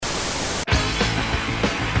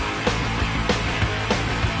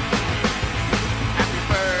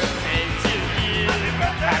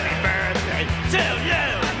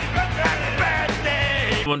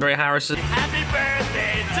Andre Harrison. Happy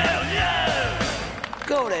birthday to you!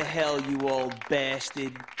 Go to hell, you old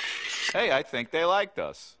bastard. Hey, I think they liked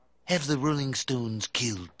us. Have the Rolling Stones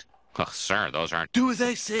killed? Oh, sir, those aren't... Do as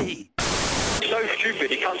I say. So stupid,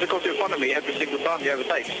 he comes across in front of me every single time he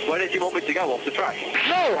overtakes. Where did you want me to go off the track?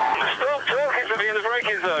 No! Stop talking to me in the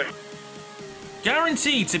braking zone!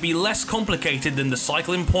 Guaranteed to be less complicated than the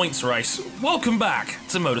cycling points race. Welcome back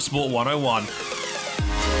to Motorsport 101.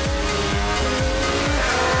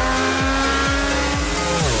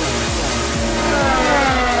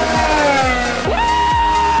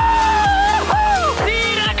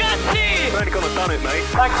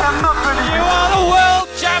 I cannot believe you are the world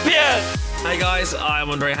champion! Hey guys, I'm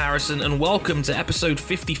Andre Harrison and welcome to episode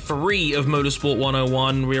 53 of Motorsport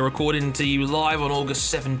 101. We're recording to you live on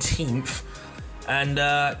August 17th. And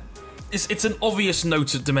it's an obvious note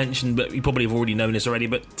to mention, but you probably have already known this already,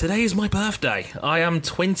 but today is my birthday. I am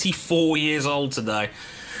 24 years old today.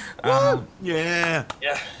 Yeah.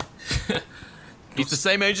 He's the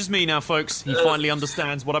same age as me now, folks. He finally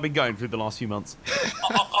understands what I've been going through the last few months.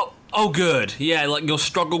 Oh, good. Yeah, like your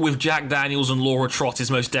struggle with Jack Daniels and Laura Trott is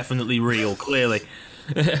most definitely real, clearly.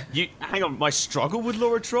 Hang on, my struggle with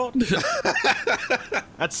Laura Trott?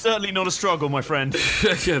 That's certainly not a struggle, my friend.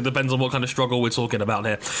 Depends on what kind of struggle we're talking about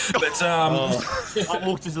here. But I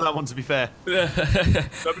walked into that one, to be fair.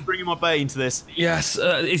 I've been bringing my bay into this. Yes,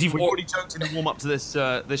 we've already joked in the warm-up to this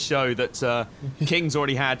show that King's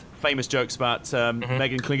already had famous jokes about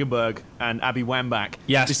Megan Klingenberg and Abby Wambach.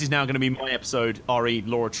 Yes. This is now going to be my episode, R.E.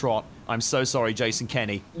 Laura Trott. I'm so sorry, Jason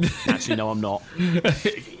Kenny. Actually, no, I'm not.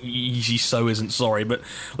 He so isn't sorry, but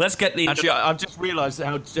let's get the... Actually, I've just realised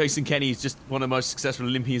how Jason Kenny is just one of the most successful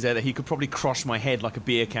Olympians there, that he could probably crush my head like a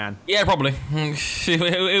beer can. Yeah, probably.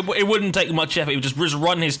 It wouldn't take much effort. He would just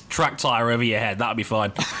run his track tyre over your head. That'd be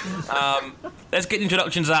fine. Let's get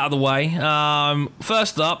introductions out of the way.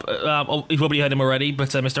 First up, you've probably heard him already, but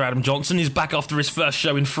Mr. Adam Johnson is back after his first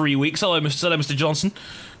show in 3 weeks. Hello, Mr. Johnson.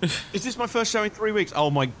 Is this my first show in 3 weeks? Oh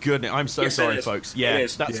my goodness, I'm so sorry, folks. Yeah,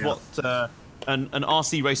 that's what an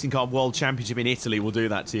RC racing car world championship in Italy will do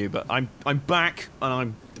that to you. But I'm back,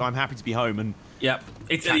 and I'm happy to be home. And yep,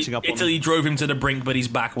 Italy drove him to the brink, but he's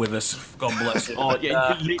back with us. God bless him. Oh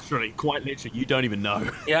yeah, literally, quite literally. You don't even know.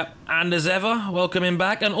 Yep, and as ever, welcome him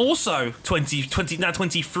back, and also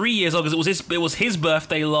 23 years old, because it was his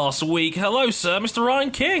birthday last week. Hello, sir, Mr. Ryan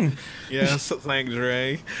King. Yes, thanks,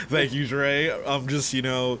 Dre. Thank you, Dre. I'm just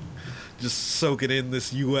soaking in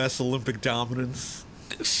this U.S. Olympic dominance.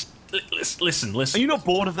 Listen. Are you not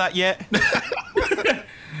bored of that yet?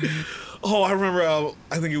 Oh, I remember,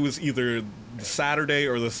 I think it was either the Saturday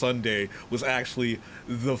or the Sunday was actually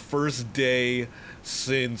the first day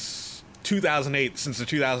since the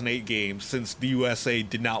 2008 games, since the USA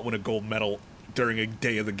did not win a gold medal during a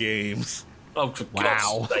day of the games. Oh, for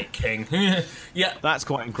wow. God's sake, King. Yeah. That's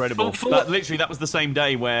quite incredible. That was the same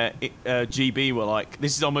day where GB were like,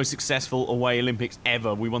 this is our most successful away Olympics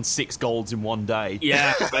ever. We won 6 golds in one day.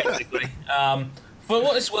 Yeah, basically. For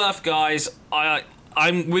what it's worth, guys, we're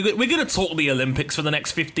going to talk the Olympics for the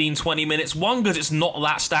next 15-20 minutes. One, because it's not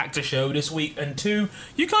that stacked a show this week, and two,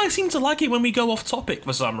 you guys seem to like it when we go off topic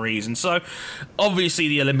for some reason. So, obviously,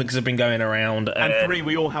 the Olympics have been going around. And three,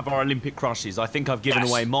 we all have our Olympic crushes. I think I've given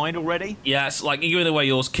away mine already. Yes, like, you're giving away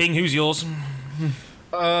yours. King, who's yours?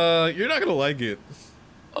 You're not going to like it.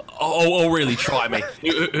 Oh, really? Try me.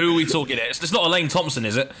 Who are we talking at? It's not Elaine Thompson,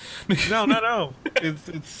 is it? No.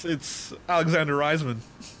 It's Alexander Reisman.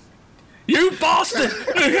 You bastard!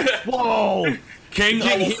 Whoa! King,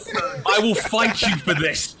 I will fight you for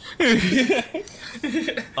this.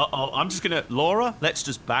 I'm just gonna... Laura, let's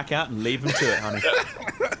just back out and leave him to it, honey.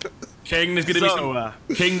 King,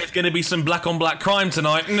 there's gonna be some black-on-black crime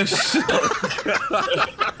tonight.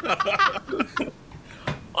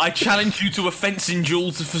 I challenge you to a fencing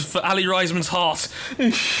duel for Ali Reisman's heart.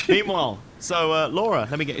 Meanwhile, Laura,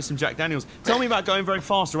 let me get you some Jack Daniels. Tell me about going very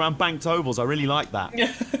fast around banked ovals. I really like that.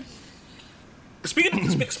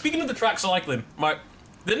 Speaking of the track cycling,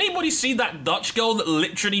 did anybody see that Dutch girl that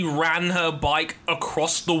literally ran her bike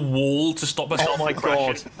across the wall to stop herself from crashing? Oh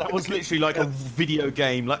my god, that was literally like a video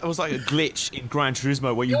game. It was like a glitch in Gran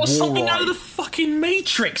Turismo where you It was something out of the fucking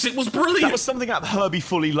Matrix. It was brilliant. That was something out of Herbie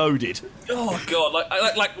Fully Loaded. Oh god,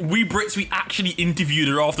 like we Brits, we actually interviewed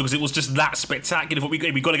her after because it was just that spectacular. We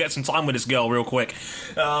got to get some time with this girl real quick.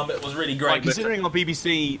 It was really great. Considering our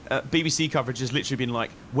BBC coverage has literally been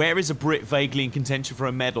like, where is a Brit vaguely in contention for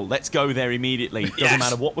a medal? Let's go there immediately. Doesn't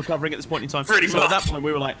matter what we're covering at this point in time. Pretty much. At that point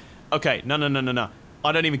we were like, okay, no.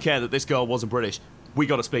 I don't even care that this girl wasn't British. we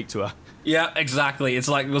got to speak to her. Yeah, exactly. It's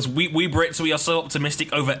like, because we Brits, we are so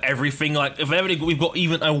optimistic over everything. Like, if ever we've got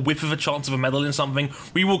even a whiff of a chance of a medal in something,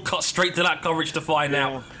 we will cut straight to that coverage to find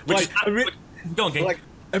out. Go on, King.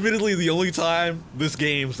 Admittedly, the only time this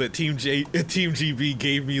games that Team GB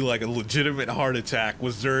gave me like a legitimate heart attack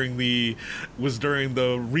was during the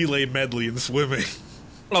relay medley in swimming.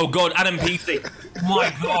 Oh God, Adam Peaty.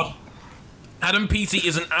 My God. Adam Peaty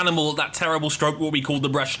is an animal, that terrible stroke will be called the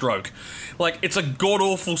breaststroke. Like, it's a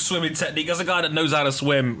god-awful swimming technique. As a guy that knows how to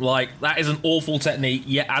swim, like, that is an awful technique,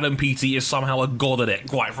 yet Adam Peaty is somehow a god at it,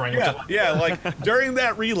 quite frankly. Yeah, like, during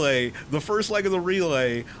that relay, the first leg of the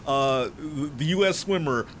relay, the U.S.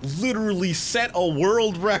 swimmer literally set a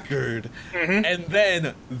world record, and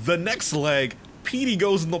then the next leg, Peaty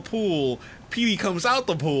goes in the pool, Peaty comes out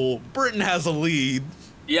the pool, Britain has a lead.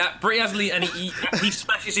 Yeah, Britain has a lead, and he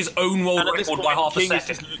smashes his own world record by half a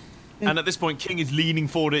second. And at this point, King is leaning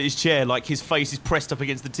forward at his chair, like his face is pressed up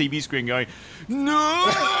against the TV screen, going,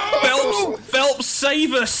 "No, Phelps,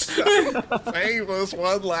 save us! Save us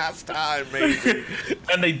one last time, maybe."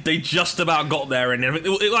 And they just about got there, and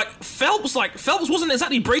Phelps wasn't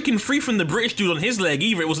exactly breaking free from the British dude on his leg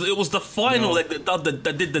either. It was the final leg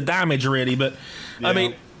that did the damage, really. But I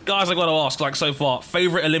mean, guys, I got to ask, like, so far,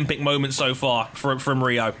 favorite Olympic moment so far from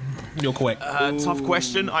Rio? Real quick. Tough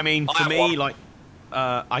question. I mean, for me, like,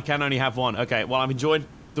 I can only have one. Okay, well, I've enjoyed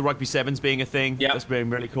the Rugby Sevens being a thing. Yeah, that's been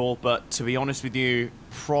really cool. But to be honest with you,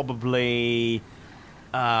 probably,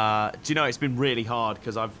 do you know, it's been really hard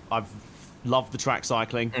because I've loved the track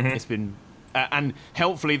cycling. It's been. And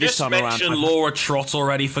helpfully this time around... Just mention Laura Trott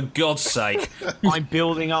already, for God's sake. I'm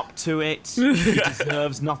building up to it. She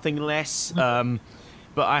deserves nothing less.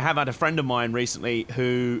 But I have had a friend of mine recently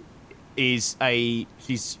who is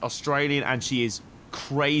she's Australian, and she is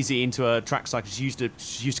crazy into a track cycle. She used to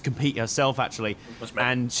compete herself, actually.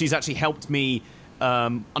 And she's actually helped me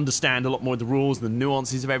understand a lot more of the rules and the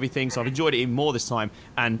nuances of everything. So I've enjoyed it even more this time.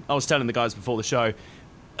 And I was telling the guys before the show,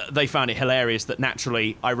 they found it hilarious that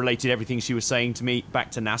naturally I related everything she was saying to me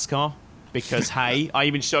back to NASCAR. Because, hey, I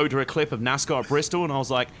even showed her a clip of NASCAR at Bristol, and I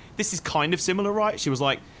was like, this is kind of similar, right? She was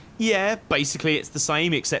like, yeah, basically it's the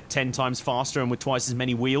same, except 10 times faster and with twice as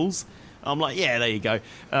many wheels. I'm like, yeah, there you go.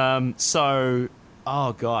 So,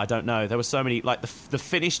 oh, God, I don't know. There were so many, like, the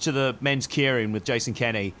finish to the men's keirin with Jason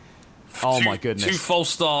Kenny. Oh, my goodness. 2 false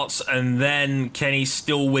starts, and then Kenny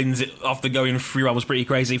still wins it after going free run was pretty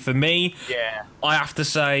crazy. For me, I have to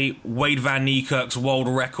say, Wade Van Niekerk's world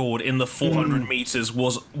record in the 400 meters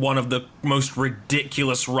was one of the most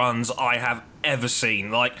ridiculous runs I have ever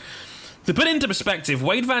seen. Like, to put it into perspective,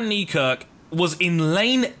 Wade Van Niekerk was in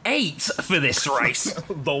lane 8 for this race.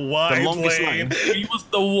 The longest lane. He was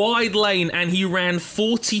the wide lane, and he ran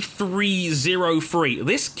 43.03.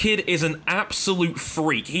 This kid is an absolute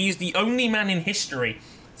freak. He's the only man in history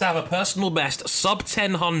to have a personal best sub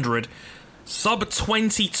 1000, sub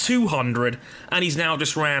 2200, and he's now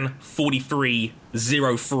just ran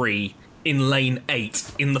 43.03 in lane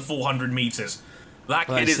 8 in the 400 meters. That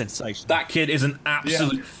kid is sensational. That kid is an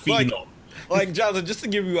absolute phenom. Like, Jonathan, just to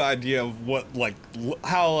give you an idea of what, like,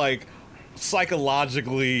 how, like,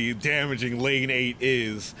 psychologically damaging lane 8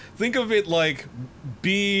 is, think of it like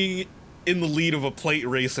being in the lead of a plate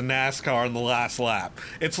race in NASCAR in the last lap.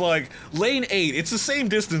 It's like, lane 8, it's the same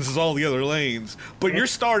distance as all the other lanes, but you're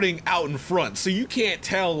starting out in front, so you can't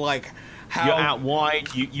tell, like, how... You're out wide,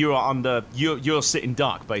 you're under... You're sitting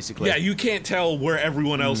duck, basically. Yeah, you can't tell where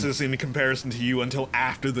everyone else is in comparison to you until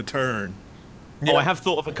after the turn. Oh, I have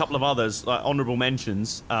thought of a couple of others, like honourable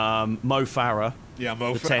mentions. Mo Farah. Yeah,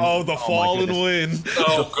 Mo Farah. Oh, the fallen wind.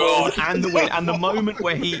 Oh, God. And the wind. And the moment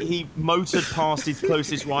where he motored past his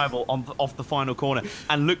closest rival off the final corner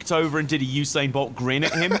and looked over and did a Usain Bolt grin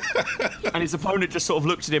at him. And his opponent just sort of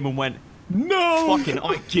looked at him and went, no! Fucking,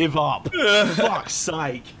 I give up. Fuck's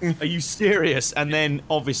sake. Are you serious? And then,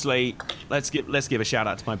 obviously, let's give a shout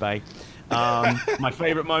out to my bae. My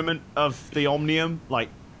favourite moment of the Omnium, like,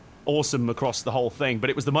 awesome across the whole thing,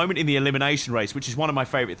 but it was the moment in the elimination race, which is one of my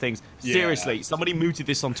favourite things. Seriously, somebody mooted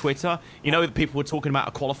this on Twitter. You know, the people were talking about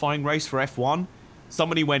a qualifying race for F1.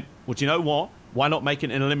 Somebody went, well, do you know what? Why not make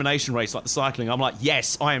it an elimination race like the cycling? I'm like,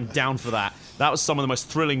 yes, I am down for that. That was some of the most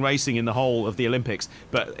thrilling racing in the whole of the Olympics.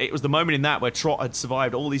 But it was the moment in that where Trott had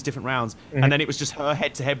survived all these different rounds, and then it was just her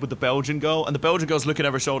head-to-head with the Belgian girl, and the Belgian girl's looking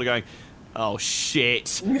over her shoulder going, oh,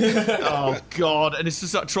 shit. Oh, God. And it's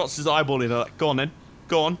just like Trott's just eyeballing her, like, go on then.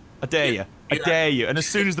 Go on. I dare you. I dare you. And as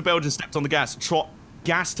soon as the Belgian stepped on the gas, Trott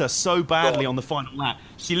gassed her so badly on the final lap.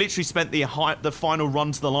 She literally spent the final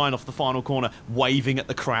run to the line off the final corner waving at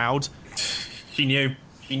the crowd. She knew.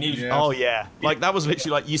 She knew. Yeah. Oh, yeah. Like, that was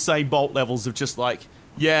literally like Usain Bolt levels of just like,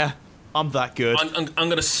 yeah, I'm that good. I'm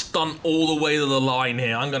going to stunt all the way to the line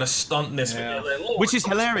here. I'm going to stunt this. Which is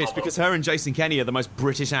hilarious because her and Jason Kenney are the most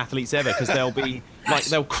British athletes ever because they'll be like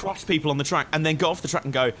they'll crush people on the track and then go off the track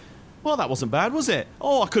and go, well, that wasn't bad, was it?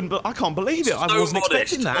 Oh, I can't believe it. I wasn't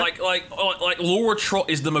expecting that. Like Laura Trott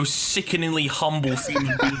is the most sickeningly humble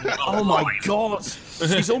human being. Oh my god,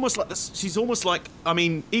 she's almost like. I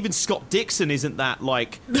mean, even Scott Dixon isn't that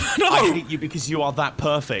like. No. I hate you because you are that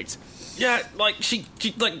perfect. Yeah, like she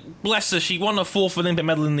like bless her. She won a 4th Olympic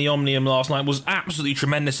medal in the Omnium last night. Was absolutely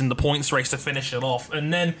tremendous in the points race to finish it off,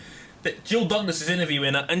 and then. Jill Douglas is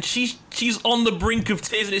interviewing her, and she's on the brink of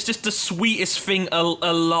tears, and it's just the sweetest thing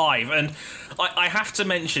alive. And I have to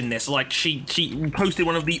mention this, like she posted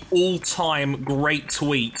one of the all-time great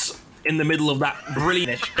tweets in the middle of that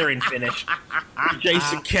brilliant finish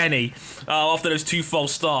Jason Kenney after those 2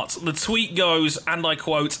 false starts. The tweet goes, and I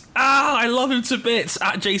quote, I love him to bits,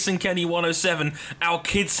 at Jason Kenney 107, our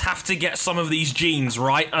kids have to get some of these genes,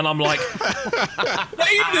 right? And I'm like,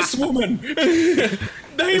 name this woman!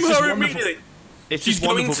 Name her immediately! It's just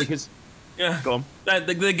wonderful because... Yeah. Go on.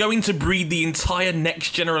 They're going to breed the entire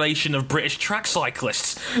next generation of British track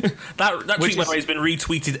cyclists. that tweet, by the way, has been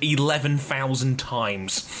retweeted 11,000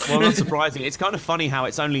 times. Well, not surprising. It's kind of funny how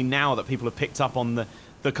it's only now that people have picked up on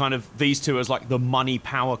the kind of these two as like the money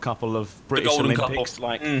power couple of British Olympics,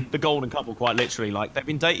 like the golden couple, quite literally. Like they've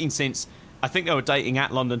been dating since I think they were dating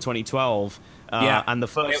at London 2012, and the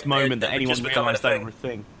first moment that anyone realised they were a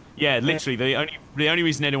thing. Yeah, literally. The only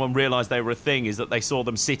reason anyone realised they were a thing is that they saw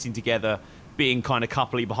them sitting together, being kind of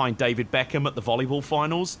coupley behind David Beckham at the volleyball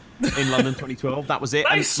finals in London 2012. That was it.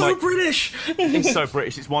 That is so British. It's so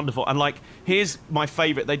British. It's wonderful. And like, here's my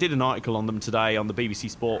favourite. They did an article on them today on the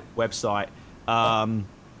BBC Sport website,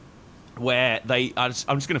 where I'm just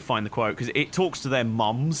going to find the quote because it talks to their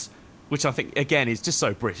mums, which I think, again, is just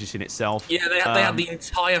so British in itself. Yeah, they had the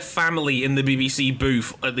entire family in the BBC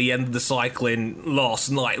booth at the end of the cycling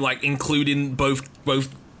last night, like, including both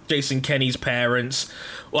Jason Kenney's parents,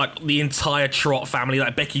 like, the entire Trott family,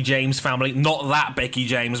 like, Becky James' family. Not that Becky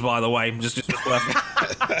James, by the way.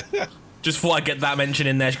 Just before I get that mention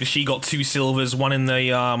in there, because she got 2 silvers, one in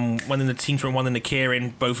the team and one in the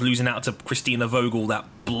Keirin, both losing out to Christina Vogel, that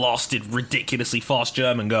blasted, ridiculously fast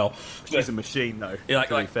German girl. She's a machine, though. Yeah,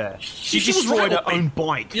 to be fair, she destroyed her own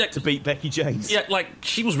bike to beat Becky James. Yeah, like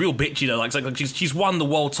she was real bitchy though. Like she's won the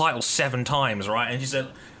world title 7 times, right? And she said,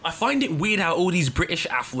 I find it weird how all these British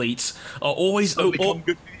athletes are always good for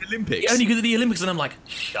the Olympics. Only good at the Olympics, and I'm like,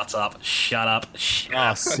 shut up.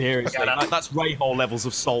 Seriously, like, that's Ray Hall levels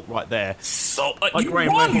of salt right there. Salt. Like you won.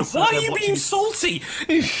 Why are you being salty?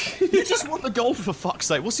 You just won the gold, for fuck's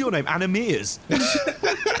sake. What's your name? Anna Mears.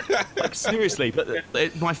 Like, seriously, but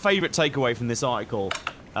my favourite takeaway from this article,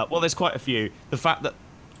 well, there's quite a few. The fact that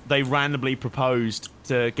they randomly proposed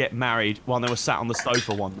to get married while they were sat on the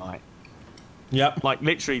sofa one night. Yep. Like,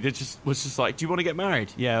 literally, they was just like, do you want to get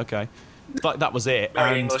married? Yeah, okay. Like, that was it.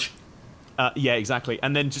 Very English. Yeah, exactly.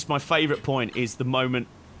 And then just my favourite point is the moment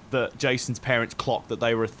that Jason's parents clocked that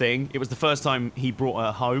they were a thing. It was the first time he brought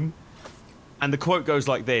her home. And the quote goes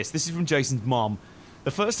like this. This is from Jason's mum.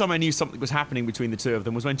 The first time I knew something was happening between the two of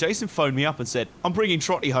them was when Jason phoned me up and said, I'm bringing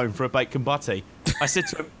Trotty home for a bacon butty. I said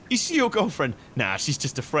to him, is she your girlfriend? Nah, she's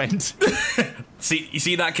just a friend. See, you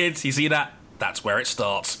see that, kids? You see that? That's where it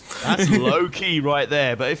starts. That's low key right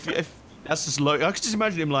there. But if that's just low, I could just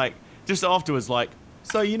imagine him like just afterwards, like,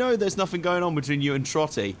 so you know, there's nothing going on between you and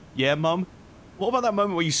Trotty, yeah, Mum? What about that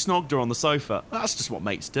moment where you snogged her on the sofa? That's just what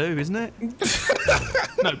mates do, isn't it?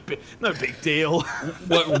 no big deal.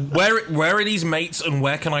 Where are these mates and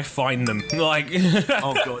where can I find them? Like,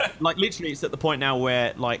 oh god, like literally, it's at the point now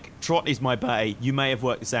where like Trotty's my bae. You may have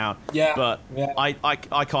worked this out, but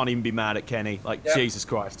I can't even be mad at Kenny. Like Jesus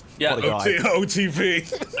Christ, what a guy.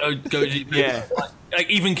 OTP. Yeah. Like,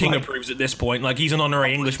 even King approves at this point. Like, he's an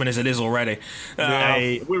honorary Englishman as it is already.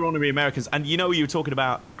 We're honorary Americans. And you know, you were talking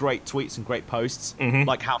about great tweets and great posts,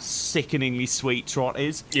 like how sickeningly sweet Trott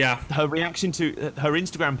is. Yeah. Her reaction to her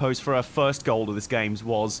Instagram post for her first goal of this games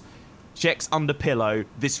was, checks under pillow,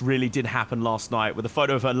 this really did happen last night, with a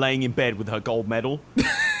photo of her laying in bed with her gold medal.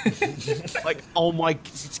 Like, oh my,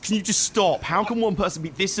 can you just stop? How can one person be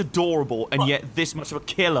this adorable and yet this much of a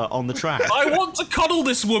killer on the track? I want to cuddle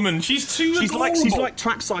this woman. She's too adorable. She's like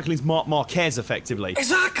track cycling's Marc Marquez, effectively.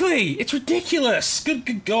 Exactly. It's ridiculous.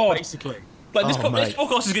 Good God. Basically. Like, this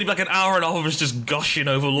podcast is going to be like an hour and a half of us just gushing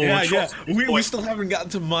over Laura Trott. We still haven't gotten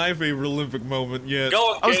to my favourite Olympic moment yet. Go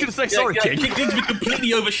on, I was going to say, sorry, King. King's been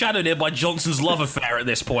completely overshadowed here by Johnson's love affair at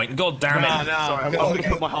this point. God damn it. Sorry, I'm going to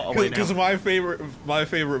put my heart away now. Because my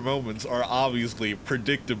favorite moments are obviously,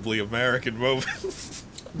 predictably American moments.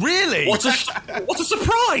 Really? What a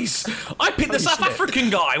surprise! I picked the South African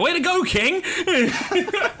guy. Way to go, King!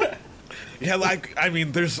 Yeah, like, I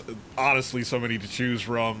mean, there's honestly so many to choose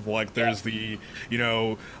from. Like, there's the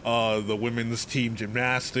women's team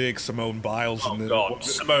gymnastics, Simone Biles. Oh, God.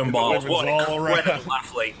 Simone Biles, what an incredible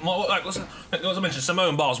athlete. Like I mentioned,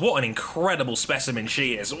 Simone Biles, what an incredible specimen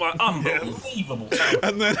she is. What unbelievable talent.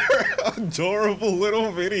 And then her adorable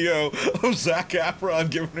little video of Zac Efron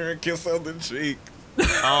giving her a kiss on the cheek.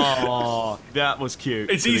 Oh, that was cute.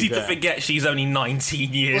 It's easy to forget she's only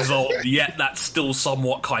 19 years old, yet that's still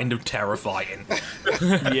somewhat kind of terrifying.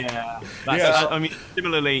 Yeah. I mean,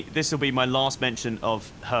 similarly, this will be my last mention of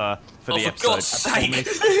her for the episode. For God's sake!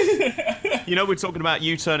 You know, we're talking about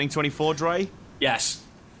you turning 24, Dre? Yes.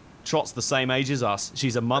 Trot's the same age as us.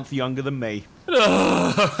 She's a month younger than me.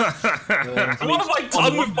 What have I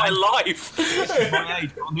done with my life? My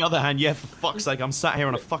age. On the other hand, yeah, for fuck's sake, I'm sat here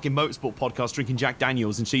on a fucking motorsport podcast drinking Jack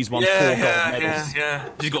Daniels, and she's won 4 gold medals. Yeah.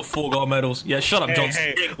 She's got 4 gold medals. Yeah, shut up,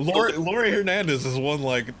 Johnson. Hey, Lori Hernandez has won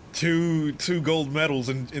like two gold medals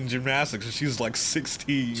in gymnastics, and she's like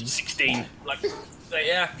 16. 16.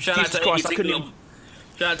 Yeah, shout out Jesus to Christ, Amy Tingley.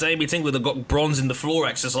 Shout out to Amy Tingley that got bronze in the floor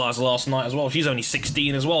exercise last night as well. She's only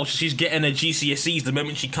 16 as well. She's getting her GCSEs the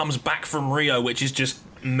moment she comes back from Rio, which is just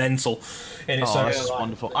mental. And it's that's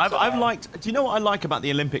wonderful. I've liked. Do you know what I like about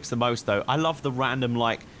the Olympics the most, though? I love the random,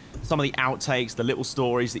 like, some of the outtakes, the little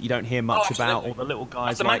stories that you don't hear much about, or the little guys.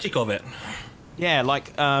 That's the magic of it. Yeah,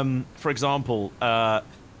 like, for example, I've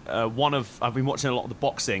been watching a lot of the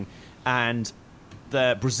boxing, and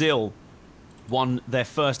Brazil won their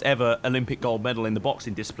first ever Olympic gold medal in the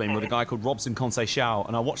boxing discipline with a guy called Robson Conceição,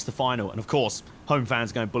 and I watched the final, and of course, home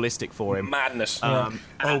fans going ballistic for him. Madness. God.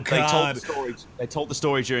 They told the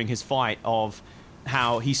story during his fight of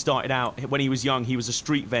how he started out, when he was young, he was a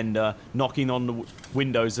street vendor knocking on the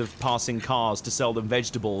windows of passing cars to sell them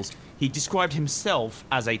vegetables. He described himself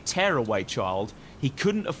as a tearaway child. He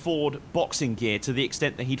couldn't afford boxing gear to the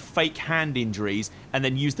extent that he'd fake hand injuries and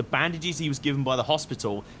then use the bandages he was given by the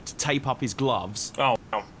hospital to tape up his gloves. Oh.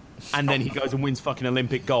 And then he goes and wins fucking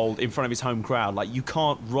Olympic gold in front of his home crowd. Like, you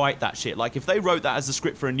can't write that shit. Like, if they wrote that as a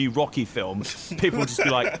script for a new Rocky film, people would just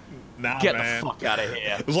be like, get the fuck out of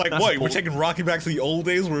here. It was like, what, we're taking Rocky back to the old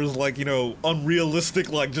days where it was like,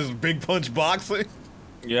 unrealistic, like, just big punch boxing?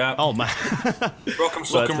 Yeah. Oh, man. Rock'em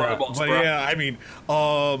Sock'em Robots, but bro. yeah, I mean,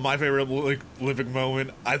 my favorite Olympic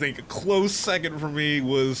moment, I think a close second for me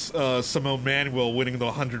was Simone Manuel winning the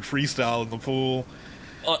 100 freestyle in the pool.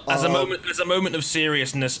 As a moment of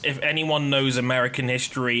seriousness, if anyone knows American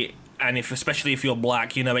history, and especially if you're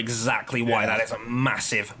black, you know exactly why that is a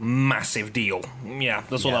massive, massive deal. Yeah,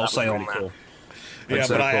 that's what I'll say on that. Cool. Yeah,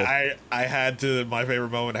 but I had to, my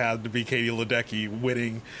favorite moment had to be Katie Ledecky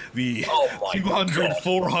winning the 200,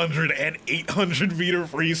 400, and 800 meter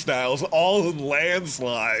freestyles, all in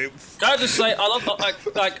landslides. Can I just say, I love,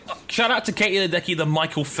 shout out to Katie Ledecky, the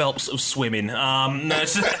Michael Phelps of swimming.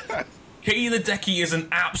 Katie Ledecky is an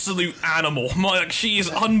absolute animal. She is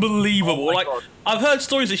unbelievable. I've heard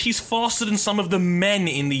stories that she's faster than some of the men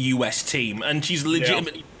in the US team, and she's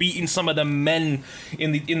legitimately beating some of the men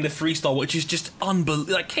in the freestyle, which is just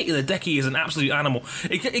unbelievable. Katie Ledecky is an absolute animal.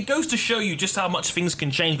 It goes to show you just how much things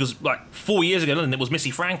can change, because 4 years ago, it was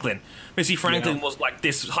Missy Franklin. Missy Franklin was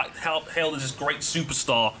hailed as this great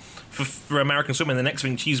superstar for American swimming. The next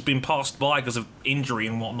thing, she's been passed by because of injury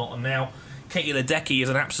and whatnot, and now Katie Ledecky is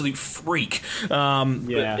an absolute freak. I've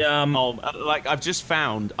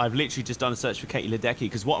literally just done a search for Katie Ledecky,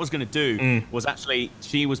 because what I was going to do was actually,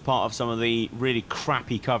 she was part of some of the really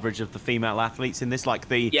crappy coverage of the female athletes in this. Yes,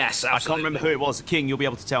 absolutely. I can't remember who it was. King, you'll be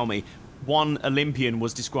able to tell me. One Olympian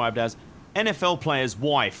was described as NFL player's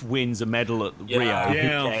wife wins a medal at Rio.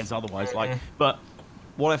 Who cares otherwise? But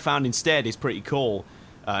what I found instead is pretty cool.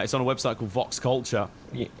 It's on a website called Vox Culture,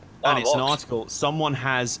 and it's an article. Someone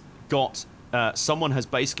has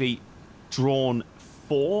basically drawn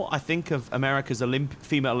 4, I think, of America's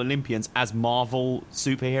female Olympians as Marvel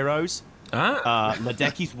superheroes.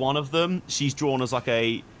 Ledecky's one of them. She's drawn as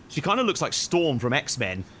she kind of looks like Storm from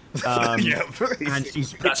X-Men. And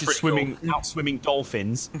she's pictured swimming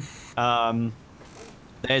dolphins.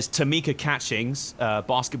 There's Tamika Catchings,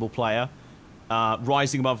 basketball player,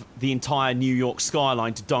 rising above the entire New York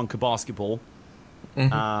skyline to dunk a basketball.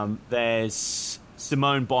 There's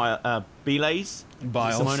Simone Biles. Biles.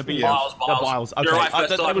 Biles. Okay. You're right,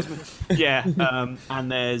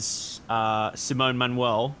 and there's Simone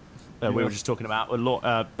Manuel. We were just talking about a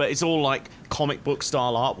lot, but it's all like comic book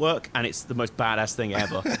style artwork, and it's the most badass thing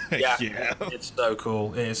ever. Yeah, it's so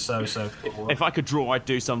cool. It is so cool. If I could draw, I'd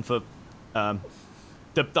do some for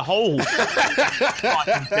The whole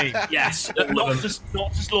fucking thing. Yes, Not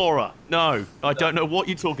just Laura. No, I don't know what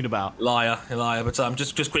you're talking about. Liar. But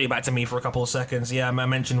just quickly back to me for a couple of seconds. Yeah, I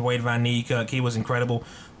mentioned Wade Van Niekerk. He was incredible.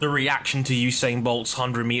 The reaction to Usain Bolt's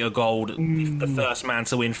 100-meter gold, the first man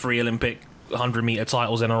to win 3 Olympic 100-meter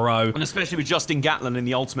titles in a row, And especially with Justin Gatlin in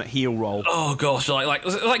the ultimate heel role. oh gosh, like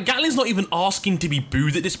Gatlin's not even asking to be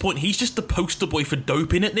booed at this point. He's just the poster boy for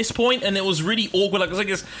doping at this point, and it was really awkward.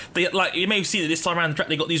 Like you may have seen it this time around the track.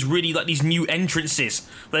 They got these these new entrances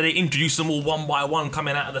where they introduced them all one by one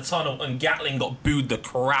coming out of the tunnel, and Gatlin got booed the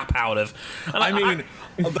crap out of. And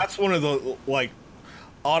that's one of the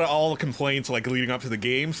out of all the complaints leading up to the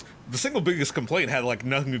games. The single biggest complaint had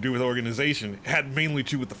nothing to do with organization. It had mainly to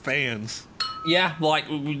do with the fans. yeah, like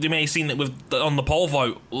you may have seen it on the pole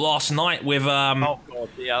vote last night with Oh god,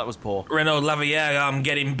 yeah, that was poor. Renaud Lavillere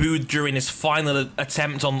getting booed during his final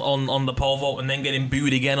attempt on the pole vault and then getting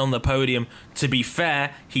booed again on the podium. To be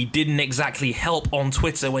fair, he didn't exactly help on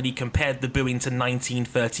Twitter when he compared the booing to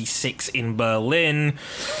 1936 in Berlin.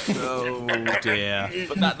 Oh dear.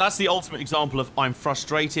 But that's the ultimate example of I'm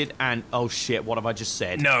frustrated and oh shit, what have I just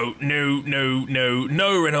said? No, Renaud,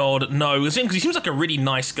 no. Because he seems like a really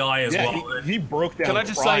nice guy as well. He broke down. Can I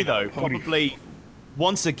just say though, probably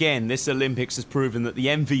once again, this Olympics has proven that the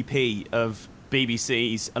MVP of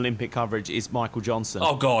BBC's Olympic coverage is Michael Johnson.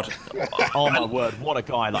 Oh God! Oh my word, what a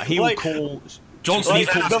guy! Like he will call Johnson. he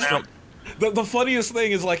calls now. The funniest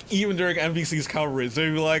thing is even during NBC's coverage,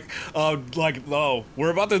 they'd be oh,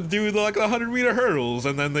 we're about to do the 100-meter hurdles,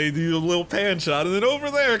 and then they do a little pan shot, and then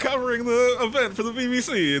over there covering the event for the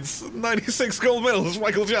BBC, it's 96 gold medalist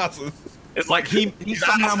Michael Johnson. It's like he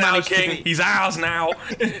somehow managed King. to be, He's ours now.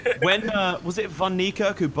 when was it Van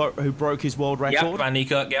Niekerk who broke his world record? Yeah, Van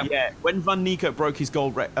Niekerk. Yeah. Yeah, when Van Niekerk broke his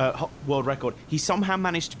world record, he somehow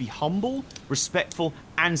managed to be humble, respectful,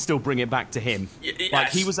 and still bring it back to him. Yes.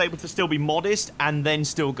 Like he was able to still be modest and then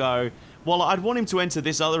still go, well, I'd want him to enter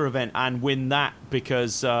this other event and win that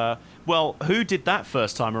because, well, who did that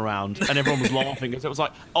first time around? And everyone was laughing. It was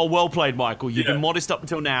like, oh, well played, Michael. You've been modest up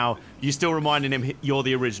until now. You're still reminding him you're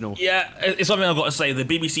the original. Yeah, it's something I've got to say. The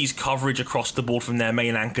BBC's coverage across the board from their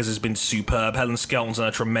main anchors has been superb. Helen Skelton's done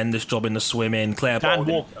a tremendous job in the swimming. Claire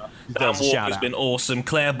Baldwin has been awesome.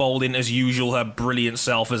 Claire Baldwin, as usual, her brilliant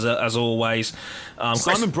self as always.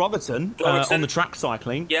 Simon Brotherton on the track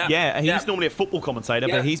cycling. He's normally a football commentator,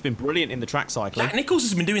 but he's been brilliant in the track cycling. Jack Nicholls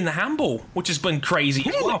has been doing the handball, which has been crazy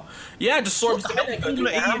as well. Yeah, just saw him doing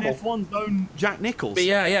the handball. F1's own Jack Nicholls.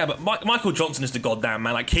 But but Michael Johnson is the goddamn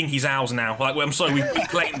man. Like King, he's ours now. Like I'm sorry, we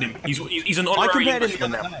claimed him. He's an honorary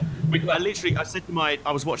Englishman now. I said to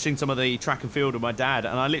I was watching some of the track and field with my dad,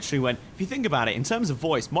 and I literally went, if you think about it, in terms of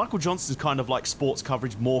voice, Michael Johnson's kind of like sports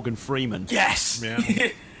coverage Morgan Freeman. Yes. Yeah.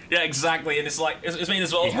 Yeah, exactly, and it's mean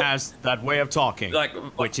as well. He has that way of talking,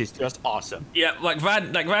 which is just awesome. Yeah, like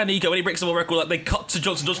Van Niekerk, when he breaks the world record, they cut to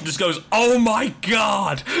Johnson. Johnson just goes, "Oh my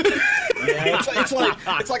god!" Yeah, it's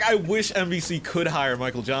like I wish NBC could hire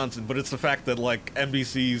Michael Johnson, but it's the fact that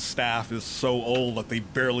NBC's staff is so old that they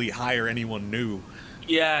barely hire anyone new.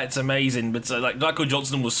 Yeah, it's amazing. But Michael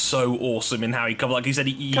Johnson was so awesome in how he covered. Like he said,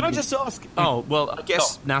 Can I just ask? Oh, well, I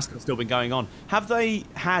guess NASCAR's still been going on. Have they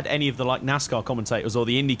had any of the NASCAR commentators or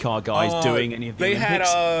the IndyCar guys doing any of the Olympics?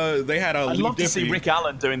 I'd love to see Rick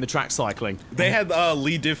Allen doing the track cycling. They had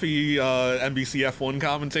Lee Diffie, NBC F1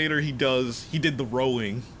 commentator. He did the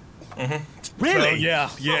rowing. Mm-hmm. Really?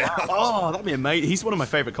 So, yeah. Oh, that'd be amazing. He's one of my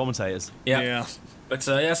favorite commentators. Yeah. But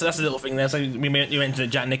so that's a little thing there. So you mentioned that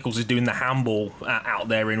Jack Nicholls is doing the handball out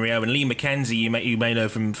there in Rio, and Lee McKenzie, you may know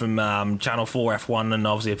from Channel 4 F1 and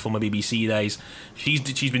obviously from my BBC days.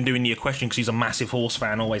 She's been doing the equestrian because she's a massive horse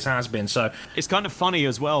fan, always has been. So it's kind of funny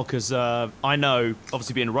as well because I know,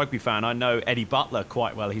 obviously being a rugby fan, I know Eddie Butler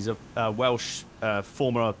quite well. He's a Welsh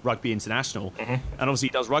former rugby international, and obviously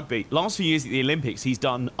he does rugby. Last few years at the Olympics, he's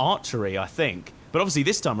done archery, I think. But obviously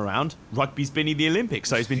this time around, rugby's been in the Olympics,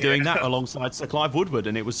 so he's been doing that alongside Sir Clive Woodward,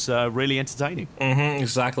 and it was really entertaining.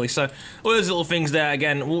 Exactly. So all those little things there,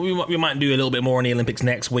 again, we might do a little bit more on the Olympics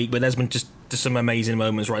next week, but there's been just some amazing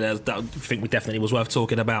moments right there that I think we definitely was worth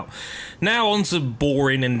talking about. Now on to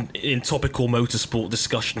boring and topical motorsport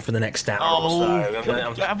discussion for the next hour or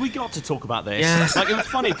so. Have we got to talk about this? Yes. It was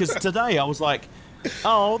funny because today I was like,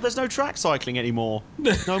 oh, there's no track cycling anymore.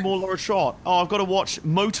 No more Laura Trott. Oh, I've got to watch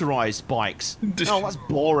motorised bikes. Oh, that's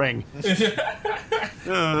boring.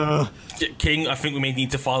 King, I think we may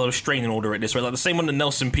need to follow a restraining order at this rate. Like the same one that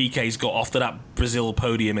Nelson Piquet's got after that Brazil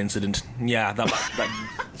podium incident. Yeah,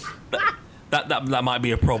 that might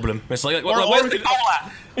be a problem. It's like, Or where's we the could- goal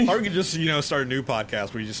at? Or we could just, start a new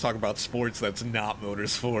podcast where you just talk about sports that's not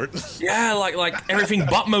motorsport. Yeah, like everything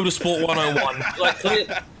but Motorsport 101.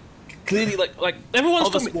 Like clearly, like everyone's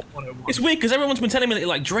Other telling me, Sport 101. it's weird because everyone's been telling me that,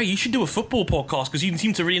 like, Dre, you should do a football podcast because you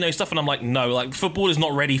seem to really know stuff, and I'm like, no, like football is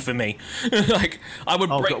not ready for me. Like I would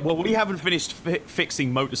Oh, break. God. Well, we haven't finished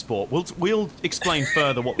fixing motorsport. We'll explain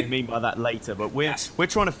further what we mean by that later. But we're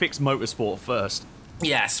trying to fix motorsport first.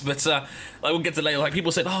 Yes, but like we'll get to later. Like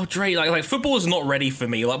people said, oh, Dre, like football is not ready for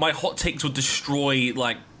me. Like my hot takes would destroy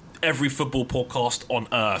like every football podcast on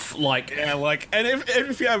earth. Like Yeah, and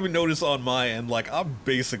if you haven't noticed on my end, like, I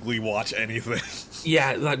basically watch anything.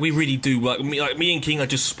 yeah, like we really do. Like me and King are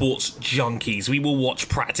just sports junkies. We will watch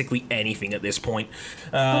practically anything at this point.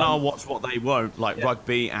 And I'll watch what they won't, like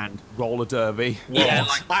rugby and roller derby. Yeah,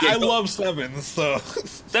 I love sevens, so.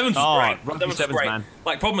 Seven's Oh, great. rugby Seven's sevens, great. man.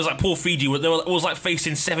 Like problem is like poor Fiji. There was like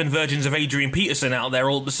facing 7 versions of Adrian Peterson out there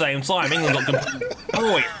all at the same time. England got completely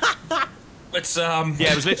destroyed. It's Yeah,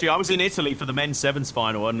 it was literally. I was in Italy for the men's sevens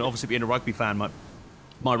final, and obviously being a rugby fan,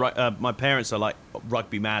 my parents are like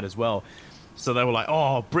rugby mad as well. So they were like,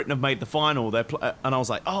 "Oh, Britain have made the final." And I was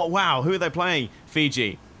like, "Oh wow, who are they playing?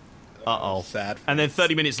 Fiji." Uh-oh. Sad. And then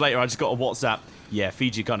 30 minutes later, I just got a WhatsApp. Yeah,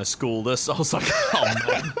 Fiji kind of schooled us. I was like, "Oh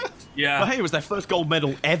man." yeah. But hey, it was their first gold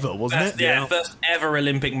medal ever, wasn't it? Yeah, first ever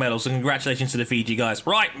Olympic medal. So congratulations to the Fiji guys.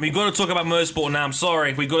 Right, we've got to talk about motorsport now. I'm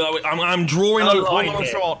sorry, I'm drawing a line Hold on,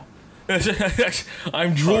 here. shot.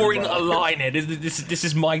 I'm drawing a line here. This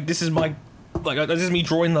is me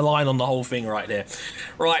drawing the line on the whole thing right here.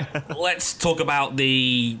 Right, let's talk about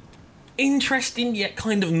the interesting yet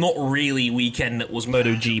kind of not really weekend that was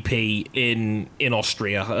MotoGP in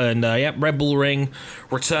Austria, and Red Bull Ring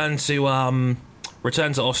returned to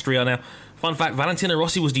Austria now. Fun fact: Valentino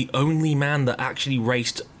Rossi was the only man that actually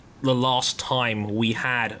raced the last time we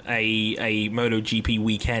had a MotoGP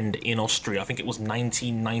weekend in Austria. I think it was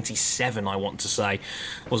 1997, I want to say,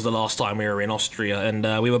 was the last time we were in Austria. And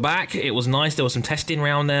we were back. It was nice. There was some testing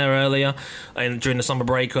around there earlier and during the summer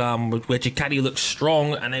break where Ducati looked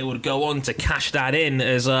strong, and they would go on to cash that in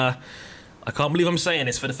as... I can't believe I'm saying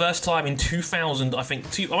this. For the first time in 2000, I think...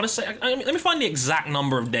 I want to say... let me find the exact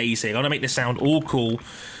number of days here. I want to make this sound all cool.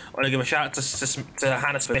 I want to give a shout out to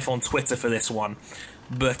Hannah Smith on Twitter for this one.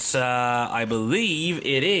 But I believe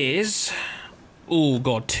it is... Oh,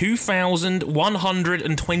 God.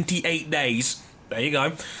 2,128 days. There you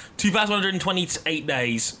go. 2,128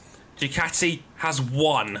 days. Ducati has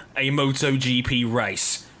won a MotoGP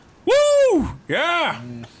race. Woo! Yeah!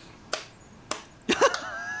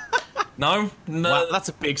 No? Wow, that's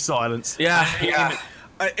a big silence. Yeah.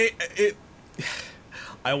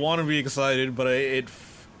 I want to be excited, but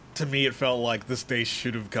to me it felt like this day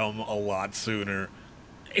should have come a lot sooner.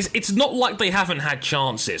 It's not like they haven't had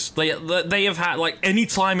chances. They have had, like, any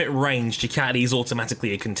time it rains, Ducati is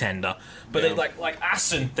automatically a contender. But they, like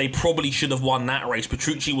Assen, they probably should have won that race.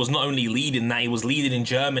 Petrucci was not only leading that, he was leading in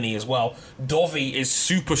Germany as well. Dovi is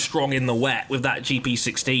super strong in the wet with that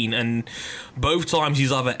GP16, and both times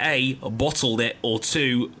he's either A, bottled it, or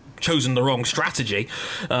 2, chosen the wrong strategy,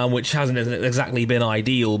 which hasn't exactly been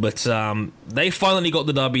ideal, but they finally got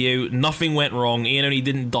the W. Nothing went wrong. Iannone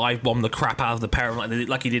didn't dive bomb the crap out of the pair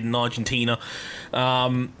like he did in Argentina.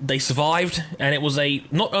 They survived, and it was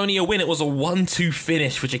not only a win, it was a 1-2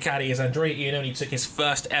 finish for Ducati as Andrea Iannone took his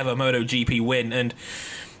first ever MotoGP win. And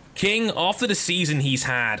King, after the season he's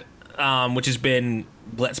had, which has been,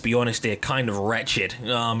 let's be honest here, kind of wretched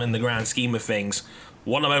in the grand scheme of things,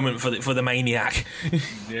 what a moment for the maniac.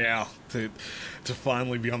 Yeah, to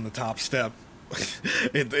finally be on the top step.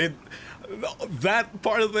 That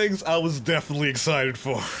part of things I was definitely excited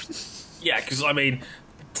for. Yeah, because I mean,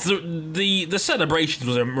 the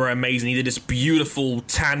celebrations were amazing. He did this beautiful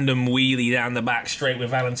tandem wheelie down the back straight with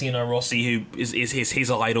Valentino Rossi, who is his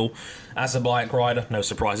idol as a bike rider. No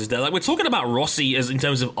surprises there. Like, we're talking about Rossi as in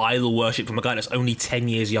terms of idol worship from a guy that's only 10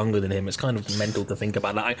 years younger than him. It's kind of mental to think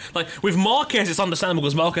about that. Like with Marquez, it's understandable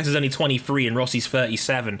because Marquez is only 23 and Rossi's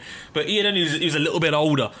 37. But Ian is a little bit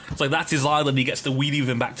older. It's like that's his idol, and he gets to wheelie with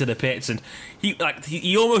him back to the pits, and he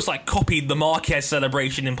almost like copied the Marquez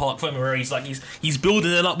celebration in Park Ferme, where he's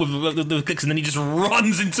building it up with the clicks, and then he just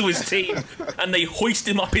runs into his team and they hoist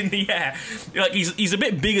him up in the air. Like he's a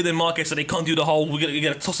bit bigger than Marquez, so they can't do the whole we're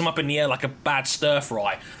gonna toss him up in the air like a bad stir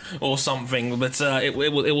fry or something. But it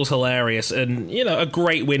was hilarious, and a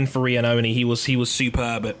great win for Iannone. He was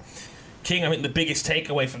superb. But King, I think the biggest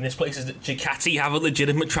takeaway from this place is that Ducati have a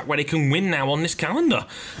legitimate track where they can win now on this calendar.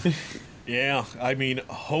 Yeah, I mean,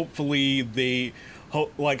 hopefully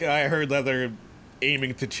like I heard that they're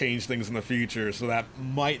aiming to change things in the future, so that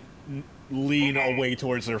might lean away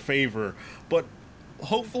towards their favor. But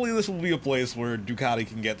hopefully this will be a place where Ducati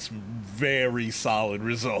can get some very solid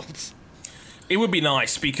results. It would be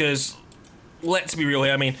nice because, let's be real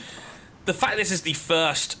here, I mean, the fact this is the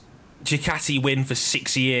first Ducati win for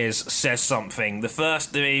 6 years says something.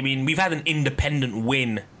 We've had an independent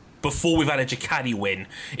win before we've had a Ducati win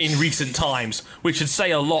in recent times, which should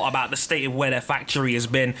say a lot about the state of where their factory has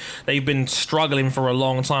been. They've been struggling for a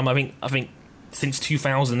long time. I think since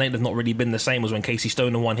 2008, they've not really been the same as when Casey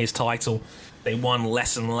Stoner won his title. They won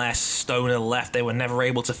less and less. Stoner left. They were never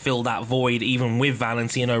able to fill that void, even with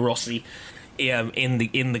Valentino Rossi in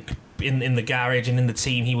the garage and in the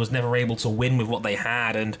team. He was never able to win with what they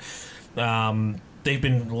had, and they've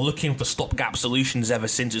been looking for stopgap solutions ever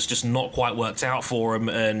since. It's just not quite worked out for them,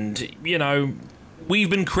 and we've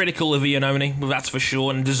been critical of Iannone, that's for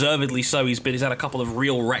sure, and deservedly so. He's had a couple of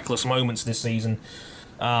real reckless moments this season,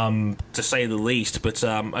 to say the least. But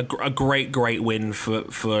a great win for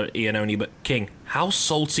Iannone. But King, how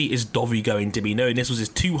salty is Dovi going to be, knowing this was his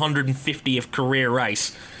 250th career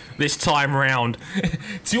race this time round?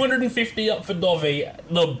 250 up for Dovi,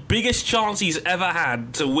 the biggest chance he's ever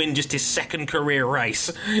had to win just his second career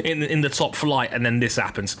race in the top flight, and then this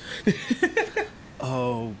happens.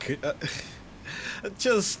 I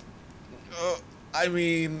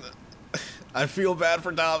mean, I feel bad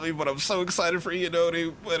for Dovi, but I'm so excited for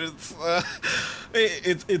Iannone. But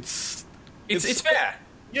it's fair.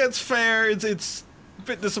 Yeah, it's fair. It's a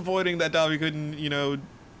bit disappointing that Dovi couldn't,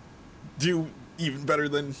 do even better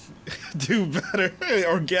than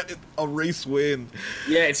or get a race win.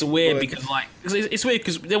 Yeah, it's weird because it's weird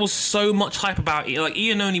because there was so much hype about it. Like,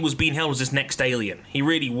 Iannone was being hailed as this next alien. He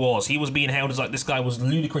really was. He was being hailed as like, this guy was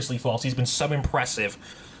ludicrously fast. He's been so impressive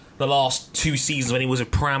the last 2 seasons. When he was with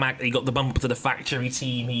Pramac, he got the bump up to the factory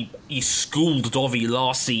team. He schooled Dovi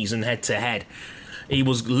last season head to head. He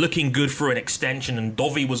was looking good for an extension, and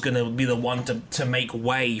Dovi was going to be the one to make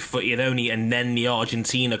way for Iannone, and then the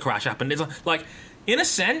Argentina crash happened. It's like, in a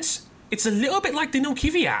sense, it's a little bit like Daniil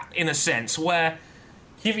Kvyat, in a sense, where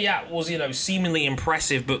Kvyat was, seemingly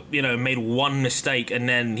impressive, but, made one mistake, and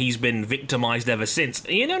then he's been victimized ever since.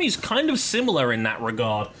 Iannone's kind of similar in that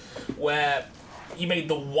regard, where he made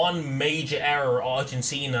the one major error at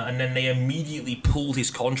Argentina, and then they immediately pulled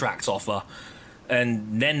his contract offer.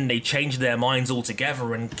 And then they changed their minds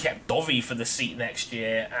altogether and kept Dovi for the seat next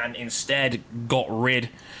year, and instead got rid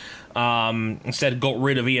of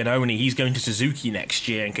Iannone. He's going to Suzuki next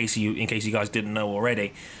year, in case you guys didn't know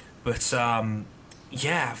already. But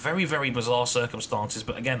yeah, very, very bizarre circumstances.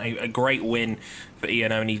 But again, a great win for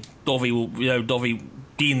Iannone. Dovi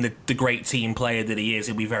being the great team player that he is,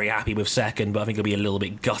 he'll be very happy with second. But I think he'll be a little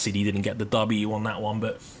bit gutted he didn't get the W on that one.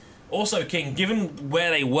 But also, King, given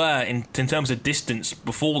where they were in terms of distance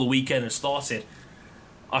before the weekend had started,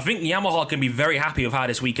 I think Yamaha can be very happy with how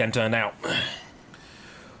this weekend turned out.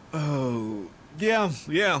 Oh, yeah.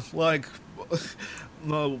 Like,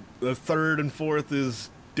 the third and fourth is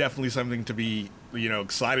definitely something to be,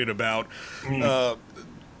 excited about. I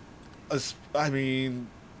mean,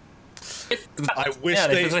 I wish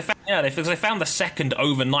they found the second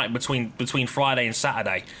overnight between Friday and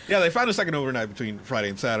Saturday. Yeah, they found a second overnight between Friday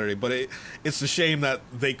and Saturday, but it's a shame that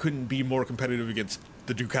they couldn't be more competitive against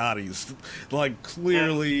the Ducatis. Like,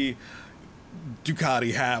 clearly,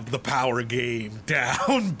 Ducati have the power game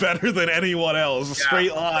down better than anyone else. A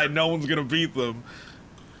straight line, no one's gonna beat them.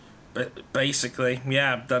 But basically,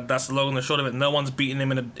 yeah, that's the long and the short of it. No one's beating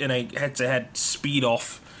them in a head-to-head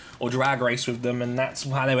speed-off or drag race with them, and that's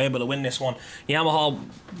how they were able to win this one. Yamaha,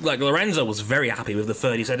 like Lorenzo, was very happy with the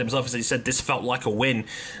third. He said himself, he said this felt like a win,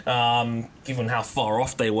 given how far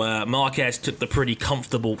off they were. Marquez took the pretty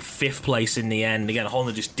comfortable 5th place in the end. Again,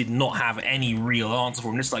 Honda just did not have any real answer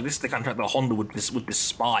for him. This is the contract that Honda would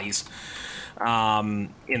despise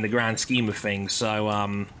in the grand scheme of things.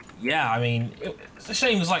 So, yeah, I mean, it's a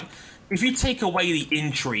shame. It's like, if you take away the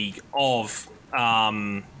intrigue of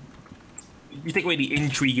you take away the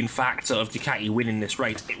intriguing factor of Ducati winning this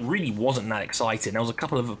race, it really wasn't that exciting. There was a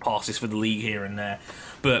couple of passes for the league here and there,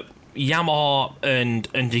 but Yamaha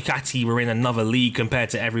and Ducati were in another league compared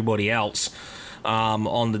to everybody else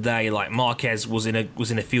on the day. Like, Marquez was in a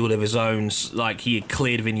field of his own. Like, he had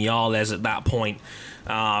cleared Vinales at that point,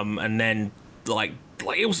 and then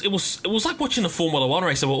it was like watching a Formula One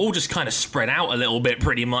race. They were all just kind of spread out a little bit,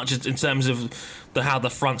 pretty much, in terms of how the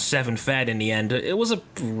front 7 fared in the end. It was a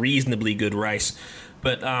reasonably good race,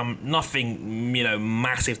 but nothing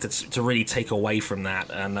massive to really take away from that.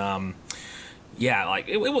 And yeah, like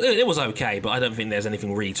it was okay, but I don't think there's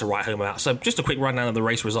anything really to write home about. So just a quick rundown of the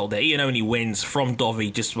race result there. Iannone wins from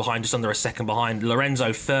Dovi, just under a second behind.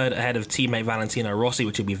 Lorenzo third ahead of teammate Valentino Rossi,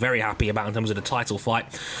 which he'll be very happy about in terms of the title fight.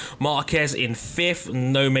 Marquez in fifth,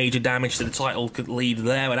 no major damage to the title lead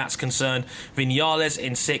there where that's concerned. Vinales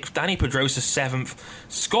in sixth, Danny Pedrosa seventh,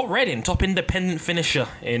 Scott Redding, top independent finisher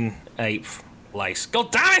in eighth place.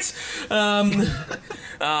 God damn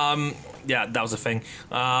it! Yeah, that was a thing.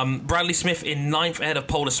 Bradley Smith in 9th ahead of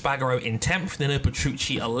Paul Espargaro in 10th. Nino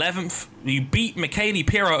Petrucci 11th. You beat Michele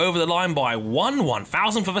Pirro over the line by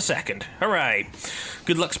 1/1000th of a second. Hooray.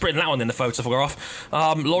 Good luck sprinting that one in the photograph.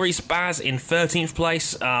 Laurie Spaz in 13th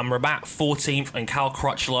place. Rabat 14th. And Cal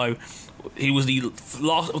Crutchlow, he was the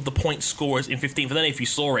last of the point scorers in 15th. I don't know if you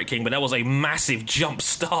saw it, King, but that was a massive jump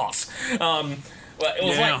start.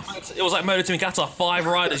 Well, it was like Moto2 Qatar. 5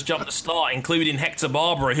 riders jumped the start, including Hector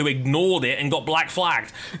Barbera, who ignored it and got black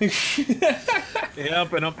flagged.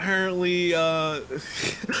 Yep, and apparently, I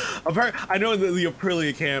know that the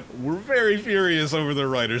Aprilia camp were very furious over their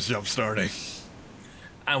riders jump starting.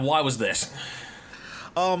 And why was this?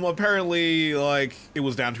 Apparently, like, it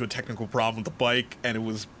was down to a technical problem with the bike, and it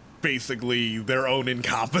was basically their own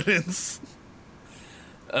incompetence.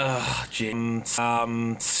 Jim.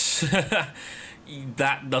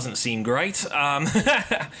 That doesn't seem great.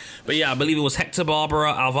 But yeah, I believe it was Hector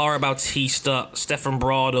Barbera, Alvaro Bautista, Stefan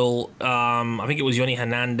Bradl, I think it was Yoni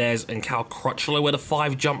Hernandez and Cal Crutchlow were the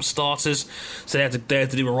 5 jump starters. So they had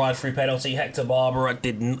to do a ride-through penalty. Hector Barbera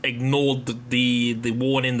ignored the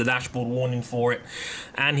warning, the dashboard warning for it,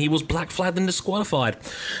 and he was black flagged and disqualified.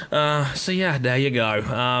 So yeah, there you go.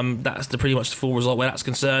 That's pretty much the full result where that's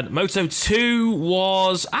concerned. Moto2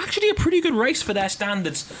 was actually a pretty good race for their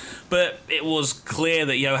standards, but it was clear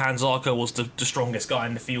that Johan Zarco was the strongest guy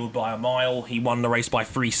in the field by a mile. He won the race by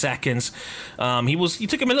 3 seconds. He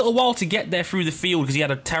took him a little while to get there through the field because he had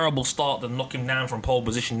a terrible start that knocked him down from pole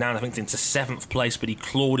position down, I think, into 7th place, but he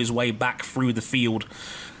clawed his way back through the field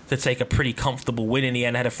to take a pretty comfortable win in the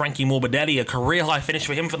end. Ahead of Frankie Morbidelli, a career-high finish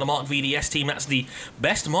for him for the Mark VDS team. That's the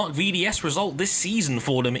best Mark VDS result this season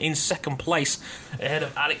for them, in 2nd place. Ahead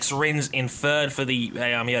of Alex Rins in 3rd for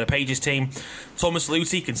the Pages team. Thomas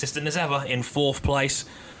Luthi, consistent as ever, in 4th place.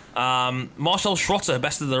 Marcel Schrotter,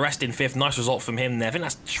 best of the rest in 5th. Nice result from him there. I think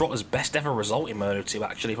that's Schrotter's best ever result in Moto2,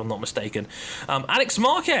 actually, if I'm not mistaken. Alex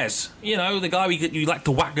Marquez, the guy you like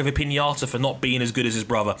to whack with a pinata for not being as good as his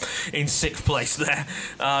brother, in 6th place there.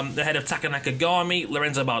 Ahead of Taka Nakagami,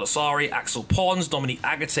 Lorenzo Baldassari, Axel Pons, Dominic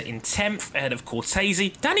Agata in 10th, ahead of Cortese.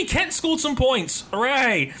 Danny Kent scored some points.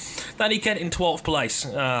 Hooray! Danny Kent in 12th place.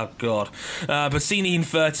 Oh, God. Bassini in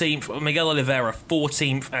 13th, Miguel Oliveira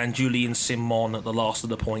 14th, and Julian Simon at the last of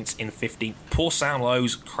the points in 15th. Poor Sam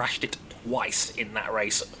Lowe's crashed it twice in that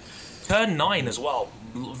race. Turn 9 as well.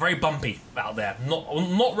 Very bumpy out there.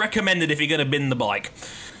 Not recommended if you're going to bin the bike.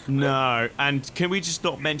 No, and can we just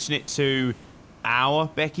not mention it to our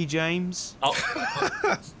Becky James?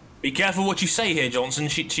 Oh. Be careful what you say here, Johnson.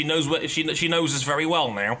 She knows she knows us very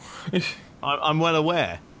well now. I'm well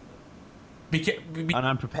aware. And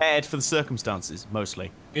I'm prepared for the circumstances,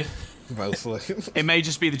 mostly. Mostly. It may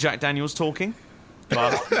just be the Jack Daniels talking.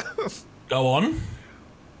 But, go on.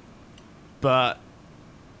 But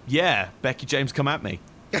yeah, Becky James, come at me.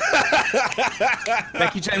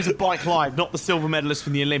 Becky James at Bike Live, not the silver medalist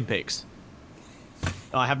from the Olympics.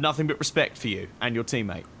 I have nothing but respect for you and your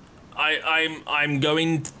teammate. I'm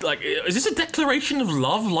going is this a declaration of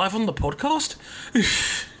love live on the podcast?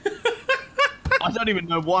 I don't even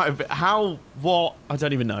know why. How? What? I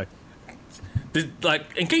don't even know.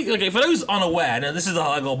 In case, for those unaware, now this is a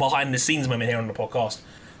little behind-the-scenes moment here on the podcast.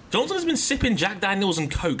 Johnson has been sipping Jack Daniels and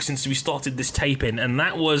Coke since we started this taping, and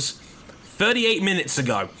that was 38 minutes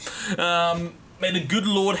ago. May the good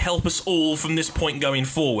Lord help us all from this point going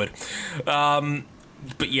forward.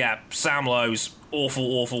 But yeah, Sam Lowe's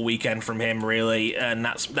awful weekend from him, really, and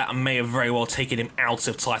that may have very well taken him out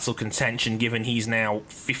of title contention, given he's now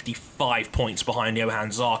 55 points behind Johan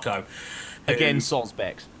Zarco. Again,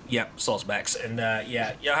 Salzbeck. Yeah, Salzbecks. And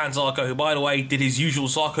Johan Zarco, who, by the way, did his usual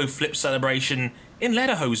Zarco flip celebration in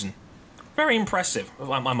Lederhosen. Very impressive,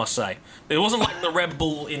 I must say. It wasn't like the Red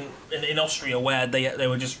Bull in Austria where they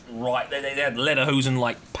were just right. They had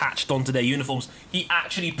Lederhosen patched onto their uniforms. He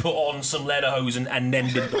actually put on some Lederhosen and then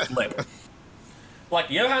did the flip.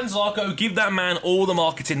 Johan Zarco, give that man all the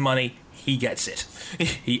marketing money. He gets it.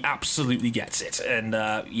 He absolutely gets it. And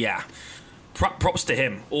props to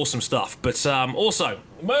him. Awesome stuff. But also,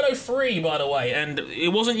 Moto3, by the way, and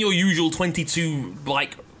it wasn't your usual 22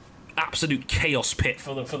 absolute chaos pit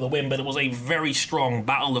for the win, but it was a very strong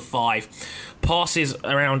battle of 5. Passes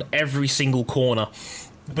around every single corner.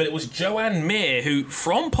 but it was Joan Mir who,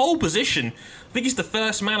 from pole position, I think he's the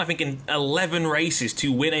first man, I think, in 11 races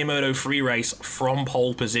to win a Moto3 race from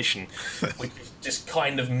pole position, which is just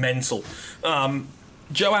kind of mental.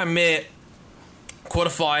 Joan Mir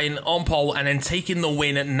qualifying on pole and then taking the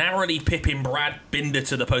win, narrowly pipping Brad Binder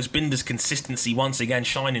to the post. Binder's consistency once again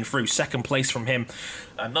shining through. Second place from him,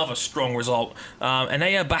 another strong result.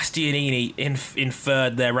 Enea Bastianini in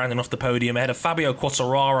third there, rounding off the podium ahead of Fabio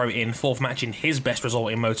Quartararo in fourth, matching his best result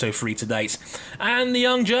in Moto3 to date. And the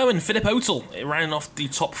young German Philipp Oetel rounding off the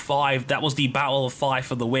top 5. That was the battle of 5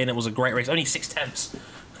 for the win. It was a great race, only 6/10.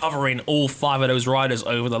 Covering all 5 of those riders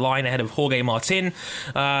over the line ahead of Jorge Martin.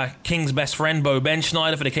 King's best friend, Bo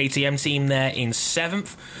Benschneider for the KTM team there in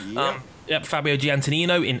 7th. Fabio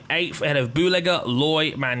Giantonino in 8th ahead of Bulega,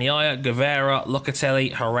 Loy, Magnaia, Guevara,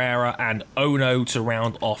 Locatelli, Herrera and Ono to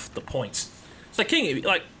round off the points. So King,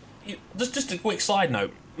 just a quick side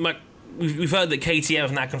note. We've heard that KTM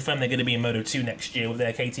have now confirmed they're going to be in Moto2 next year with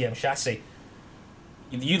their KTM chassis.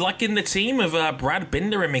 You liking the team of Brad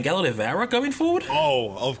Binder and Miguel Oliveira going forward?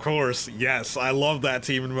 Oh, of course, yes. I love that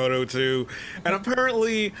team in Moto2. And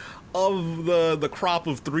apparently, of the crop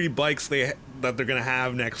of 3 bikes that they're going to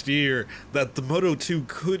have next year, that the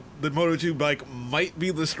Moto2 bike might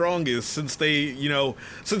be the strongest, since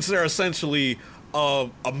they're essentially a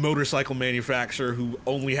motorcycle manufacturer who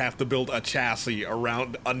only have to build a chassis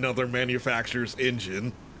around another manufacturer's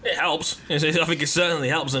engine. It helps. I think it certainly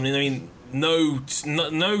helps. I mean, no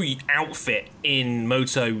outfit in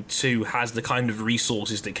Moto2 has the kind of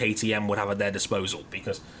resources that KTM would have at their disposal,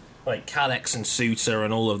 because like Kalex and Suter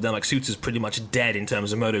and all of them, like Suter's pretty much dead in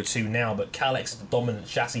terms of Moto2 now, but Kalex is the dominant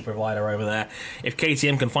chassis provider over there. If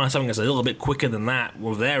KTM can find something that's a little bit quicker than that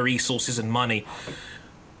with their resources and money,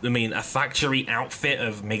 I mean, a factory outfit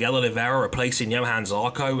of Miguel Oliveira replacing Johan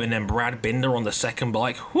Zarco and then Brad Binder on the second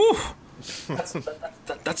bike, whew.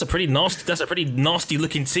 That's a pretty nasty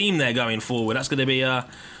looking team there going forward. That's going to be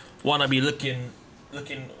one I'll be looking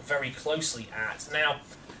very closely at. Now,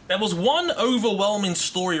 there was one overwhelming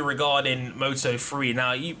story regarding Moto3.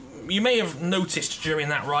 Now, you may have noticed during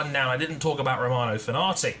that rundown I didn't talk about Romano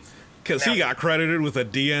Fenati, because he got credited with a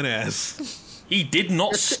DNS. He did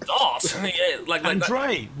not start.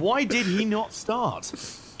 Andre, why did he not start?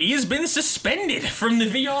 He has been suspended from the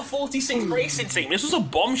VR46 racing team. This was a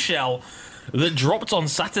bombshell that dropped on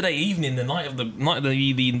Saturday evening, the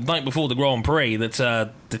night before the Grand Prix. That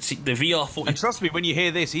the VR40. And trust me, when you hear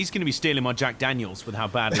this, he's going to be stealing my Jack Daniels with how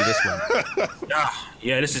badly this went.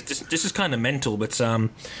 Yeah, this is kind of mental, but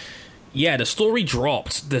the story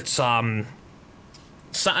dropped that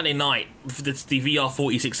Saturday night, the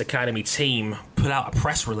VR46 Academy team put out a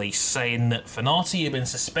press release saying that Fenati had been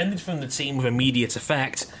suspended from the team with immediate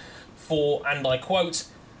effect for, and I quote,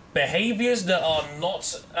 behaviours that are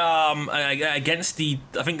not against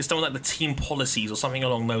I think it's something like the team policies or something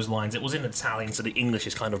along those lines. It was in Italian, so the English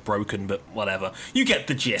is kind of broken, but whatever. You get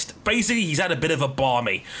the gist. Basically, he's had a bit of a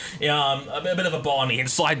barney. A bit of a barney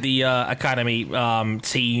inside the Academy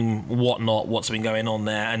team, what's been going on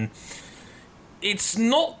there, and it's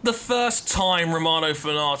not the first time Romano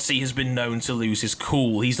Fenati has been known to lose his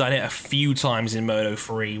cool. He's done it a few times in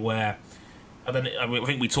Moto3 where, I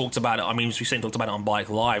think we talked about it, we certainly talked about it on Bike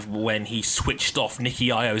Live, when he switched off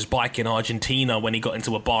Nicky Io's bike in Argentina when he got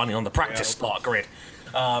into a barney on the practice start grid.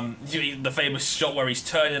 The famous shot where he's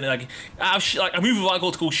turning like a move of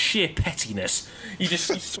Io called sheer pettiness. He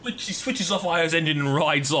switches off Io's engine and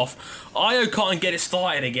rides off. Io can't get it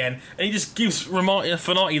started again, and he just gives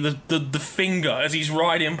Fenati the finger as he's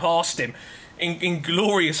riding past him in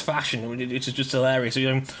glorious fashion. It's just hilarious.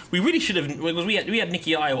 We really should have, because we had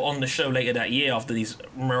Nicky Io on the show later that year after these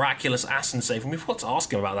miraculous Aston saves, and we forgot to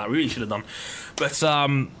ask him about that. We really should have done,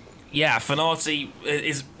 but. Yeah, Fenati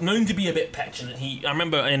is known to be a bit petulant. I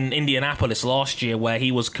remember in Indianapolis last year where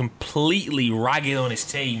he was completely ragging on his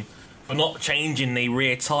team for not changing the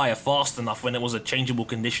rear tyre fast enough when it was a changeable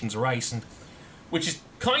conditions race, and which is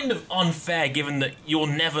kind of unfair given that you're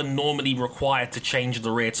never normally required to change the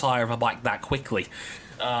rear tyre of a bike that quickly.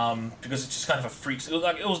 Because it's just kind of a freak.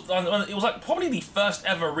 It was like probably the first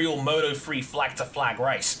ever real Moto3 flag-to-flag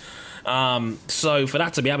race. So for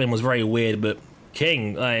that to be happening was very weird, but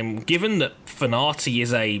King, given that Fenati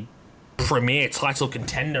is a premier title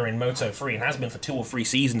contender in Moto3 and has been for 2 or 3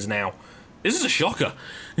 seasons now, this is a shocker.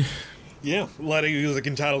 Yeah, letting he was a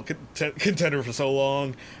title contender for so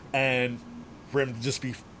long, and for him to just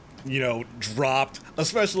be, dropped,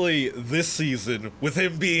 especially this season, with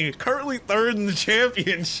him being currently 3rd in the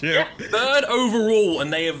championship. Yeah, 3rd overall,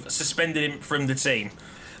 and they have suspended him from the team.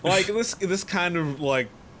 This kind of,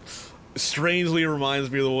 strangely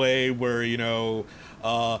reminds me of the way where,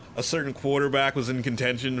 A certain quarterback was in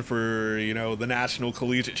contention for, the National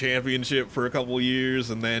Collegiate Championship for a couple of years,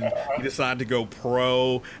 and then he decided to go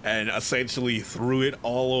pro and essentially threw it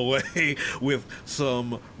all away with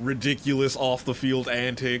some ridiculous off-the-field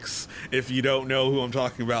antics. If you don't know who I'm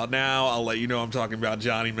talking about now, I'll let you know I'm talking about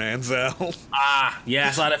Johnny Manziel.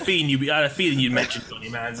 Yes, I had a feeling you'd mention Johnny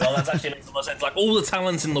Manziel. That actually makes a lot of sense. Like, all the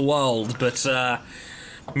talent in the world, but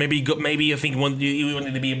maybe I think you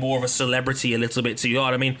wanted to be more of a celebrity a little bit too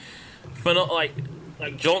hard. I mean, for not like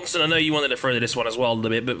Johnson, I know you wanted to throw this one as well a little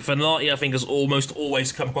bit, but Fanati, I think, has almost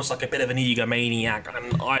always come across like a bit of an egomaniac,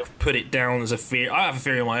 and I've put it down as a fear. I have a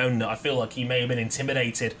theory of my own that I feel like he may have been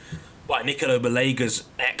intimidated by Nicolo Balega's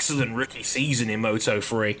excellent rookie season in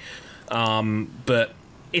Moto3. But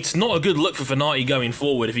it's not a good look for Fanati going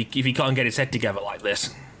forward if he can't get his head together like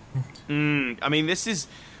this. I mean, this is,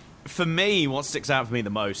 for me, what sticks out for me the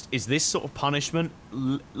most is this sort of punishment.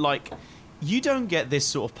 Like, you don't get this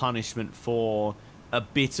sort of punishment for a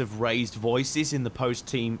bit of raised voices in the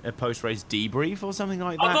post-race debrief or something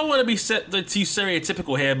like that. I don't want to be too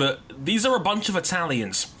stereotypical here, but these are a bunch of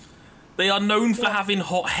Italians. They are known for having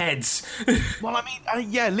hot heads. Well, I mean,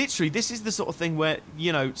 yeah, literally, this is the sort of thing where,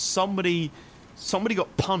 somebody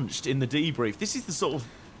got punched in the debrief. This is the sort of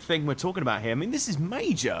thing we're talking about here. I mean, this is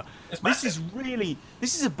major. This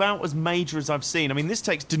is about as major as I've seen. I mean, this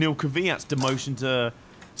takes Daniil Kvyat's demotion to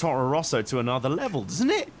Toro Rosso to another level, doesn't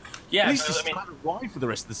it? Yeah, at least just kind of ride for the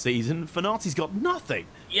rest of the season. Fanati's got nothing.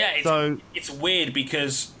 Yeah, it's weird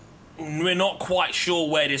because we're not quite sure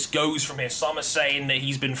where this goes from here. Some are saying that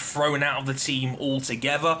he's been thrown out of the team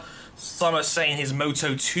altogether. Some are saying his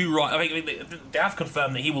Moto2 ride. I think they have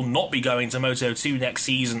confirmed that he will not be going to Moto2 next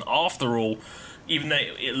season after all, even though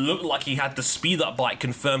it looked like he had the speed-up bike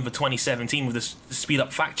confirmed for 2017 with the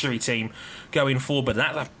speed-up factory team going forward, but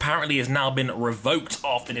that apparently has now been revoked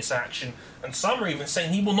after this action. And some are even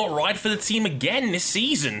saying he will not ride for the team again this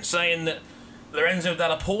season, saying that Lorenzo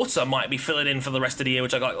Dalla Porta might be filling in for the rest of the year,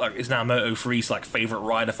 which I got is now Moto3's favourite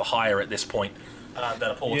rider for hire at this point.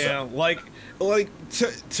 Dalla Porta. Yeah,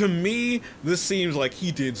 to me, this seems like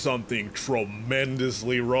he did something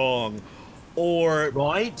tremendously wrong. Or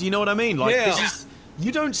right? Do you know what I mean?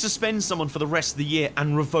 You don't suspend someone for the rest of the year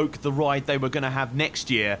and revoke the ride they were going to have next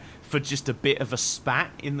year for just a bit of a spat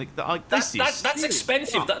in the. That's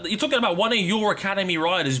expensive. You're talking about one of your academy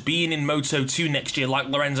riders being in Moto2 next year, like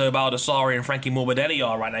Lorenzo Baldassarri and Frankie Morbidelli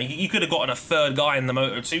are right now. You could have gotten a third guy in the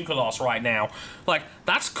Moto2 class right now. Like,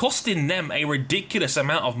 that's costing them a ridiculous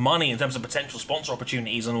amount of money in terms of potential sponsor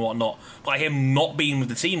opportunities and whatnot by him not being with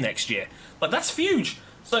the team next year. Like, that's huge.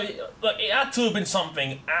 So, look, it had to have been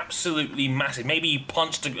something absolutely massive. Maybe he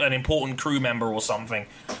punched an important crew member or something.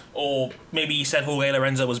 Or maybe he said Jorge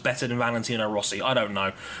Lorenzo was better than Valentino Rossi. I don't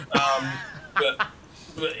know. But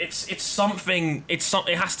it's something. It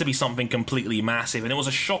has to be something completely massive. And it was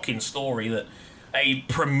a shocking story that a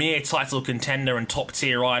premier title contender and top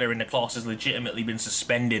tier rider in the class has legitimately been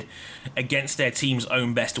suspended against their team's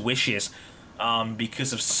own best wishes.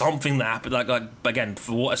 Because of something that happened, like again,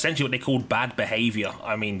 for essentially what they called bad behaviour.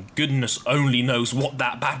 I mean, goodness only knows what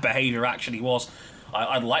that bad behaviour actually was.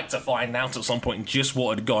 I'd like to find out at some point just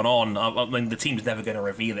what had gone on. I mean, the team's never going to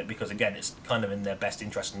reveal it because, again, it's kind of in their best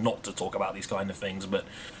interest not to talk about these kind of things. But,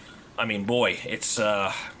 I mean, boy, it's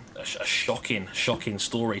a shocking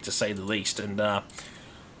story to say the least. And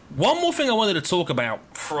one more thing I wanted to talk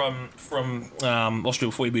about from Austria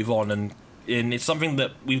before we move on, and it's something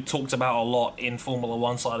that we've talked about a lot in Formula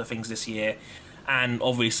One side of things this year, and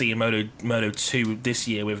obviously in Moto 2 this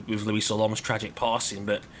year with Luis Salom's tragic passing.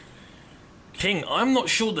 But King, I'm not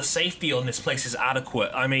sure the safety on this place is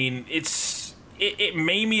adequate. I mean, it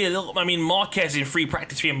made me a little. I mean, Marquez in free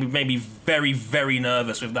practice 3 made me very, very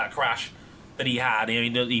nervous with that crash that he had.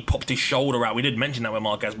 He popped his shoulder out. We did mention that with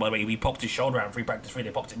Marquez, by the way. He popped his shoulder out in free practice 3. They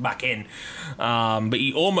popped it back in, but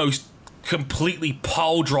he almost completely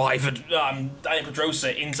pile drivered Daniel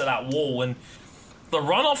Pedrosa into that wall. And the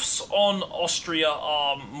runoffs on Austria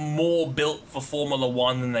are more built for Formula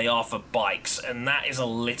One than they are for bikes, and that is a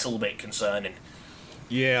little bit concerning.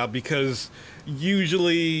 Yeah, because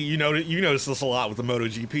usually, you notice this a lot with the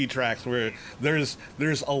MotoGP tracks, where there's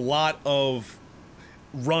a lot of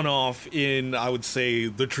runoff in, I would say,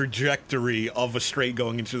 the trajectory of a straight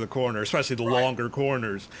going into the corner, especially the longer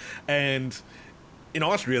corners. And in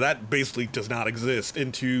Austria, that basically does not exist.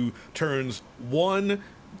 Into turns 1,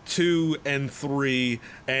 2, and 3,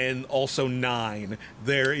 and also 9,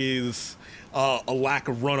 there is a lack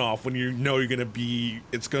of runoff when you know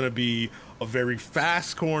it's going to be a very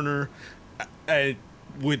fast corner,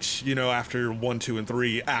 which, after 1, 2, and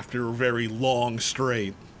 3, after a very long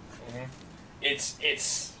straight.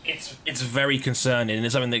 It's It's very concerning, and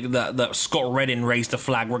it's something that Scott Redding raised a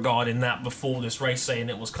flag regarding that before this race, saying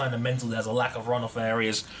it was kind of mental. There's a lack of runoff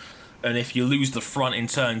areas, and if you lose the front in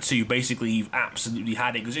turn 2, basically you've absolutely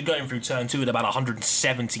had it, because you're going through turn 2 at about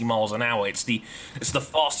 170 miles an hour. It's the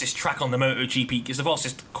fastest track on the MotoGP. It's the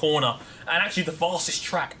fastest corner, and actually the fastest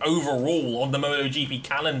track overall on the MotoGP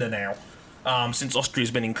calendar now, since Austria's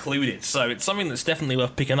been included. So it's something that's definitely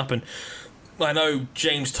worth picking up. And I know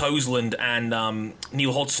James Toseland and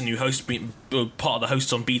Neil Hodgson, who part of the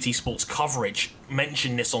hosts on BT Sports coverage,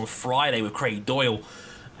 mentioned this on Friday with Craig Doyle.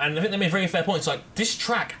 And I think they made very fair points. Like, this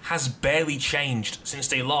track has barely changed since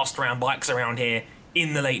they last ran bikes around here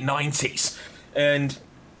in the late 90s. And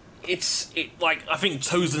I think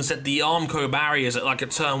Toseland said the Armco barriers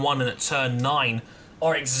at turn 1 and at turn 9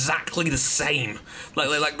 are exactly the same.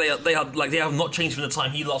 They have not changed from the time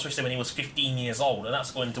he last raced them when he was 15 years old, and that's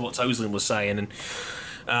according to what Toseland was saying. And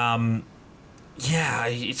yeah,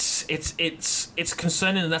 it's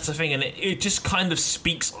concerning, and that's the thing, and it just kind of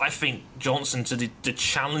speaks, I think, Johnson, to the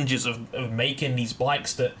challenges of making these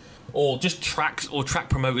bikes or track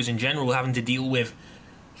promoters in general having to deal with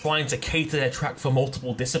trying to cater their track for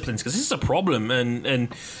multiple disciplines, because this is a problem, and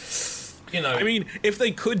you know, I mean, if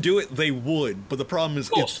they could do it, they would, but the problem is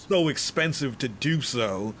it's so expensive to do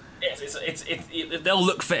so. Yes, they'll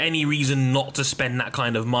look for any reason not to spend that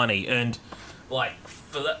kind of money, and like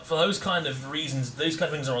for those kind of reasons, those kind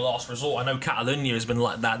of things are a last resort. I know Catalonia has been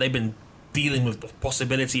like that. They've been dealing with the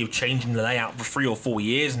possibility of changing the layout for 3 or 4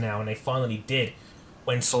 years now, and they finally did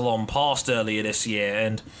when Salon passed earlier this year,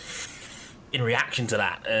 and in reaction to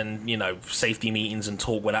that, and you know, safety meetings and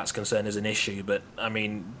talk where that's concerned is an issue. But I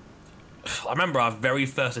mean, I remember our very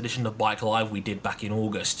first edition of Bike Live we did back in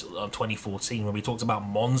August of 2014, when we talked about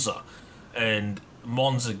Monza, and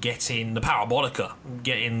Monza getting the Parabolica,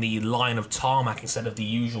 getting the line of tarmac instead of the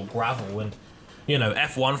usual gravel, and you know,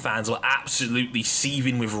 F1 fans were absolutely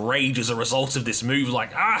seething with rage as a result of this move.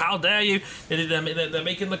 Like, how dare you? They're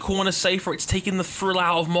making the corner safer. It's taking the thrill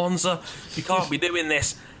out of Monza. You can't be doing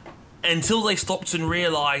this. Until they stopped and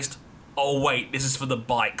realised, oh wait, this is for the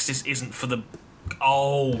bikes. This isn't for the...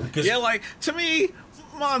 because... Yeah, like, to me,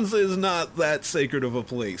 Monza is not that sacred of a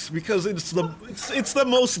place, because it's the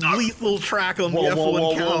most lethal track on the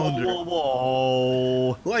F1 calendar.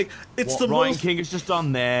 Whoa. Like, it's what the Ryan most... King has just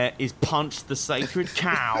done there is punched the sacred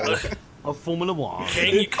cow of Formula 1.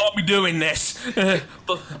 King, you can't be doing this.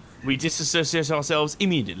 We disassociate ourselves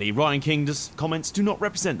immediately. Ryan King's comments do not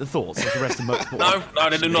represent the thoughts of the rest of motorsport. No,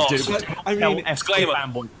 they do not. I mean, disclaimer.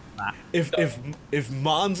 If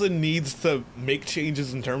Monza needs to make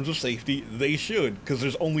changes in terms of safety, they should, because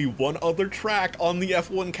there's only one other track on the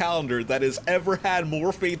F1 calendar that has ever had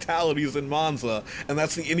more fatalities than Monza, and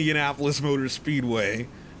that's the Indianapolis Motor Speedway.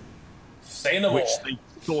 Say no which more. they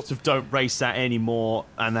sort of don't race at anymore,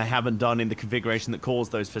 and they haven't done in the configuration that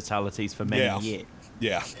caused those fatalities for many years.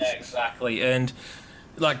 Yeah, exactly. And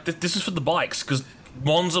like this is for the bikes, because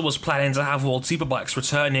Monza was planning to have World Superbikes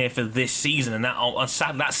return here for this season, and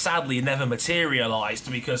that sadly never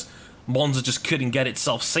materialised, because Monza just couldn't get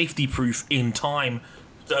itself safety-proof in time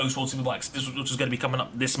to host World Superbikes, which was going to be coming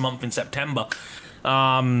up this month in September.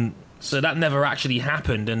 So that never actually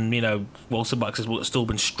happened, and you know, World Superbikes has still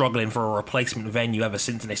been struggling for a replacement venue ever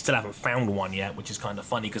since, and they still haven't found one yet, which is kind of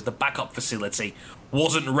funny, because the backup facility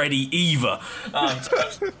wasn't ready either.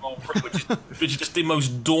 Which is just the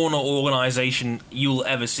most Dorner organisation you'll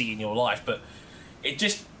ever see in your life. But it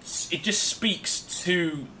just speaks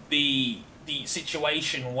to the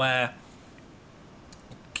situation where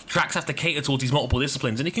tracks have to cater towards these multiple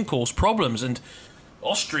disciplines, and it can cause problems. And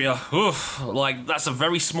Austria, that's a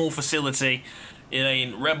very small facility. You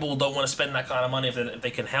know, Red Bull don't want to spend that kind of money if they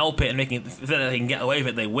can help it, and if they can get away with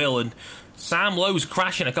it, they will. And Sam Lowe's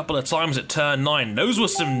crashing a couple of times at turn 9. Those were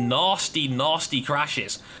some nasty, nasty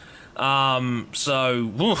crashes. It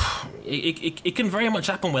can very much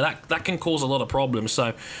happen where that can cause a lot of problems.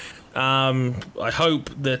 So I hope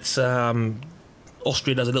that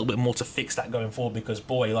Austria does a little bit more to fix that going forward, because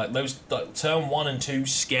boy, turn 1 and 2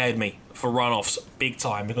 scared me for runoffs big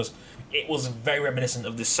time, because it was very reminiscent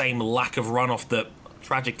of the same lack of runoff that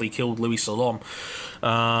tragically killed Louis Salom.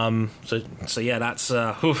 So yeah, that's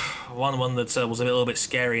one that was a little bit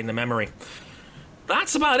scary in the memory.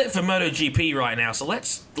 That's about it for MotoGP right now. So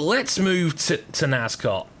let's move to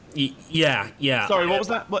NASCAR. Yeah. Sorry, what was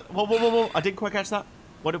that? What? I didn't quite catch that.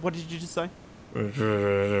 What did you just say?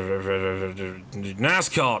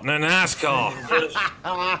 NASCAR.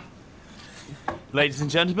 Ladies and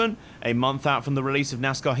gentlemen, a month out from the release of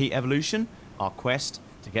NASCAR Heat Evolution, our quest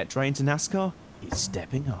to get Dre into NASCAR is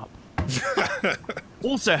stepping up.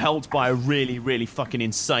 Also helped by a really, really fucking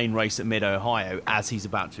insane race at Mid-Ohio, as he's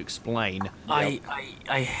about to explain. I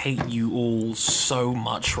hate you all so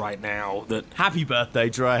much right now that... Happy birthday,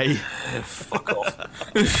 Dre. Fuck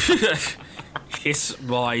off. Kiss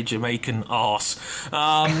my Jamaican arse.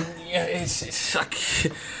 It's like...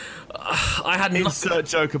 I had nothing... Insert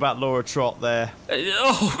joke about Laura Trott there.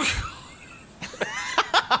 Oh,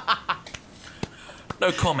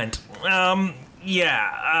 no comment. I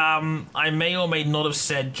may or may not have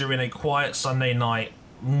said during a quiet Sunday night,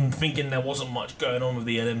 thinking there wasn't much going on with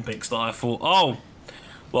the Olympics, that I thought, oh,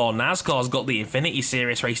 well, NASCAR's got the Infinity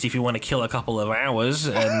Series race if you want to kill a couple of hours,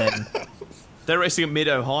 and then... They're racing at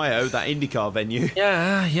Mid-Ohio, that IndyCar venue.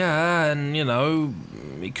 Yeah, and, you know,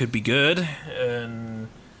 it could be good, and...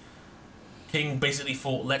 King basically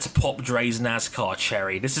thought, let's pop Dre's NASCAR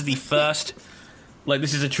cherry. This is the first...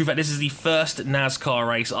 this is a true fact. This is the first NASCAR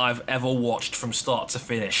race I've ever watched from start to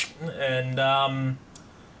finish. And,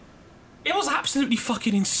 it was absolutely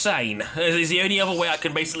fucking insane. It's the only other way I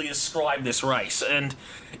can basically describe this race. And,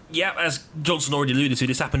 yeah, as Johnson already alluded to,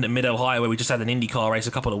 this happened at Mid-Ohio, where we just had an IndyCar race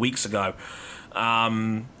a couple of weeks ago.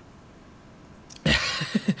 It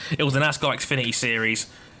was the NASCAR Xfinity Series.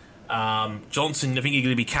 Johnson, I think you're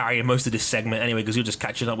going to be carrying most of this segment anyway, because you're just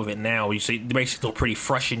catching up with it now. You see, the race is still pretty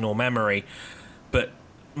fresh in your memory. But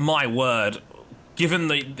my word,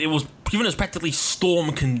 given us practically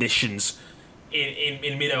storm conditions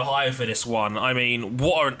in Mid-Ohio for this one, I mean,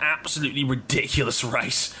 what an absolutely ridiculous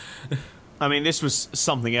race. I mean, this was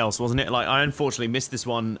something else, wasn't it? Like, I unfortunately missed this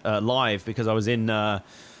one live because I was I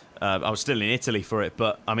was still in Italy for it.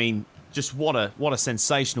 But I mean, just what a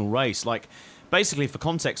sensational race! Like, basically, for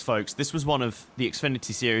context, folks, this was one of the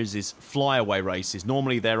Xfinity Series' flyaway races.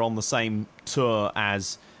 Normally, they're on the same tour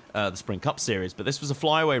as the Sprint Cup Series, but this was a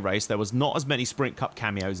flyaway race. There was not as many Sprint Cup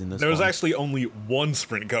cameos in this. There was actually only one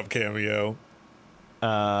Sprint Cup cameo.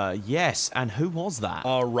 Yes, and who was that?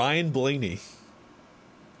 Ryan Blaney.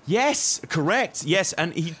 Yes, correct. Yes,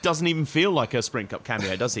 and he doesn't even feel like a Sprint Cup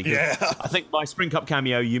cameo, does he? Yeah. I think by Sprint Cup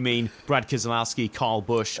cameo, you mean Brad Keselowski, Kyle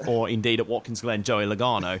Busch, or indeed at Watkins Glen, Joey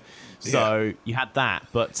Logano. So you had that.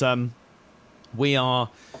 But we are,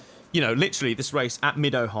 literally this race at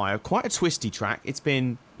Mid-Ohio, quite a twisty track. It's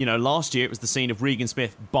been, last year it was the scene of Regan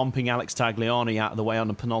Smith bumping Alex Tagliani out of the way on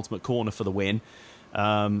the penultimate corner for the win.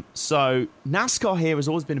 So NASCAR here has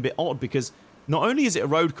always been a bit odd because not only is it a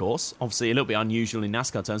road course, obviously a little bit unusual in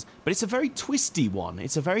NASCAR terms, but it's a very twisty one.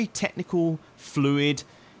 It's a very technical, fluid,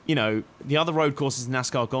 the other road courses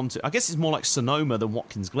NASCAR gone to, I guess it's more like Sonoma than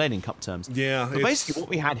Watkins Glen in Cup terms. Yeah. But basically what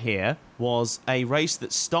we had here was a race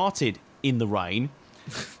that started in the rain,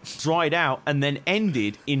 dried out, and then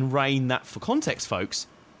ended in rain that, for context, folks,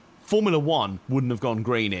 Formula One wouldn't have gone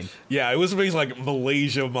green in. Yeah, it was basically like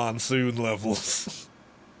Malaysia monsoon levels.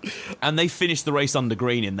 And they finished the race under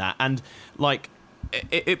green in that. And,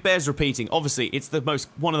 it bears repeating. Obviously, it's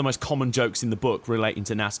one of the most common jokes in the book relating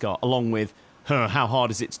to NASCAR, along with, how hard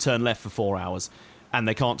is it to turn left for 4 hours? And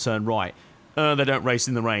they can't turn right. They don't race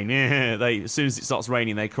in the rain. As soon as it starts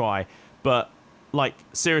raining, they cry. But,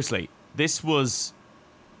 seriously, this was,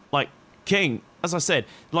 King, as I said,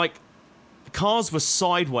 cars were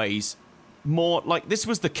sideways more, this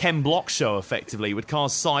was the Ken Block show, effectively, with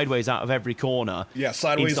cars sideways out of every corner. Yeah,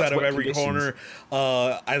 sideways out of every corner.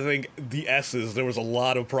 I think the S's, there was a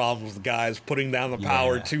lot of problems with guys putting down the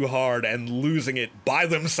power too hard and losing it by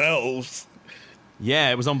themselves. Yeah,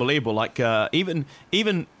 it was unbelievable. Even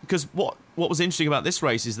because what was interesting about this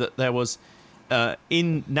race is that there was,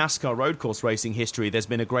 in NASCAR road course racing history, there's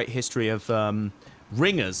been a great history of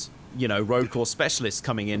ringers, road course specialists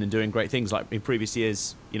coming in and doing great things. Like in previous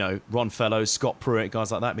years, Ron Fellows, Scott Pruitt,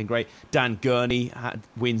 guys like that have been great. Dan Gurney had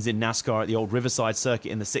wins in NASCAR at the old Riverside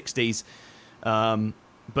circuit in the 60s.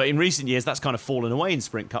 But in recent years, that's kind of fallen away in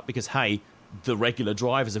Sprint Cup because, hey, the regular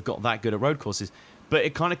drivers have got that good at road courses. But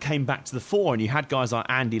it kind of came back to the fore, and you had guys like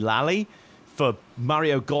Andy Lally for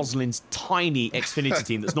Mario Gosling's tiny Xfinity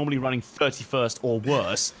team that's normally running 31st or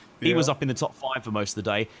worse. He was up in the top 5 for most of the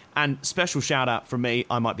day. And special shout out from me,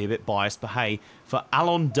 I might be a bit biased, but hey, for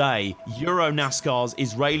Alon Day, Euro NASCAR's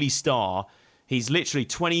Israeli star. He's literally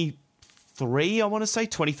 23, I want to say,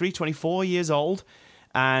 23, 24 years old.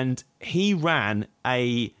 And he ran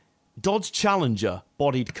a Dodge Challenger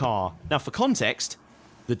bodied car. Now, for context,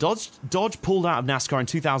 the Dodge pulled out of NASCAR in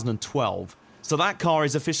 2012. So that car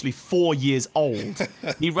is officially 4 years old.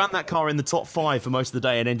 He ran that car in the top 5 for most of the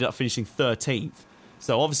day and ended up finishing 13th.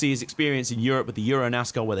 So obviously his experience in Europe with the Euro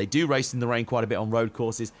NASCAR, where they do race in the rain quite a bit on road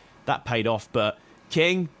courses, that paid off. But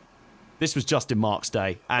King, this was Justin Marks'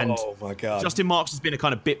 day. And oh my God. Justin Marks has been a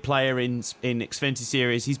kind of bit player in Xfinity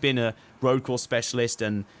Series. He's been a road course specialist,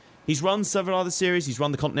 and He's run several other series. He's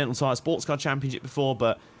run the Continental Tire Sports Car Championship before,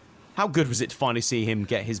 but how good was it to finally see him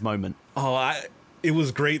get his moment? It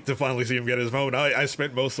was great to finally see him get his moment. I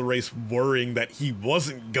spent most of the race worrying that he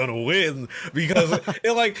wasn't gonna win because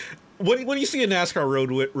when you see a NASCAR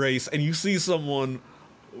road race and you see someone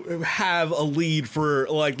have a lead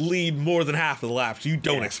more than half of the laps, you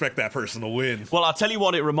don't expect that person to win. Well, I'll tell you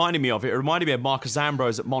what it reminded me of. It reminded me of Marcus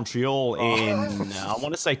Ambrose at Montreal in, I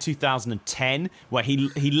want to say 2010, where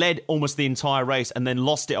he led almost the entire race and then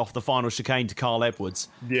lost it off the final chicane to Carl Edwards.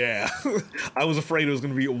 Yeah, I was afraid it was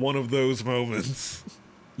going to be one of those moments.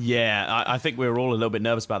 Yeah, I think we were all a little bit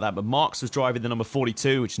nervous about that, but Marks was driving the number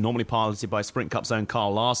 42, which is normally piloted by Sprint Cup's own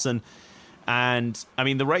Carl Larson. And, I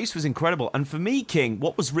mean, the race was incredible. And for me, King,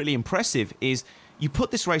 what was really impressive is you put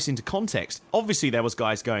this race into context. Obviously, there was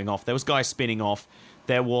guys going off. There was guys spinning off.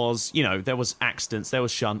 There was accidents. There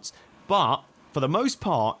was shunts. But, for the most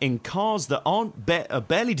part, in cars that are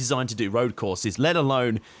barely designed to do road courses, let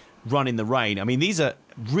alone run in the rain. I mean, these are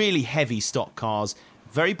really heavy stock cars.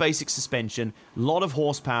 Very basic suspension. A lot of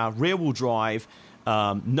horsepower. Rear-wheel drive.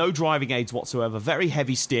 No driving aids whatsoever. Very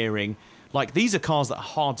heavy steering. Like, these are cars that are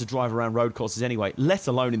hard to drive around road courses anyway, let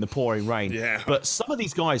alone in the pouring rain. Yeah. But some of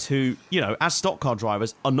these guys who, as stock car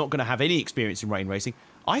drivers, are not going to have any experience in rain racing.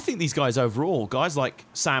 I think these guys overall, guys like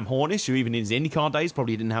Sam Hornish, who even in his IndyCar days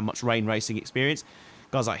probably didn't have much rain racing experience,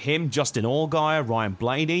 guys like him, Justin Allgaier, Ryan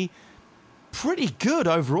Blaney, pretty good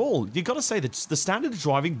overall. You got to say that the standard of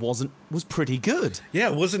driving was pretty good. Yeah,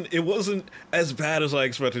 it wasn't as bad as I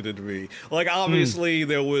expected it to be. Like, obviously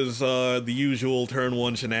there was the usual turn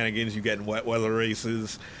one shenanigans you get in wet weather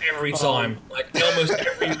races every time. Like almost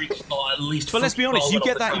every restart, at least. But let's be honest, you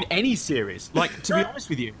get that in any series. Like, to be honest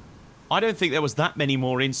with you, I don't think there was that many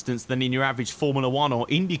more instances than in your average Formula One or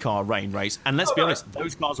IndyCar rain race. And let's be honest,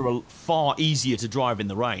 those cars are far easier to drive in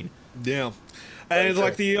the rain. Yeah. And it's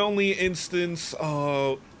like the only instance,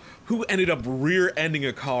 who ended up rear-ending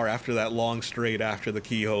a car after that long straight after the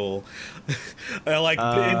keyhole,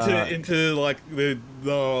 into like the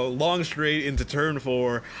long straight into turn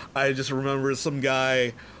 4. I just remember some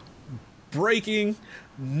guy braking.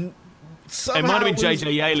 Somehow it might have been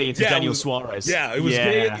JJ Yaley into Daniel Suarez. Yeah, it was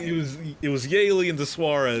Yaley into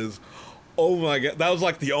Suarez. Oh my god, that was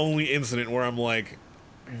like the only incident where I'm like,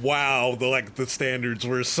 wow, the standards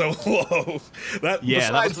were so low. That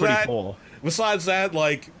was pretty poor. Besides that,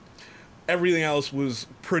 like, everything else was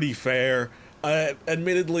pretty fair.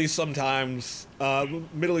 Admittedly, some parts of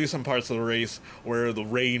the race where the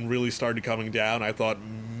rain really started coming down, I thought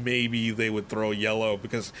maybe they would throw yellow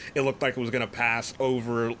because it looked like it was going to pass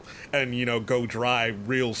over and, go dry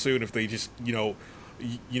real soon if they just, go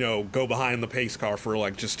behind the pace car for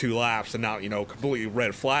like just 2 laps and not, completely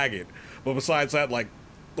red flag it. But besides that, like,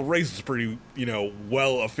 the race is pretty,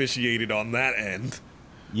 well officiated on that end.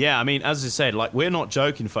 Yeah, I mean, as I said, like, we're not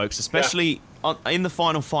joking, folks. Especially in the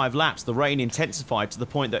final 5 laps, the rain intensified to the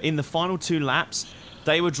point that in the final 2 laps,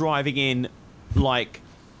 they were driving in, like,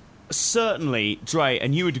 certainly, Dre,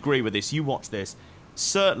 and you would agree with this, you watched this,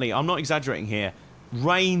 certainly, I'm not exaggerating here,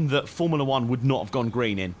 rain that Formula One would not have gone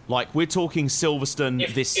green in. Like, we're talking Silverstone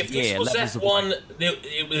this year. If this was F1,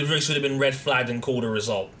 it really should have been red flagged and called a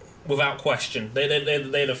result. Without question.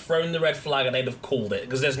 They'd have thrown the red flag and they'd have called it,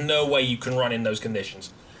 because there's no way you can run in those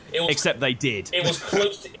conditions. Except they did. It was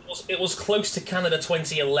close. It was close to Canada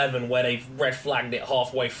 2011, where they red flagged it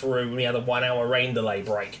halfway through and we had a 1 hour rain delay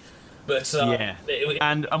break. But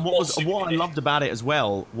and what I loved about it as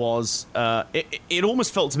well was it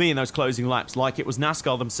almost felt to me in those closing laps like it was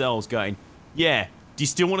NASCAR themselves going, yeah, do you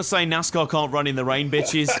still want to say NASCAR can't run in the rain,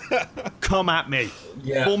 bitches? Come at me.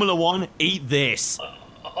 Yeah. Formula One, eat this.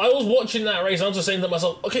 I was watching that race and I was just saying to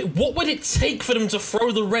myself, okay, what would it take for them to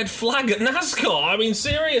throw the red flag at NASCAR? I mean,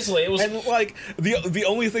 seriously, it was... And, like, the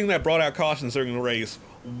only thing that brought out cautions during the race,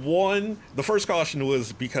 the first caution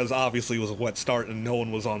was because obviously it was a wet start and no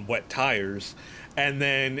one was on wet tires. And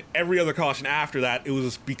then every other caution after that, it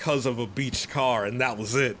was because of a beached car, and that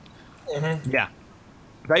was it. Mm-hmm. Yeah.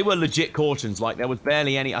 They were legit cautions. Like, there was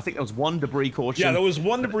barely any... I think there was 1 debris caution. Yeah, there was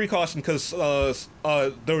 1 debris caution because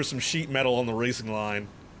there was some sheet metal on the racing line.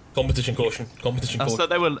 Competition caution. So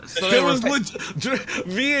they were...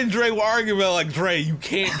 me and Dre were arguing about, like, Dre, you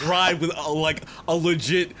can't drive with, a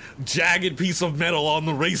legit jagged piece of metal on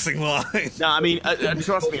the racing line. No, I mean,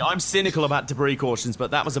 trust me, I'm cynical about debris cautions,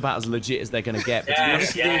 but that was about as legit as they're going to get. But to be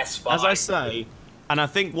honest with you, as I say, and I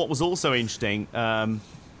think what was also interesting,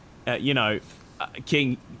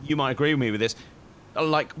 King, you might agree with me with this,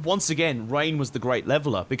 like, once again, rain was the great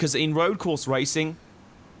leveler, because in road course racing...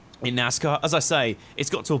 In NASCAR, as I say,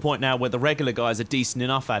 it's got to a point now where the regular guys are decent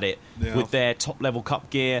enough at it with their top-level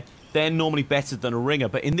cup gear. they're normally better than a ringer.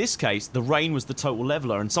 But in this case, the rain was the total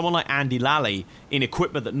leveler. And someone like Andy Lally, in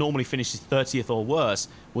equipment that normally finishes 30th or worse,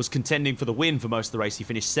 was contending for the win for most of the race. He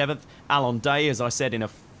finished 7th. Alon Day, as I said, in a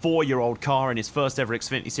 4-year-old car in his first ever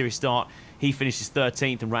Xfinity Series start, he finishes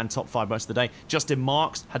 13th and ran top 5 most of the day. Justin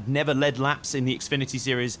Marks had never led laps in the Xfinity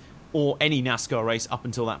Series or any NASCAR race up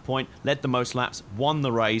until that point. Led the most laps, won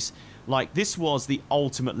the race. Like, this was the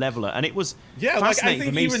ultimate leveler, and it was fascinating I think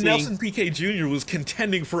for me even seeing... Nelson Piquet Jr. was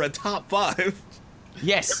contending for a top 5.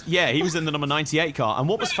 Yes, yeah, he was in the number 98 car, and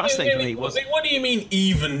what was fascinating for me was... What do you mean,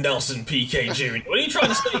 even Nelson Piquet Jr.? What are you trying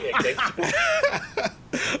to say here, King?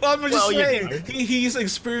 I'm just saying, he's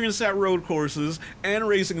experienced at road courses and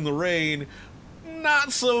racing in the rain,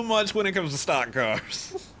 not so much when it comes to stock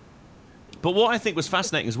cars. But what I think was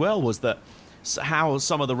fascinating as well was that how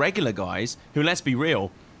some of the regular guys, who, let's be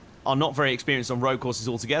real, are not very experienced on road courses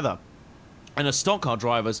altogether, and as stock car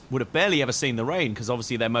drivers would have barely ever seen the rain, because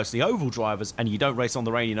obviously they're mostly oval drivers and you don't race on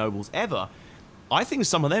the rain in ovals ever. I think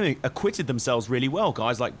some of them acquitted themselves really well.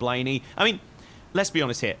 Guys like Blaney. I mean, let's be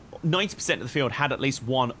honest here, 90% of the field had at least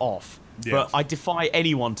one off. Yeah. But I defy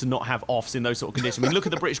anyone to not have offs in those sort of conditions. I mean, look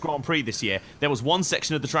at the British Grand Prix this year. There was one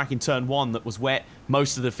section of the track in Turn 1 that was wet.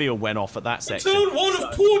 Most of the field went off at that section. Turn 1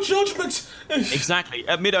 of poor judgment! Exactly.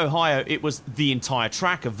 At Mid-Ohio, it was the entire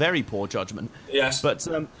track of very poor judgment. Yes. But,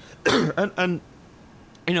 and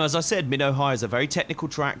you know, as I said, Mid-Ohio is a very technical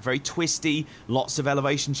track, very twisty, lots of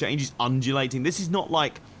elevation changes, undulating. This is not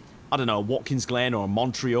like, I don't know, a Watkins Glen or a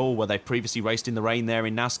Montreal, where they've previously raced in the rain there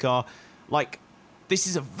in NASCAR. Like, this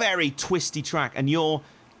is a very twisty track, and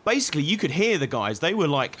basically, you could hear the guys. They were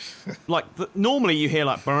normally you hear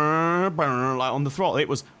like burr, burr, like on the throttle. It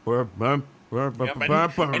was burr, burr, burr, burr, burr,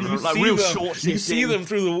 burr, like real short. You see them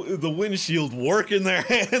through the windshield working their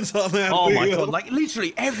hands on that. Oh wheel. My god! Like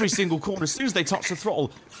literally every single corner. As soon as they touch the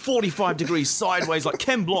throttle, 45 degrees sideways. Like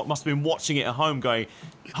Ken Block must have been watching it at home, going,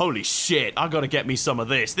 "Holy shit! I got to get me some of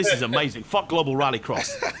this. This is amazing. Fuck Global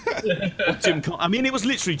Rallycross." I mean, it was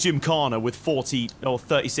literally Gymkhana with 40 or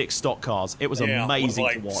 36 stock cars. It was amazing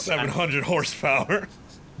with to watch. 700 horsepower.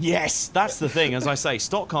 Yes, that's the thing. As I say,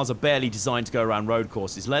 stock cars are barely designed to go around road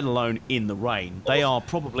courses, let alone in the rain. They are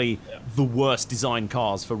probably the worst designed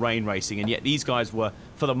cars for rain racing, and yet these guys were,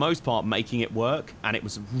 for the most part, making it work, and it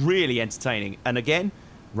was really entertaining. And again,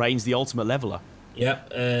 rain's the ultimate leveler.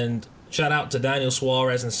 Yep, and shout out to Daniel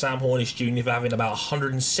Suarez and Sam Hornish Jr. for having about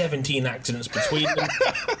 117 accidents between them.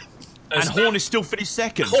 And Hornish still finished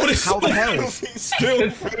second. How the hell? Still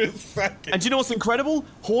finished second. And do you know what's incredible?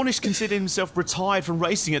 Hornish considered himself retired from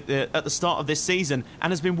racing at the start of this season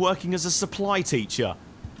and has been working as a supply teacher.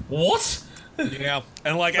 What? Yeah,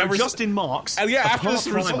 and like so Justin Marks. After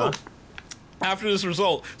this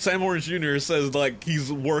result, Sam Hornish Jr. says like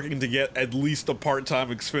he's working to get at least a part-time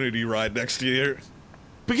Xfinity ride next year.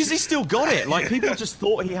 Because he still got it. Like people just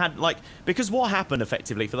thought he had because what happened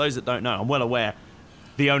effectively, for those that don't know, I'm well aware.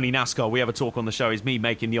 The only NASCAR we ever talk on the show is me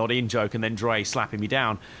making the odd in-joke and then Dre slapping me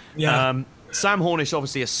down. Yeah. Sam Hornish,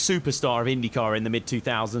 obviously a superstar of IndyCar in the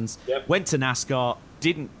mid-2000s, went to NASCAR,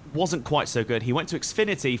 wasn't quite so good. He went to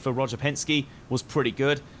Xfinity for Roger Penske, was pretty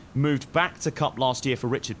good, moved back to Cup last year for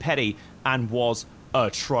Richard Petty, and was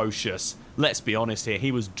atrocious. Let's be honest here,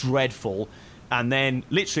 he was dreadful. And then,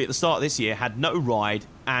 literally at the start of this year, had no ride,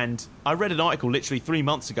 and I read an article literally 3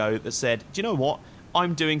 months ago that said, do you know what?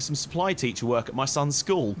 I'm doing some supply teacher work at my son's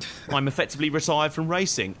school. I'm effectively retired from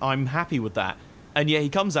racing. I'm happy with that. And yeah, he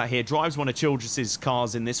comes out here, drives one of Childress's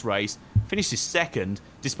cars in this race, finishes second,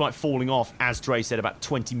 despite falling off, as Dre said, about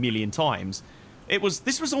 20 million times.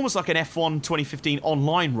 This was almost like an F1 2015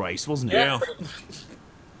 online race, wasn't it? Yeah.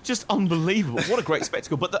 Just unbelievable. What a great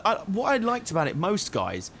spectacle. But what I liked about it most,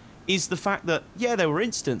 guys, is the fact that, yeah, there were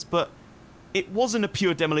incidents, but it wasn't a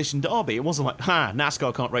pure demolition derby. It wasn't like,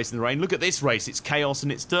 NASCAR can't race in the rain. Look at this race. It's chaos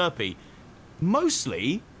and it's derpy.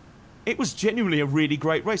 Mostly, it was genuinely a really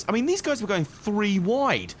great race. I mean, these guys were going 3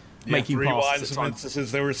 wide, making passes at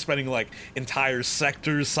times. They were spending, like, entire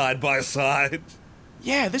sectors side by side.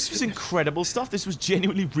 Yeah, this was incredible stuff. This was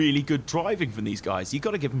genuinely really good driving from these guys. You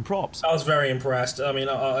got to give them props. I was very impressed. I mean,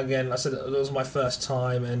 again, I said it was my first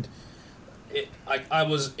time, and I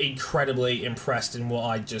was incredibly impressed in what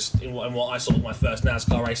I saw in my first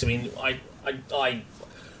NASCAR race. I mean, I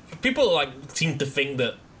people seem to think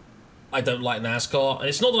that I don't like NASCAR, and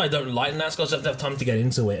it's not that I don't like NASCAR. I just don't have time to get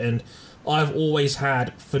into it, and I've always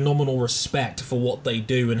had phenomenal respect for what they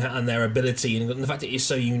do and their ability, and the fact that it's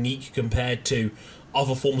so unique compared to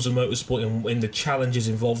other forms of motorsport and the challenges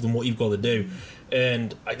involved in what you've got to do.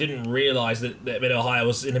 And I didn't realise that Mid-Ohio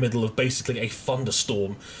was in the middle of basically a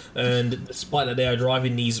thunderstorm. And despite that, they are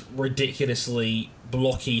driving these ridiculously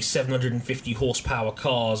blocky 750 horsepower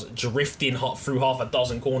cars, drifting through half a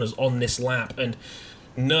dozen corners on this lap, and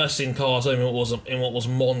nursing cars in what was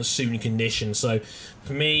monsoon conditions. So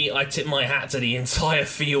for me, I tip my hat to the entire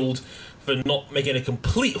field for not making a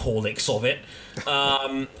complete Horlicks of it.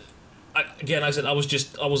 Again, I said I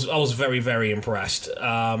was very, very impressed.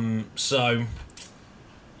 So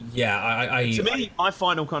yeah, to me, my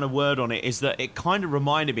final kind of word on it is that it kind of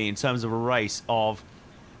reminded me in terms of a race of,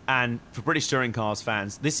 and for British Touring Cars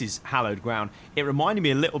fans, this is hallowed ground. It reminded me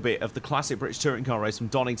a little bit of the classic British Touring Car race from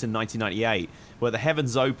Donington 1998, where the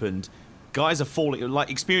heavens opened, guys are falling, like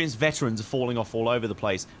experienced veterans are falling off all over the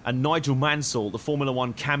place, and Nigel Mansell, the Formula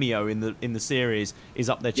One cameo in the series, is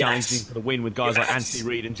up there challenging for the win with guys like Anthony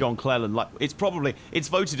Reid and John Cleland. Like it's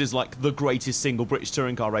voted as like the greatest single British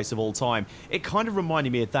touring car race of all time. It kind of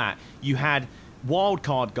reminded me of that. You had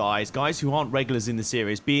wildcard guys who aren't regulars in the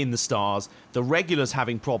series being the stars, the regulars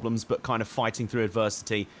having problems but kind of fighting through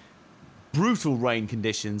adversity, brutal rain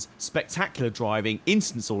conditions, spectacular driving,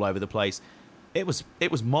 incidents all over the place. It was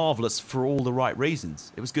marvelous for all the right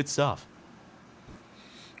reasons. It was good stuff.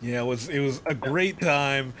 Yeah, it was a great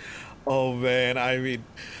time. Oh man, I mean,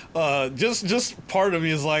 just part of me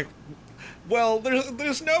is like, well,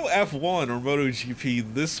 there's no F1 or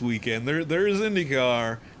MotoGP this weekend. There is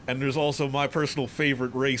IndyCar, and there's also my personal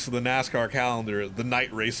favorite race of the NASCAR calendar, the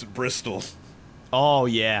night race at Bristol. Oh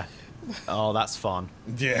yeah, oh that's fun.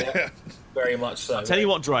 Yeah, very much so. I'll tell you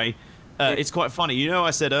what, Dre. It's quite funny. You know,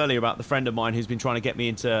 I said earlier about the friend of mine who's been trying to get me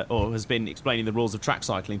into, or has been explaining the rules of track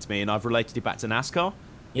cycling to me, and I've related it back to NASCAR.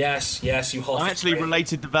 Yes, you have. I actually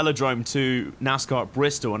related the velodrome to NASCAR at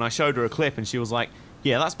Bristol, and I showed her a clip, and she was like,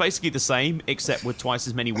 yeah, that's basically the same, except with twice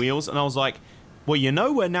as many wheels. And I was like, well, you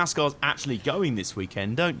know where NASCAR's actually going this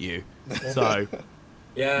weekend, don't you? So,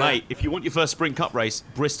 yeah, mate, if you want your first Sprint Cup race,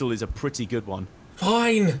 Bristol is a pretty good one.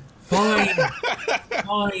 Fine.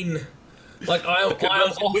 Like I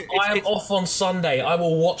am off on Sunday. I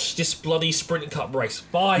will watch this bloody Sprint Cup race.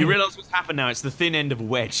 Fine. You realise what's happened now? It's the thin end of a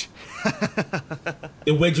wedge.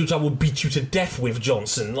 The wedge which I will beat you to death with,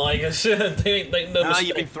 Johnson. Like, you've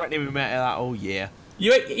been threatening me about that all year.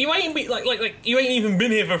 You ain't even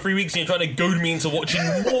been here for 3 weeks and you're trying to goad me into watching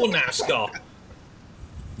more NASCAR.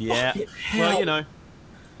 Yeah. Well, you know,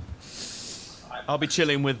 I'll be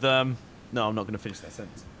chilling with. No, I'm not going to finish that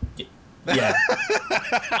sentence. Yeah.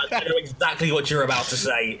 I know exactly what you're about to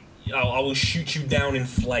say. I will shoot you down in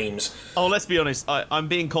flames. Oh, let's be honest. I'm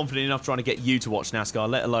being confident enough trying to get you to watch NASCAR,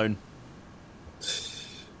 let alone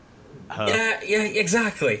her. Yeah,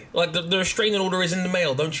 exactly. Like, the restraining order is in the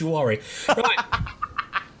mail, don't you worry. Right.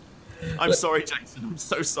 I'm sorry, Jason. I'm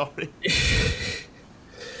so sorry.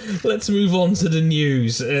 Let's move on to the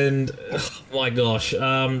news, and oh my gosh,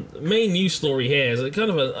 main news story here is kind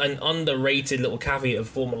of an underrated little caveat of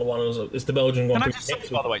Formula One. Is the Belgian Grand Prix? Can I just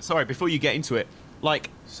say, by the way, sorry, before you get into it, like,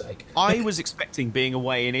 I was expecting being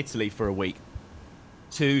away in Italy for a week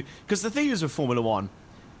because the thing is with Formula One,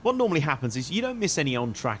 what normally happens is you don't miss any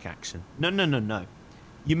on-track action. No.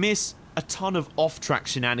 You miss a ton of off-track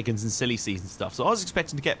shenanigans and silly season stuff. So I was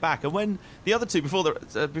expecting to get back, and when the other two before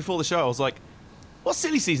the show, I was like, what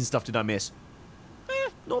silly season stuff did I miss?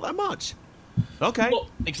 Not that much. Okay,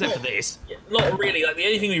 except for this. Not really. Like, the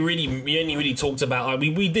only thing we only really talked about,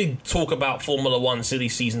 we did talk about Formula One silly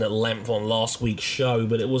season at length on last week's show,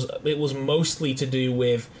 but it was mostly to do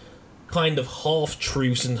with kind of half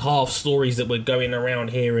truths and half stories that were going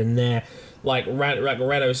around here and there. Like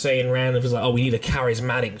Renault saying random, was like, oh, we need a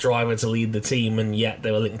charismatic driver to lead the team, and yet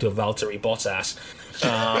they were linked to a Valtteri Bottas.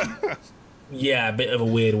 Yeah, a bit of a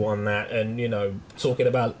weird one, that, and you know, talking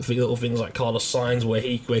about little things like Carlos Sainz,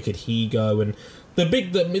 where could he go, and the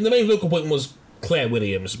main focal point was Claire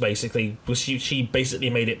Williams. Basically, she basically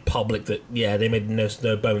made it public that they made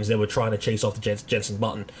no bones, they were trying to chase off the Jenson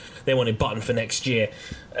Button. They wanted Button for next year,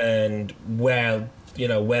 and where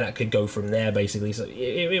that could go from there, basically. So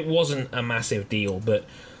it wasn't a massive deal, but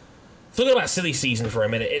talking about silly season for a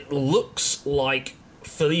minute, it looks like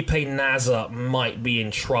Felipe Nasr might be in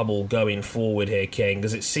trouble going forward here, King,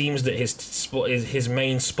 because it seems that his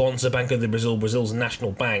main sponsor, Banco do Brasil, Brazil's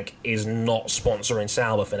national bank, is not sponsoring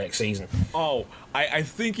Sauber for next season. Oh, I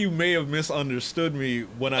think you may have misunderstood me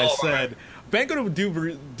when I said Banco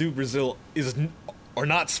do Brasil are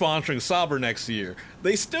not sponsoring Sauber next year.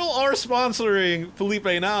 They still are sponsoring Felipe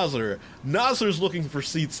Nasr. Nasr's looking for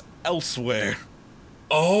seats elsewhere.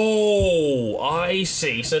 Oh, I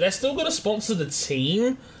see. So they're still going to sponsor the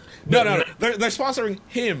team? No. They're sponsoring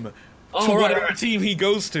him to whatever team he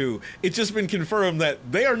goes to. It's just been confirmed that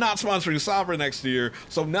they are not sponsoring Sauber next year,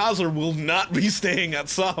 so Nasr will not be staying at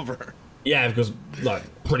Sauber. Yeah, because like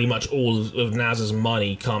pretty much all of Nasr's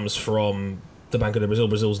money comes from the Banco do Brasil.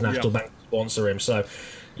 Brazil's national bank sponsor him. So,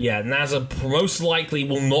 yeah, Nasr most likely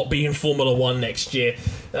will not be in Formula One next year,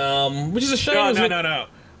 which is a shame. No.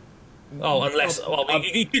 Oh, unless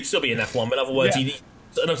he could still be in F1. But in other words,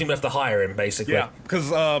 I don't think we have to hire him, basically. Yeah,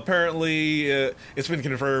 because apparently it's been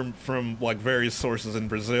confirmed from like various sources in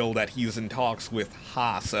Brazil that he's in talks with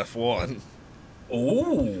Haas F1.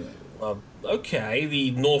 Ooh, okay.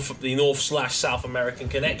 The North/South American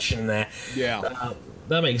connection there. Yeah,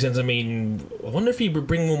 that makes sense. I mean, I wonder if he would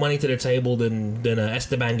bring more money to the table than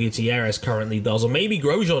Esteban Gutierrez currently does, or maybe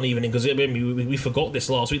Grosjean even, because we forgot this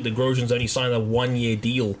last week that Grosjean's only signed a 1-year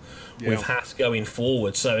deal with Haas going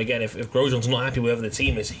forward. So again, if Grosjean's not happy with whoever the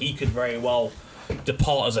team is, he could very well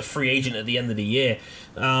depart as a free agent at the end of the year.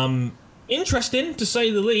 Interesting, to say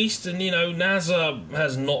the least, and Nasr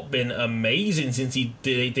has not been amazing since he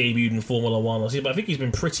debuted in Formula One last year, but I think he's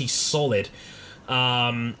been pretty solid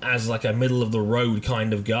as like a middle of the road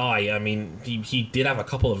kind of guy. I mean, he did have a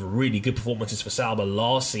couple of really good performances for Sauber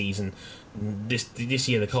last season. This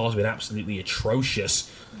year the car's been absolutely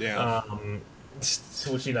atrocious. Yeah.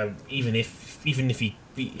 Which even if he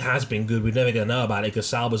has been good, we're never going to know about it because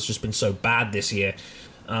Sauber's just been so bad this year.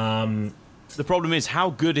 The problem is, how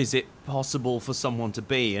good is it possible for someone to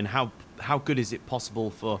be, and how good is it possible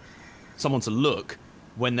for someone to look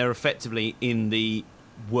when they're effectively in the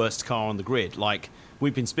worst car on the grid? Like,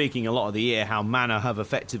 we've been speaking a lot of the year how Manor have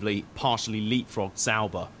effectively partially leapfrogged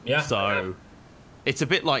Sauber. Yeah. So it's a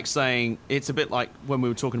bit like when we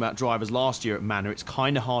were talking about drivers last year at Manor, it's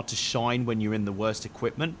kind of hard to shine when you're in the worst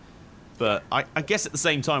equipment. But I guess at the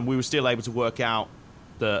same time, we were still able to work out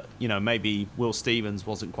that, maybe Will Stevens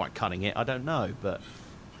wasn't quite cutting it. I don't know, but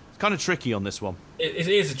it's kind of tricky on this one. It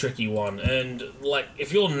is a tricky one, and like,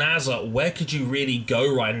 if you're Nasr, where could you really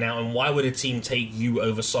go right now, and why would a team take you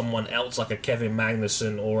over someone else like a Kevin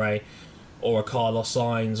Magnussen or a Carlos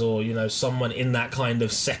Sainz, or someone in that kind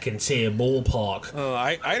of second tier ballpark?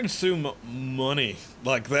 I assume money.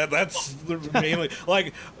 Like that's mainly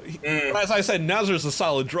like as I said, Nasr's a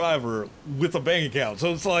solid driver with a bank account,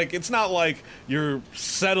 so it's not like you're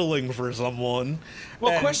settling for someone.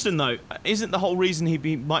 Well, question though, isn't the whole reason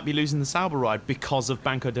might be losing the Sauber ride because of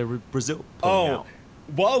Banco de Brazil pulling out?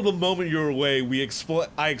 While the moment you were away,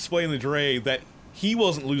 I explained to Dre that he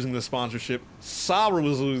wasn't losing the sponsorship, Sauber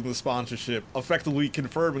was losing the sponsorship, effectively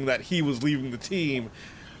confirming that he was leaving the team,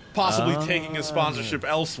 possibly taking his sponsorship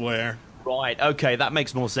elsewhere. Right, okay, that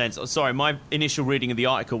makes more sense. Sorry, my initial reading of the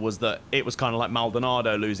article was that it was kind of like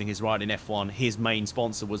Maldonado losing his ride in F1. His main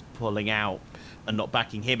sponsor was pulling out and not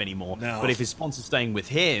backing him anymore. No. But if his sponsor's staying with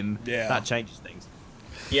him, that changes things.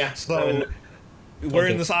 Yeah. So we're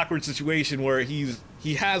in this awkward situation where he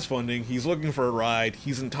has funding, he's looking for a ride,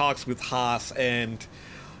 he's in talks with Haas, and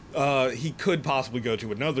he could possibly go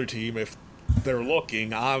to another team if they're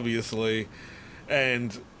looking, obviously.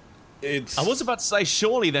 And I was about to say,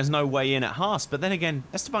 surely there's no way in at Haas, but then again,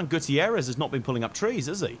 Esteban Gutierrez has not been pulling up trees,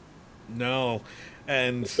 has he? No.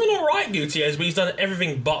 And it's been alright, Gutierrez, but he's done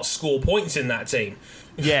everything but score points in that team.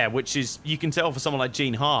 Yeah, which is, you can tell for someone like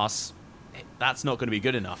Gene Haas, that's not going to be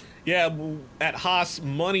good enough. Yeah, at Haas,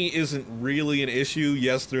 money isn't really an issue.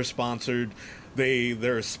 Yes, they're sponsored.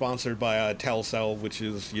 They're sponsored by Telcel, which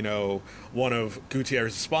is, one of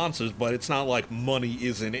Gutierrez's sponsors, but it's not like money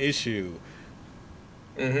is an issue.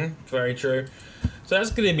 Very true. So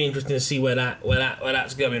that's going to be interesting to see where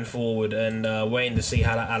that's going forward, and waiting to see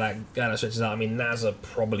how that stretches out. I mean, Nasr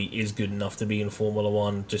probably is good enough to be in Formula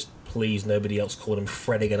One. Just please, nobody else call him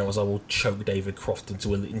Fred again, otherwise I will choke David Croft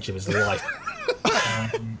into an inch of his life.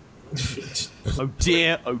 Oh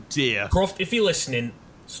dear. Croft, if you're listening,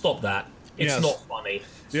 stop that. It's not funny.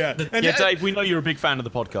 Yeah. Dave, we know you're a big fan of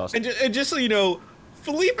the podcast. And just so you know,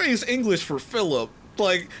 Felipe is English for Philip.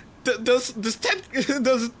 Like, does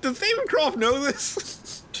David Croft know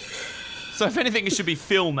this? So if anything, it should be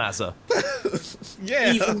Phil Nasr.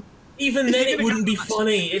 Yeah. Even then, it wouldn't be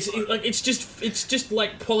funny. It's just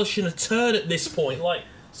like polishing a turd at this point. Like,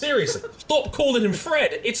 seriously, stop calling him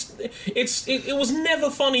Fred. It was never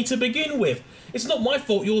funny to begin with. It's not my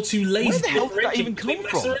fault you're too lazy. Where the hell did that even come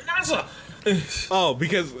from? Oh,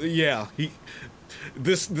 because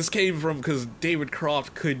this came from because David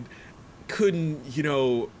Croft couldn't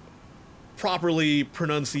properly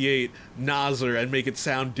pronunciate Nasr and make it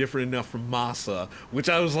sound different enough from Massa, which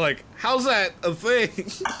I was like, how's that a thing?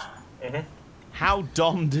 How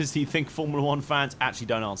dumb does he think Formula One fans actually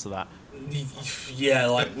don't answer that? Yeah,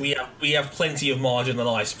 like we have plenty of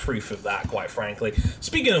marginalised proof of that, quite frankly.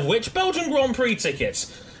 Speaking of which, Belgian Grand Prix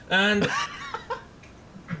tickets, and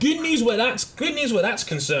good news where that's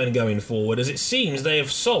concerned going forward, as it seems they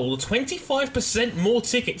have sold 25% more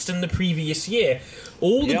tickets than the previous year.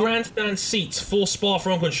 All the grandstand seats for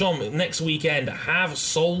Spa-Francorchamps next weekend have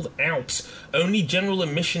sold out. Only general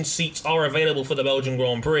admission seats are available for the Belgian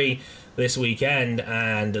Grand Prix this weekend,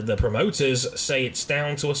 and the promoters say it's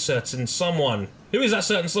down to a certain someone. Who is that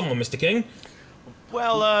certain someone, Mr. King?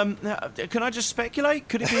 Well, can I just speculate?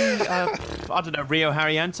 Could it be, I don't know, Rio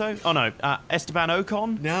Haryanto? Oh, no, Esteban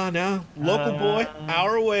Ocon? No. Local boy,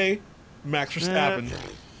 hour away, Max Verstappen.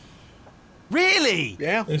 Really?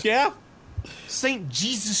 Yeah. Saint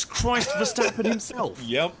Jesus Christ Verstappen himself?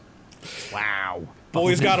 Yep. Wow.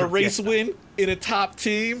 Boy's got a race win in a top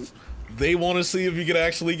team. They want to see if he can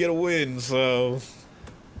actually get a win, so...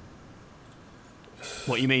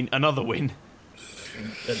 What, you mean, another win?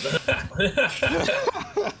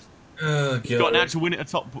 Oh, God. Got an actual win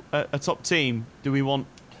at a top team. Do we want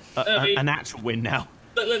an actual win now?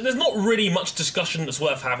 There's not really much discussion that's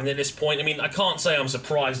worth having at this point. I mean, I can't say I'm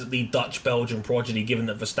surprised at the Dutch-Belgian progeny, given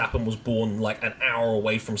that Verstappen was born like an hour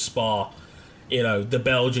away from Spa. You know, the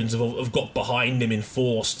Belgians have got behind him in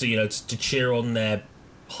force to cheer on their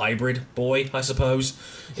hybrid boy, I suppose,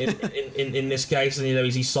 in this case. And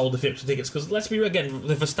he sold the 50 tickets, because let's be real again,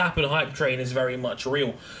 the Verstappen hype train is very much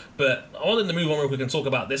real. But I wanted to move on real quick and talk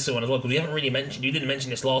about this one as well, because you didn't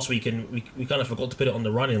mention this last week, and we kind of forgot to put it on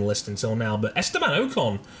the running list until now. But Esteban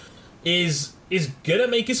Ocon is gonna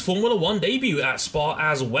make his Formula 1 debut at Spa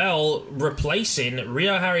as well, replacing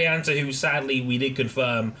Rio Haryanto, who sadly we did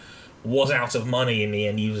confirm was out of money in the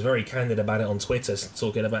end. He was very candid about it on Twitter,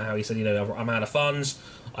 talking about how he said, I'm out of funds,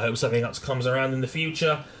 I hope something else comes around in the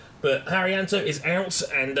future. But Haryanto is out,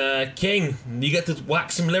 and King, you get to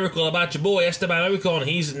wax some lyrical about your boy Esteban Ocon.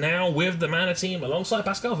 He's now with the Manor team alongside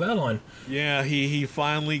Pascal Wehrlein. Yeah, he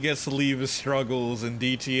finally gets to leave his struggles in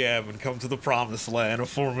DTM and come to the promised land of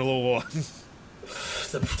Formula 1.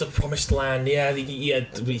 The promised land,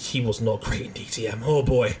 he was not great in DTM. Oh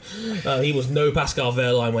boy, he was no Pascal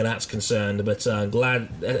Wehrlein when that's concerned. But glad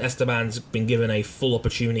Esteban's been given a full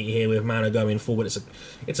opportunity here with Manor going forward.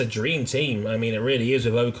 It's a dream team. I mean, it really is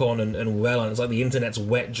with Ocon and Wehrlein. It's like the internet's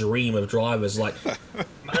wet dream of drivers. Like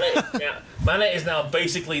Manor is now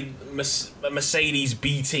basically a Mercedes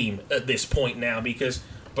B team at this point now, because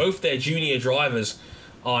both their junior drivers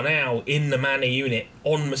are now in the Manor unit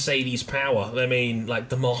on Mercedes power. I mean, like,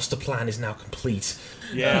 the master plan is now complete.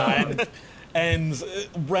 Yeah, and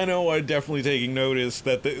Renault are definitely taking notice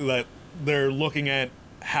that they're looking at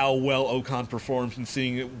how well Ocon performs and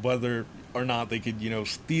seeing whether or not they could,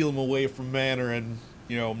 steal him away from Manor and,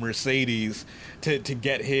 Mercedes to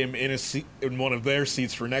get him in in one of their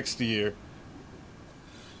seats for next year.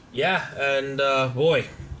 Yeah, and boy,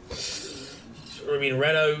 I mean,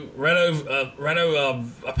 Renault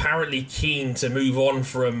apparently keen to move on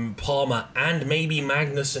from Palmer and maybe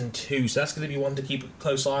Magnussen too, so that's going to be one to keep a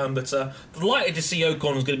close eye on. But delighted to see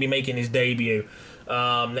Ocon's going to be making his debut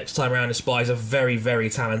next time around. Spa. He's a very, very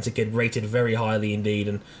talented kid, rated very highly indeed.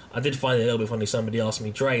 And I did find it a little bit funny. Somebody asked me,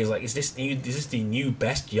 Dre, is this the new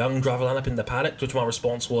best young driver lineup in the paddock? To which my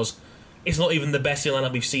response was, it's not even the best young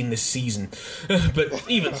lineup we've seen this season. But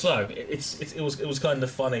even so, it was kind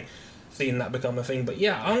of funny seeing that become a thing. But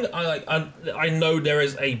yeah, I know there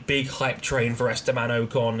is a big hype train for Esteban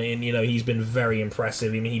Ocon, and he's been very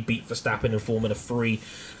impressive. I mean, he beat Verstappen in Formula 3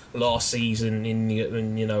 last season,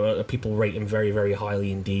 and people rate him very, very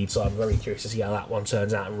highly indeed. So I'm very curious to see how that one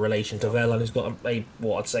turns out in relation to Wehrlein, who's got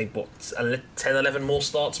 10, 11 more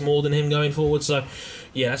starts more than him going forward. So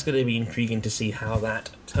yeah, that's going to be intriguing to see how that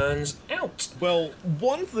turns out. Well,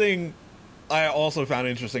 one thing I also found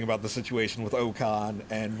interesting about the situation with Ocon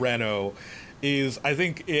and Renault is I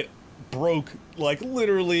think it broke like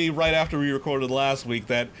literally right after we recorded last week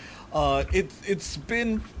that it's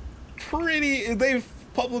been pretty. They've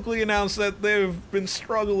publicly announced that they've been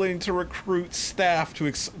struggling to recruit staff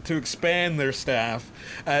to expand their staff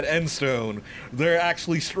at Enstone. They're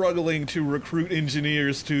actually struggling to recruit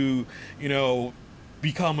engineers to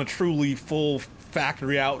become a truly full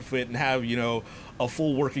factory outfit and have a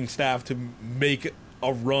full working staff to make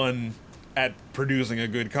a run at producing a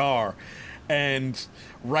good car. And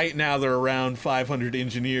right now they're around 500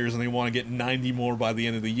 engineers, and they want to get 90 more by the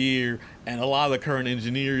end of the year. And a lot of the current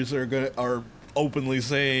engineers are openly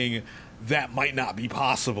saying that might not be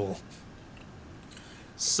possible.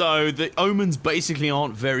 So the omens basically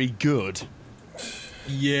aren't very good.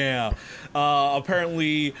 Yeah.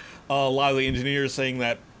 Apparently, a lot of the engineers saying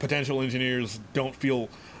that potential engineers don't feel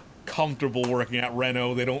comfortable working at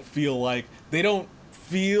Renault. They don't feel like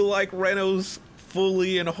Renault's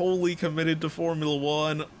fully and wholly committed to Formula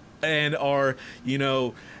One, and are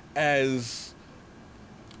as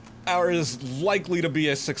likely to be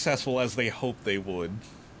as successful as they hope they would.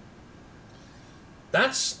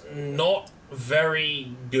 That's not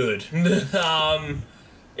very good.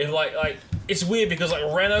 If like it's weird because like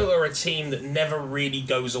Renault are a team that never really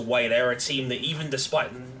goes away. They're a team that even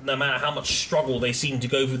despite no matter how much struggle they seem to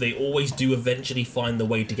go through, they always do eventually find the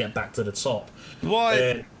way to get back to the top.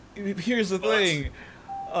 But here's the thing.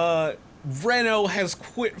 Renault has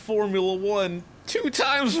quit Formula One 2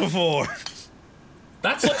 times before.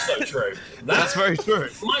 That's also true. That's very true.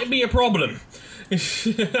 Might be a problem.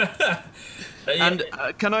 And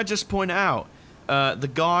can I just point out, the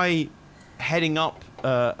guy heading up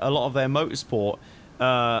a lot of their motorsport,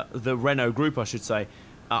 the Renault group, I should say,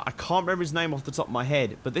 I can't remember his name off the top of my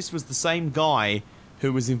head, but this was the same guy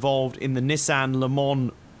who was involved in the Nissan Le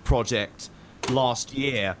Mans project last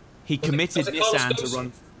year. He committed Nissan to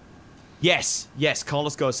run... Yes,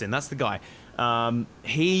 Carlos Ghosn, that's the guy.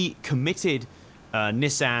 He committed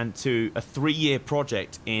Nissan to a 3-year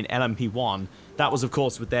project in LMP1. That was, of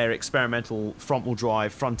course, with their experimental front-wheel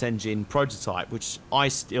drive, front-engine prototype, which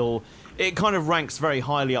it kind of ranks very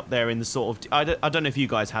highly up there in the sort of... I don't know if you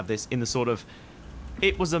guys have this, in the sort of...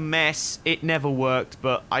 It was a mess, it never worked,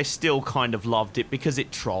 but I still kind of loved it because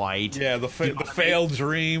it tried. Yeah, the failed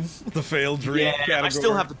dream. The failed dream category. I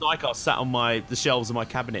still have the diecast sat on the shelves of my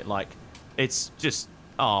cabinet, like... It's just...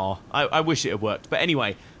 I wish it had worked. But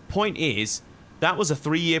anyway, point is, that was a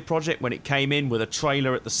 3-year project when it came in with a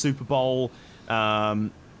trailer at the Super Bowl.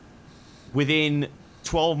 Within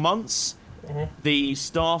 12 months, the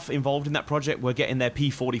staff involved in that project were getting their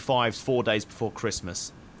P45s 4 days before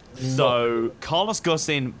Christmas. So Carlos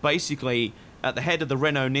Ghosn, basically at the head of the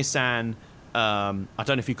Renault-Nissan, I don't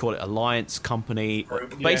know if you call it alliance company,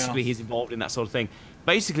 basically he's involved in that sort of thing.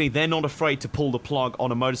 Basically, they're not afraid to pull the plug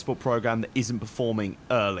on a motorsport program that isn't performing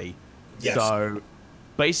early. Yes. So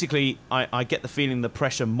basically, I get the feeling the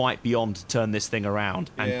pressure might be on to turn this thing around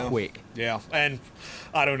and quick. Yeah, and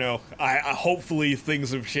I don't know. I hopefully things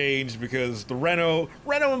have changed because the Renault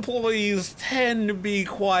employees tend to be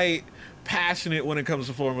quite passionate when it comes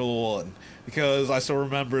to Formula One. Because I still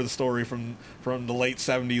remember the story from the late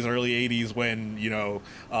 70s, early 80s when,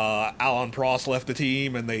 Alain Prost left the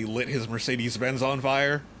team and they lit his Mercedes-Benz on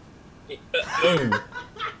fire.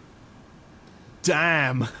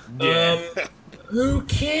 Damn. Yeah.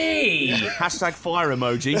 Okay. Hashtag fire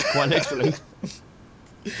emoji, quite literally.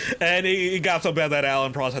 And it got so bad that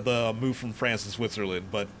Alain Prost had to move from France to Switzerland,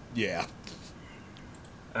 but yeah.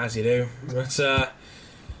 As you do. But,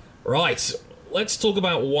 right. Let's talk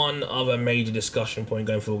about one other major discussion point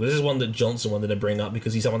going forward. This is one that Johnson wanted to bring up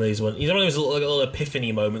because he's one of those little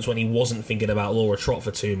epiphany moments when he wasn't thinking about Laura Trott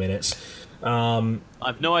for 2 minutes.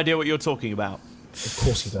 I've no idea what you're talking about. Of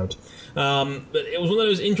course you don't. But it was one of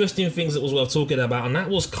those interesting things that was worth talking about, and that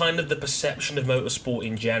was kind of the perception of motorsport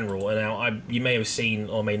in general. And now you may have seen,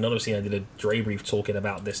 or may not have seen, I did a Dre Brief talking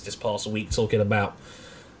about this past week, talking about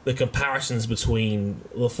the comparisons between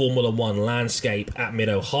the Formula One landscape at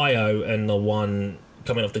Mid-Ohio and the one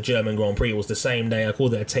coming off the German Grand Prix. It was the same day. I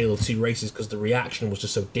called it a tale of two races because the reaction was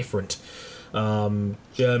just so different.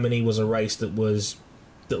 Germany was a race that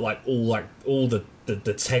all the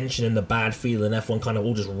tension and the bad feeling F1 kind of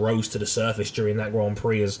all just rose to the surface during that Grand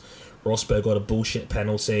Prix as Rosberg got a bullshit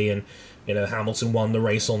penalty and Hamilton won the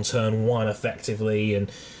race on turn 1 effectively,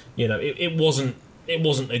 and it wasn't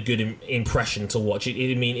a good impression to watch.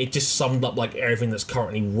 It just summed up like everything that's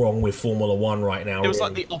currently wrong with Formula One right now. It was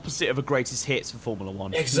like the opposite of a greatest hits for Formula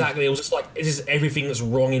One. Exactly. It was just like, this is everything that's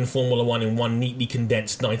wrong in Formula One in one neatly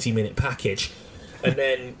condensed 90-minute package. And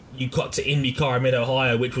then you cut to IndyCar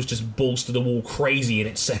Mid-Ohio, which was just balls to the wall crazy in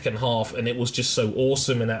its second half, and it was just so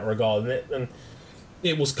awesome in that regard. And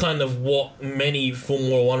it was kind of what many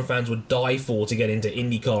Formula One fans would die for to get into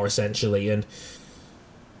IndyCar, essentially. And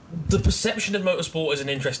the perception of motorsport is an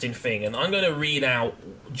interesting thing, and I'm going to read out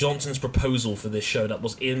Johnson's proposal for this show that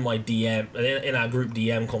was in my DM, in our group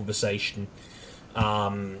DM conversation.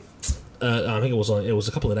 I think it was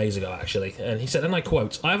a couple of days ago, actually. And he said, and I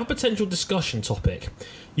quote, "I have a potential discussion topic.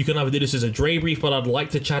 You can either do this as a Dre Brief, but I'd like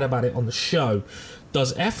to chat about it on the show.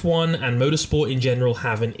 Does F1 and motorsport in general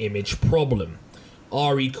have an image problem?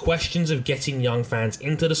 RE questions of getting young fans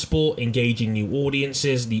into the sport, engaging new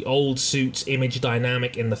audiences, the old suits, image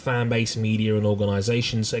dynamic in the fan base, media and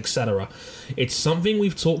organisations, etc. It's something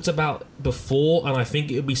we've talked about before, and I think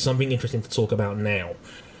it would be something interesting to talk about now."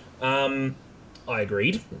 I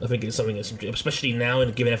agreed. I think it's something that's, especially now,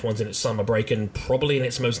 and given everyone's in its summer break, and probably in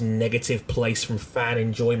its most negative place from fan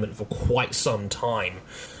enjoyment for quite some time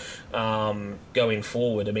going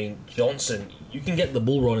forward. I mean, Johnson, you can get the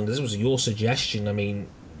ball rolling. This was your suggestion. I mean,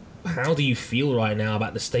 how do you feel right now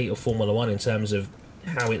about the state of Formula One in terms of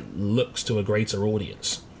how it looks to a greater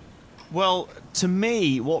audience? Well, to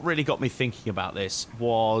me, what really got me thinking about this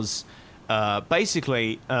was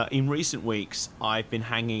basically in recent weeks, I've been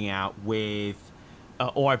hanging out with,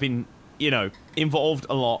 or I've been, involved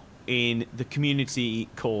a lot in the community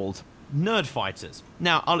called Nerd Fighters.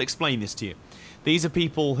 Now, I'll explain this to you. These are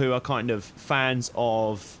people who are kind of fans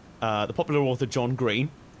of the popular author John Green,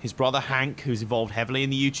 his brother Hank, who's involved heavily in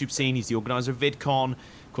the YouTube scene. He's the organizer of VidCon.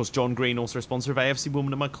 Of course, John Green, also a sponsor of AFC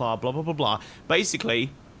Women in My Club, blah, blah, blah, blah. Basically,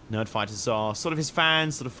 Nerd Fighters are sort of his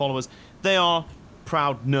fans, sort of followers. They are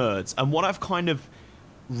proud nerds. And what I've kind of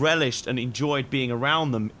relished and enjoyed being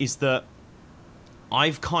around them is that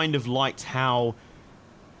I've kind of liked how,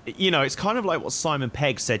 it's kind of like what Simon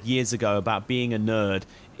Pegg said years ago about being a nerd,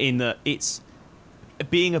 in that it's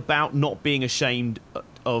being about not being ashamed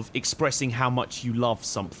of expressing how much you love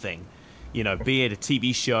something. Be it a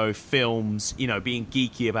TV show, films, being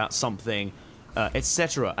geeky about something,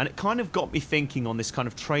 etc. And it kind of got me thinking on this kind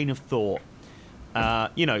of train of thought.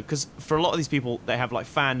 Because for a lot of these people, they have like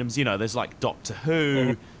fandoms. There's like Doctor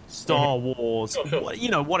Who, Star Wars,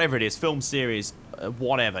 whatever it is, film series,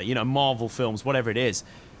 whatever. Marvel films, whatever it is.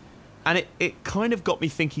 And it kind of got me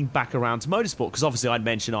thinking back around to motorsport, because obviously I'd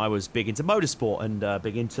mentioned I was big into motorsport and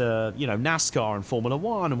big into NASCAR and Formula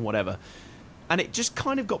One and whatever. And it just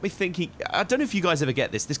kind of got me thinking. I don't know if you guys ever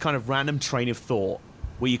get this kind of random train of thought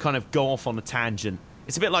where you kind of go off on a tangent.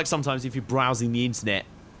 It's a bit like sometimes if you're browsing the internet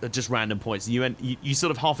at just random points, you sort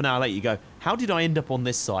of half an hour later you go, how did I end up on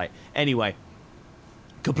this site? Anyway,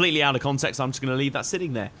 completely out of context. I'm just going to leave that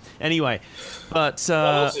sitting there. Anyway, but what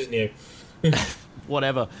else is new?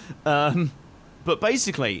 whatever. But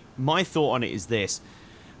basically, my thought on it is this.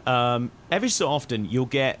 Every so often, you'll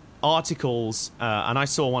get articles, and I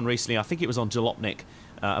saw one recently, I think it was on Jalopnik,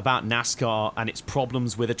 about NASCAR and its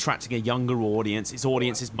problems with attracting a younger audience. Its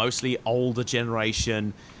audience is mostly older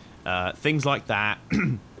generation, things like that.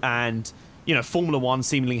 And, Formula One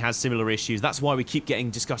seemingly has similar issues. That's why we keep getting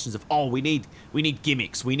discussions of, we need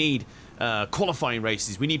gimmicks, we need qualifying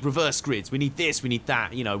races, we need reverse grids, we need this, we need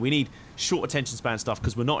that, we need short attention span stuff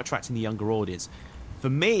because we're not attracting the younger audience. For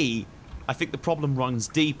me, I think the problem runs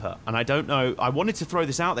deeper, and I don't know. I wanted to throw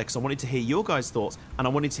this out there because I wanted to hear your guys' thoughts, and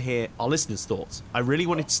I wanted to hear our listeners' thoughts. I really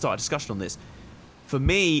wanted to start a discussion on this. For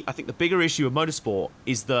me, I think the bigger issue of motorsport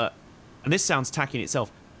is that, and this sounds tacky in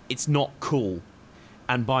itself, it's not cool.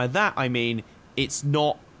 And by that, I mean, it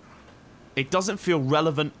doesn't feel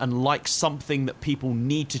relevant and like something that people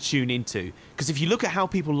need to tune into. Because if you look at how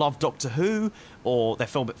people love Doctor Who or their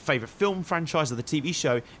favourite film franchise or the TV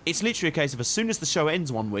show, it's literally a case of as soon as the show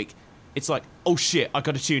ends one week, it's like, oh shit, I've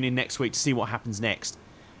got to tune in next week to see what happens next.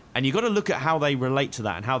 And you've got to look at how they relate to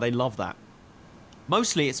that and how they love that.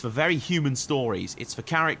 Mostly it's for very human stories. It's for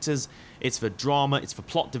characters, it's for drama, it's for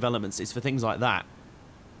plot developments, it's for things like that.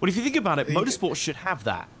 Well, if you think about it, motorsport should have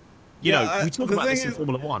that. We talk about this in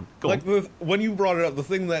Formula One. When you brought it up, the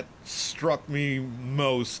thing that struck me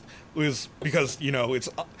most was because,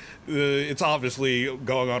 it's obviously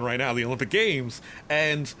going on right now, the Olympic Games,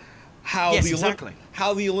 and how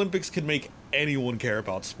how the Olympics can make anyone care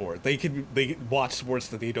about sport. They watch sports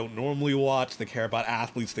that they don't normally watch. They care about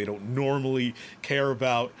athletes they don't normally care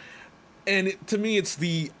about. And to me, it's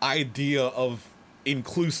the idea of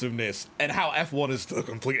inclusiveness, and how F1 is the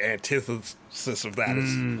complete antithesis of that.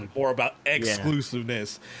 It's more about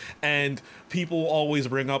exclusiveness. And people always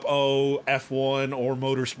bring up, F1 or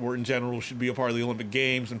motorsport in general should be a part of the Olympic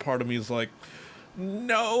Games, and part of me is like,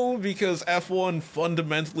 no, because F1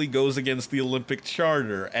 fundamentally goes against the Olympic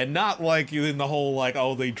Charter, and not like in the whole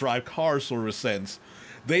they drive cars sort of sense.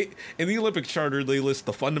 In the Olympic Charter, they list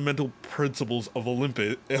the fundamental principles of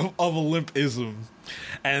Olympism.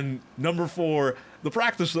 And number 4, the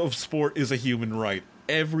practice of sport is a human right.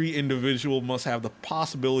 Every individual must have the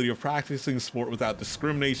possibility of practicing sport without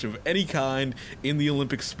discrimination of any kind in the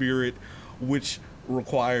Olympic spirit, which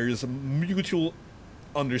requires mutual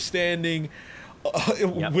understanding,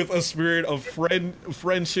 with a spirit of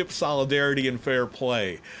friendship, solidarity, and fair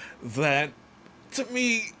play. That, to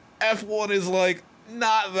me, F1 is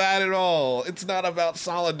not that at all. It's not about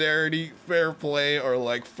solidarity, fair play,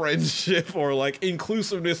 or friendship, or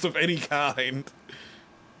inclusiveness of any kind.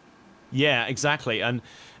 Yeah, exactly. And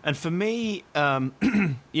for me,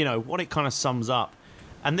 what it kind of sums up,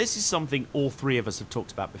 and this is something all three of us have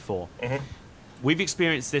talked about before. we've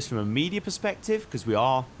experienced this from a media perspective because we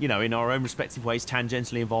are, in our own respective ways,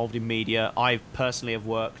 tangentially involved in media. I personally have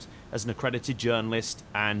worked as an accredited journalist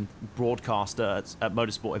and broadcaster at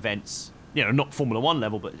motorsport events, not Formula One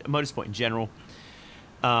level, but motorsport in general.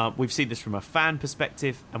 We've seen this from a fan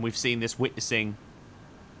perspective, and we've seen this witnessing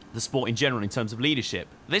the sport in general in terms of leadership.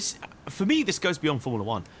 For me, this goes beyond Formula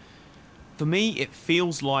One. For me, it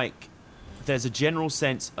feels like there's a general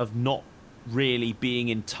sense of not really being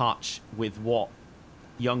in touch with what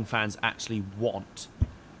young fans actually want.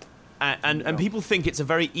 And people think it's a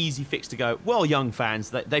very easy fix to go, well, young fans,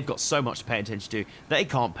 they've got so much to pay attention to, they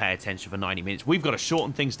can't pay attention for 90 minutes. We've got to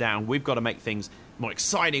shorten things down. We've got to make things more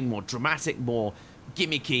exciting, more dramatic, more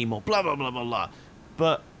gimmicky, more blah, blah, blah, blah, blah.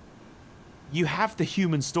 But you have the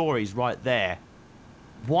human stories right there.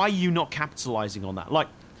 Why are you not capitalizing on that? Like,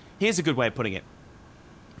 here's a good way of putting it.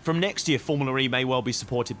 From next year, Formula E may well be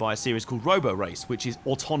supported by a series called Robo Race, which is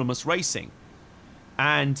autonomous racing.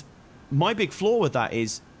 And my big flaw with that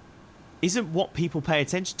isn't what people pay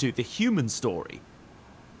attention to the human story.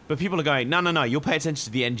 But people are going, no, you'll pay attention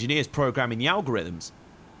to the engineers programming the algorithms.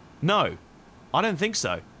 No, I don't think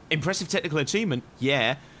so. Impressive technical achievement,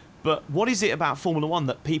 yeah. But what is it about Formula One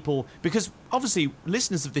that people... Because obviously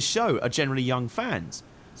listeners of this show are generally young fans.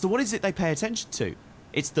 So what is it they pay attention to?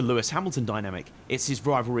 It's the Lewis Hamilton dynamic. It's his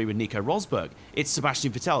rivalry with Nico Rosberg. It's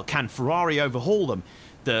Sebastian Vettel. Can Ferrari overhaul them?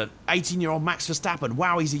 The 18-year-old Max Verstappen.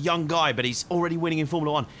 Wow, he's a young guy, but he's already winning in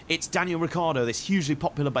Formula One. It's Daniel Ricciardo, this hugely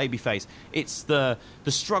popular babyface. It's the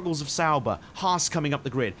struggles of Sauber. Haas coming up the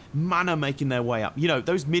grid. Manor making their way up.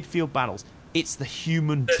 Those midfield battles. It's the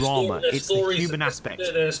human drama. It's the human aspect.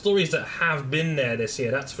 There are stories that have been there this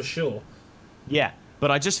year, that's for sure. Yeah,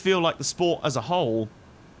 but I just feel like the sport as a whole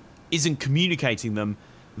isn't communicating them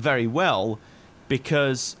very well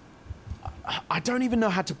because I don't even know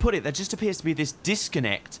how to put it. There just appears to be this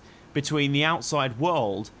disconnect between the outside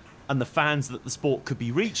world and the fans that the sport could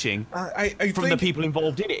be reaching from the people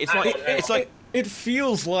involved in it. It's like it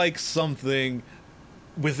feels like something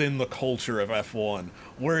within the culture of F1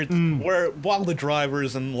 where while the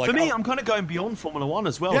drivers and for me, I'm kind of going beyond Formula One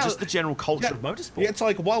as well, just the general culture of motorsport. Yeah, it's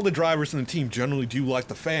like while the drivers and the team generally do like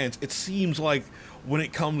the fans, it seems like when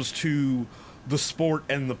it comes to the sport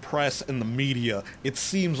and the press and the media, it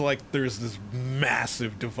seems like there's this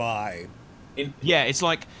massive divide. Yeah, it's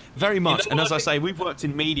like very much, and as I say, we've worked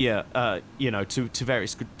in media, to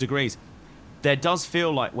various degrees. There does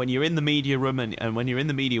feel like when you're in the media room and when you're in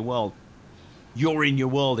the media world, you're in your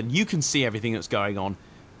world and you can see everything that's going on,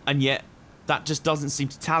 and yet that just doesn't seem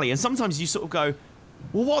to tally. And sometimes you sort of go,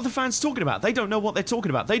 well, what are the fans talking about? They don't know what they're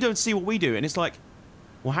talking about. They don't see what we do. And it's like,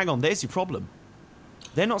 well, hang on, there's your problem.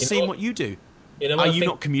 They're not seeing what you do. Are you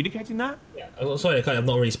not communicating that? Yeah, I'm sorry, I've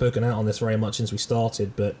not really spoken out on this very much since we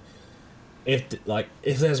started, but if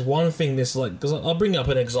there's one thing because I'll bring up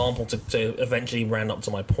an example to eventually round up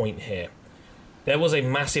to my point here. There was a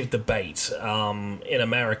massive debate in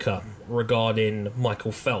America regarding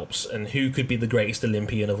Michael Phelps and who could be the greatest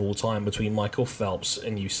Olympian of all time between Michael Phelps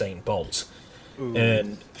and Usain Bolt. Ooh.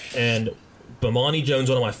 And Bomani Jones,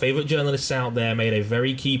 one of my favourite journalists out there, made a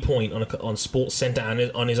very key point on Sports Center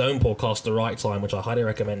and on his own podcast, The Right Time, which I highly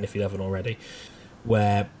recommend if you haven't already,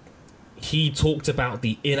 where he talked about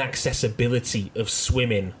the inaccessibility of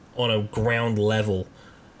swimming on a ground level.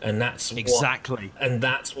 And that's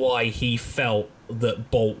why he felt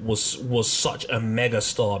that Bolt was such a mega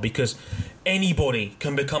star, because anybody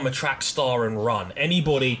can become a track star and run.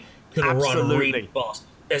 Anybody can run really fast.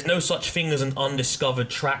 There's no such thing as an undiscovered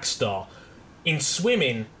track star. In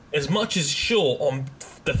swimming, as much as sure on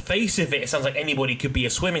the face of it sounds like anybody could be a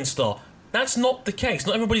swimming star, that's not the case.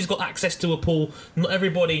 Not everybody's got access to a pool. Not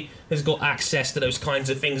everybody has got access to those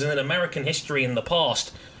kinds of things. And in American history in the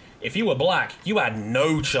past, if you were black, you had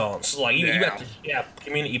no chance. Like you had to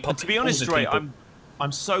community pub. To be honest, Ray,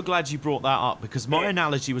 I'm so glad you brought that up, because my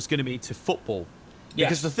analogy was going to be to football. Yes.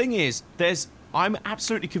 Because the thing is, I'm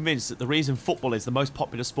absolutely convinced that the reason football is the most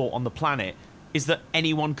popular sport on the planet is that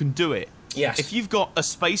anyone can do it. Yes. If you've got a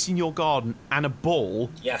space in your garden and a ball,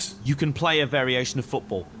 yes, you can play a variation of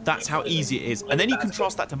football. That's how easy it is. And then you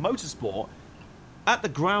contrast that to motorsport. At the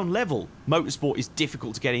ground level, motorsport is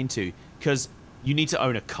difficult to get into because you need to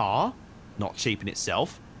own a car, not cheap in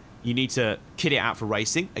itself. You need to kit it out for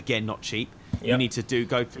racing, again, not cheap. Yep. You need to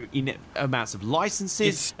go through amounts of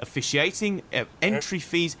licenses, officiating, entry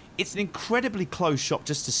fees. It's an incredibly closed shop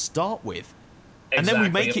just to start with. Exactly. And then we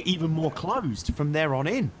make it even more closed from there on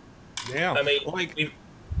in. Yeah, I mean,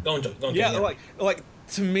 go on, like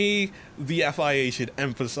to me, the FIA should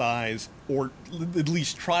emphasize, or at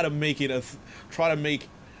least try to make the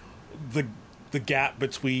gap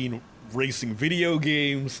between racing video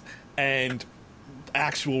games and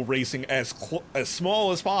actual racing as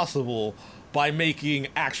small as possible by making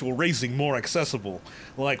actual racing more accessible.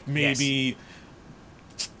 Like maybe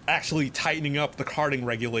actually tightening up the karting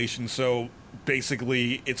regulations so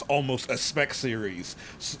basically it's almost a spec series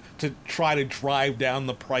to try to drive down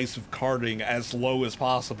the price of karting as low as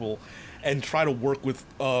possible, and try to work with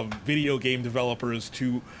video game developers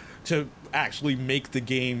to actually make the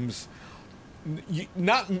games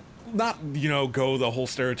not go the whole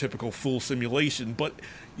stereotypical full simulation, but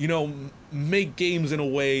make games in a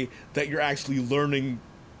way that you're actually learning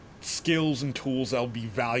skills and tools that'll be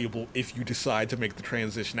valuable if you decide to make the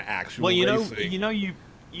transition to actual racing.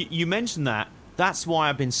 You mentioned that. That's why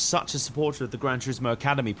I've been such a supporter of the Gran Turismo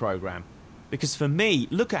Academy program, because for me,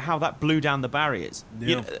 look at how that blew down the barriers.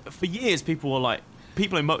 Yeah. For years, people in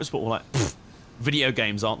motorsport were like, video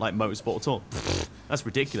games aren't like motorsport at all. That's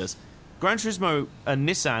ridiculous. Gran Turismo and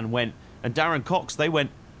Nissan and Darren Cox, they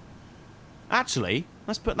went, actually,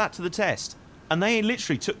 let's put that to the test. And they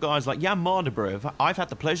literally took guys like Jan Mardenborough. I've had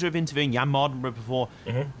the pleasure of interviewing Jan Mardenborough before.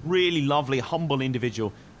 Really lovely, humble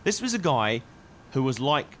individual. This was a guy who was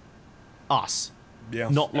like us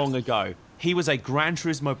not long ago. He was a Gran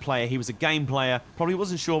Turismo player. He was a game player. Probably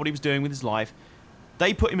wasn't sure what he was doing with his life.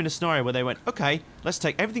 They put him in a scenario where they went, okay, let's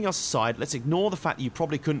take everything else aside. Let's ignore the fact that you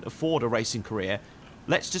probably couldn't afford a racing career.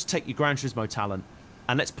 Let's just take your Gran Turismo talent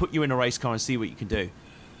and let's put you in a race car and see what you can do.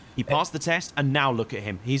 He passed the test, and now look at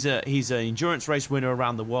him. He's an endurance race winner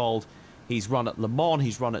around the world. He's run at Le Mans.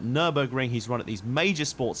 He's run at Nürburgring. He's run at these major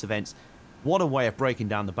sports events. What a way of breaking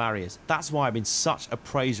down the barriers. That's why I've been such a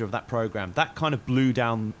praiser of that program. That kind of blew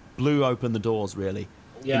open the doors, really,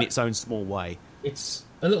 in its own small way. It's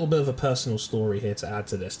a little bit of a personal story here to add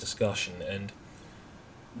to this discussion, and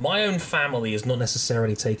my own family has not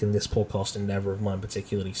necessarily taken this podcast endeavor of mine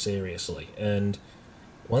particularly seriously, and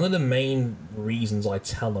one of the main reasons I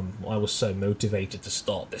tell them I was so motivated to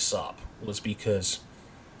start this up was because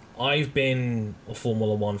I've been a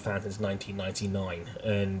Formula One fan since 1999,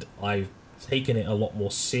 and I've taken it a lot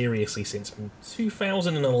more seriously since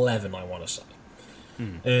 2011, I want to say.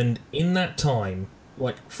 And in that time,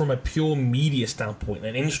 like from a pure media standpoint,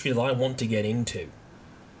 an industry that I want to get into,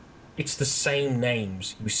 it's the same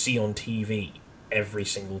names you see on TV every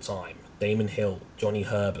single time. Damon Hill, Johnny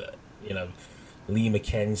Herbert, Lee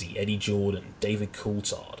McKenzie, Eddie Jordan, David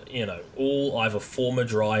Coulthard, all either former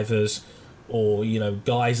drivers or,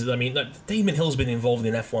 guys that, Damon Hill's been involved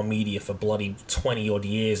in F1 media for bloody 20 odd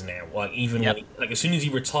years now. Like, even when as soon as he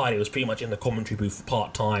retired, he was pretty much in the commentary booth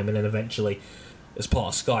part-time, and then eventually as part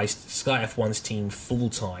of Sky F1's team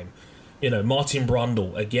full-time. Martin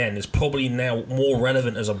Brundle, again, is probably now more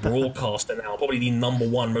relevant as a broadcaster now, probably the number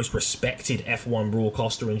one most respected F1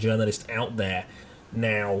 broadcaster and journalist out there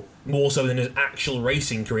now, more so than his actual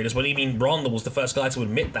racing career. That's what I mean. Brundle was the first guy to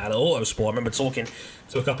admit that at Autosport. I remember talking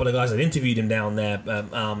to a couple of guys that interviewed him down there at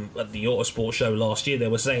the Autosport show last year. They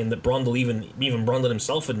were saying that Brundle, even Brundle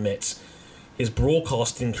himself admits, his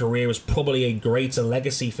broadcasting career was probably a greater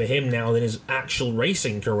legacy for him now than his actual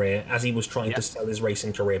racing career, as he was trying to sell his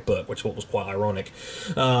racing career book, which was quite ironic.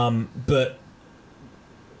 But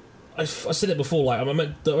I said it before,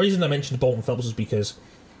 the reason I mentioned Bolton Phelps was because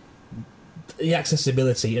the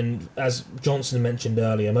accessibility, and as Johnson mentioned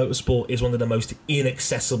earlier, motorsport is one of the most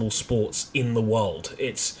inaccessible sports in the world.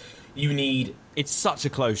 It's such a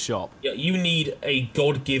closed shop. Yeah, you need a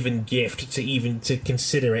God-given gift to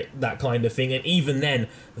consider it that kind of thing, and even then,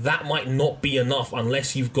 that might not be enough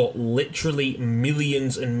unless you've got literally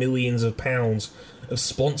millions and millions of pounds of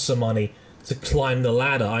sponsor money to climb the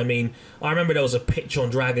ladder. I remember there was a pitch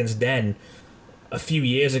on Dragon's Den a few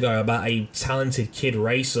years ago about a talented kid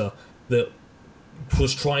racer that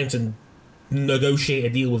was trying to negotiate a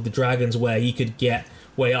deal with the Dragons where he could get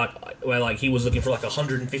where he was looking for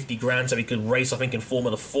 150 grand so he could race, I think, in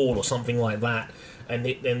Formula Ford or something like that, and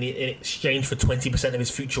in exchange for 20% of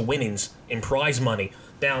his future winnings in prize money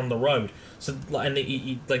down the road. So, and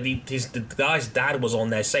the guy's dad was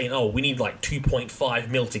on there saying, "Oh, we need 2.5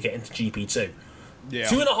 mil to get into GP2." Yeah.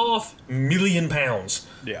 £2.5 million.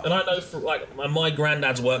 Yeah. And I know my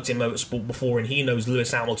granddad's worked in motorsport before, and he knows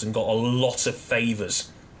Lewis Hamilton got a lot of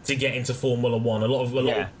favours to get into Formula One. A lot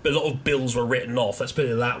of bills were written off. Let's put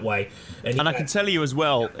it that way. And I can tell you as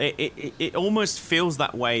well, it almost feels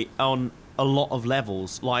that way on a lot of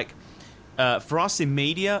levels. For us in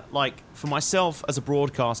media, for myself as a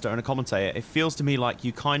broadcaster and a commentator, it feels to me like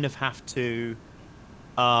you kind of have to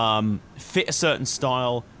fit a certain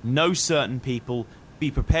style, know certain people, be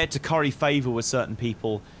prepared to curry favour with certain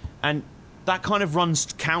people, and that kind of runs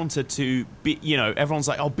counter to everyone's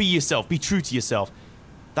like, "Oh, be yourself, be true to yourself."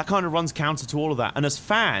 That kind of runs counter to all of that. And as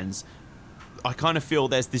fans, I kind of feel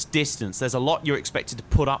there's this distance. There's a lot you're expected to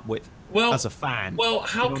put up with as a fan. Well,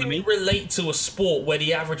 how can you relate to a sport where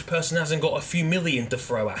the average person hasn't got a few million to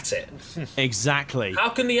throw at it? Exactly. How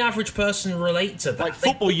can the average person relate to that? Like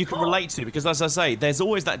football, you can relate to, because as I say, there's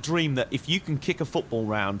always that dream that if you can kick a football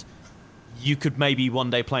round, you could maybe one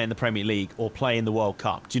day play in the Premier League or play in the World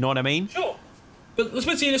Cup. Do you know what I mean? Sure. But let's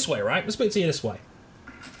put it to you this way, right? Let's put it to you this way.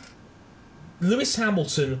 Lewis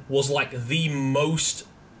Hamilton was like the most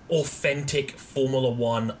authentic Formula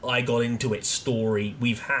One I got into it story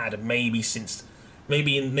we've had maybe since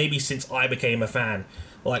I became a fan.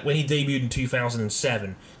 Like when he debuted in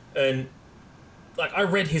 2007, and like I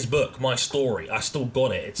read his book, My Story. I still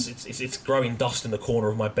got it. It's growing dust in the corner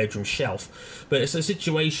of my bedroom shelf. But it's a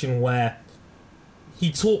situation where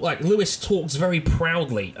Lewis talks very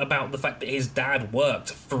proudly about the fact that his dad worked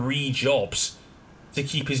 3 jobs to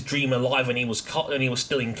keep his dream alive when he was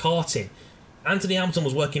still in karting. Anthony Hamilton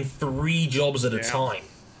was working 3 jobs at a time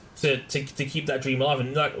to keep that dream alive,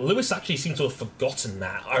 and like Lewis actually seemed to have forgotten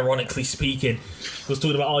that. Ironically speaking, he was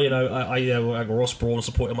talking about I Ross Brawn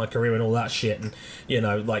supported my career and all that shit, and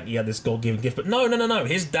he had this God-given gift. But no.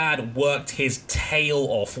 His dad worked his tail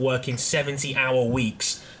off, working 70-hour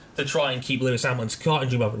weeks to try and keep Lewis Hamilton's karting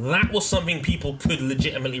dream up. That was something people could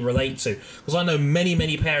legitimately relate to, because I know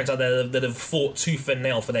many parents out there that have fought tooth and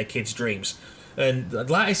nail for their kids' dreams, and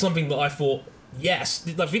that is something that I thought, yes,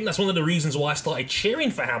 I think that's one of the reasons why I started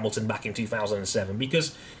cheering for Hamilton back in 2007,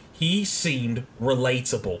 because he seemed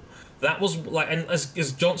relatable. That was like, and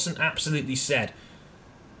as Johnson absolutely said,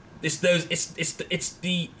 it's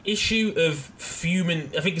the issue of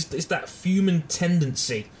human. I think it's that human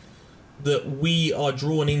tendency that we are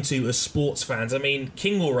drawn into as sports fans. I mean,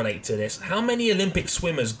 King will relate to this. How many Olympic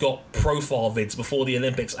swimmers got profile vids before the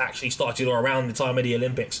Olympics actually started, or around the time of the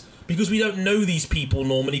Olympics? Because we don't know these people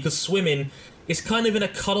normally, because swimming is kind of in a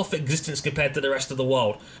cut-off existence compared to the rest of the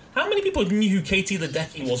world. How many people knew who Katie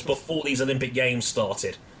Ledecky was before these Olympic Games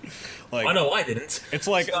started? I know I didn't. It's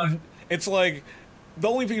like the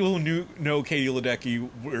only people who know Katie Ledecky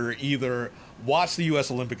were either watch the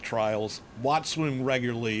U.S. Olympic trials, watch swimming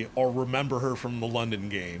regularly, or remember her from the London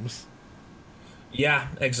Games. Yeah,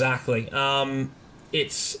 exactly.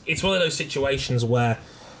 It's one of those situations where,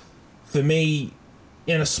 for me,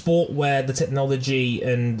 in a sport where the technology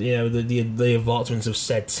and the advancements of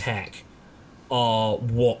said tech are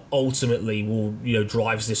what ultimately will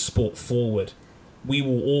drives this sport forward, we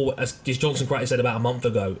will all, as Johnson correctly said about a month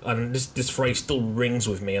ago, and this phrase still rings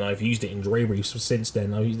with me, and I've used it in Dre Briefs since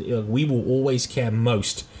then. We will always care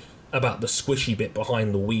most about the squishy bit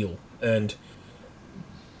behind the wheel, and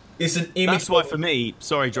it's an image. That's why for me,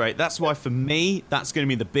 sorry Dre, that's why for me that's going to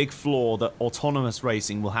be the big flaw that autonomous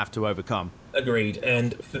racing will have to overcome. Agreed,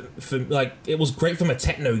 and for like, it was great from a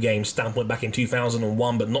techno game standpoint back in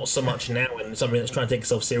 2001, but not so much now, and something that's trying to take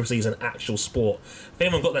itself seriously as an actual sport. If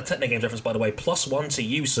anyone got that techno games reference, by the way, +1 to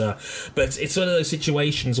you, sir. But it's one of those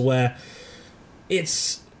situations where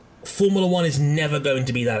Formula One is never going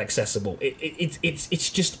to be that accessible. It's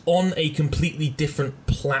just on a completely different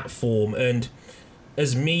platform, and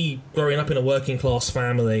as me growing up in a working class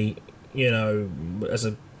family, as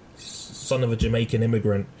a son of a Jamaican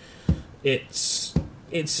immigrant, it's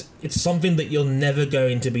something that you're never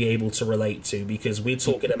going to be able to relate to, because we're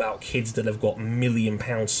talking about kids that have got £1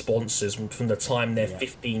 million sponsors from the time they're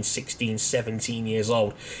 15, 16, 17 years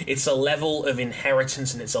old. It's a level of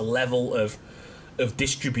inheritance, and it's a level of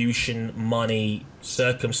distribution, money,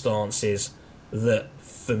 circumstances that,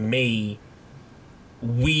 for me,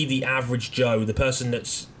 we, the average Joe, the person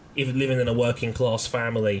that's even living in a working class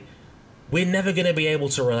family, we're never going to be able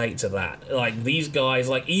to relate to that. Like, these guys,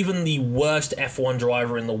 like, even the worst F1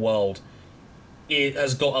 driver in the world, it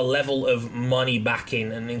has got a level of money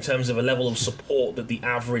backing, and in terms of a level of support that the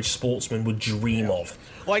average sportsman would dream of.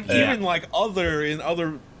 Like, even like other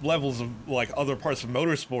levels of like other parts of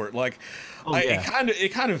motorsport, like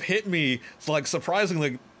it kind of hit me. It's like,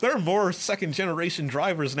 surprisingly, there are more second generation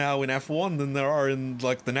drivers now in F1 than there are in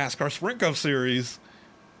like the NASCAR Sprint Cup series.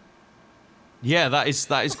 Yeah, that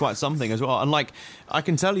is quite something as well. And like, I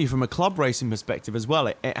can tell you from a club racing perspective as well,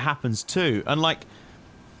 it happens too. And like,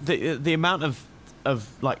 the amount of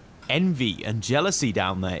like envy and jealousy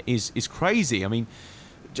down there is crazy. I mean,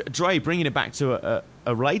 Dre, bringing it back to a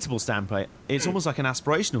relatable standpoint, it's almost like an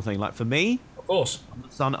aspirational thing. Like, for me, of course,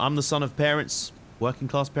 I'm the son of parents, working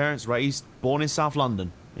class parents, born in South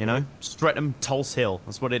London. Streatham, Tulse Hill.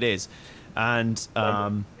 That's what it is. And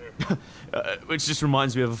which just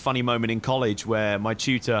reminds me of a funny moment in college where my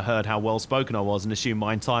tutor heard how well spoken I was and assumed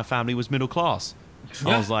my entire family was middle class.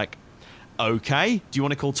 Yeah. I was like, okay. Do you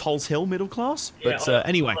want to call Tulse Hill middle class? But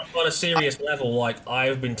anyway. On a serious level, like,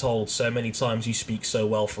 I've been told so many times you speak so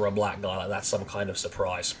well for a black guy, like that's some kind of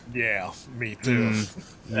surprise. Yeah, me too.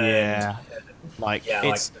 Yeah. Like,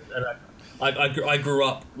 it's... I grew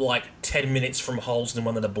up like 10 minutes from Holston,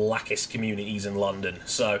 one of the blackest communities in London.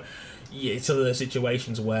 So, yeah, it's one of those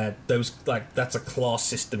situations where that's a class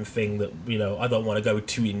system thing that, you know, I don't want to go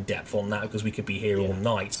too in depth on that because we could be here all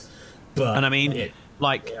night. But and I mean, and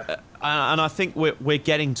I think we're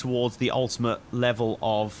getting towards the ultimate level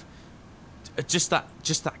of just that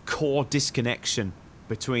core disconnection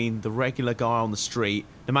between the regular guy on the street,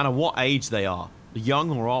 no matter what age they are, young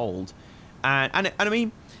or old, and I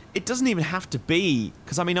mean. It doesn't even have to be,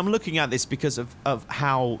 because I mean, I'm looking at this because of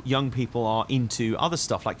how young people are into other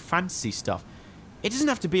stuff, like fantasy stuff. It doesn't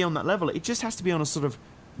have to be on that level. It just has to be on a sort of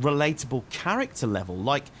relatable character level.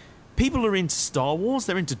 Like, people are into Star Wars,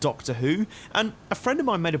 they're into Doctor Who, and a friend of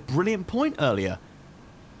mine made a brilliant point earlier.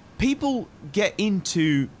 People get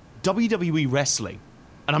into WWE wrestling,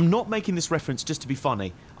 and I'm not making this reference just to be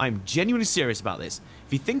funny. I'm genuinely serious about this.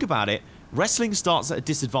 If you think about it, wrestling starts at a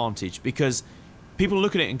disadvantage because... people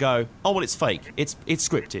look at it and go, oh, well, it's fake. It's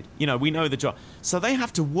scripted. You know, we know the job. So they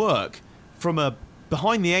have to work from a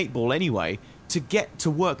behind the eight ball anyway to get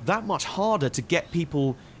to work that much harder to get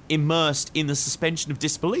people immersed in the suspension of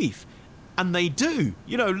disbelief. And they do.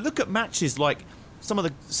 You know, look at matches like some of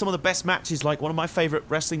the best matches, like one of my favorite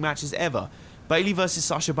wrestling matches ever. Bayley versus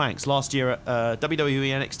Sasha Banks last year at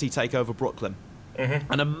WWE NXT TakeOver Brooklyn.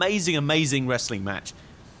 Mm-hmm. An amazing, amazing wrestling match.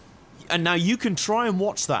 And now you can try and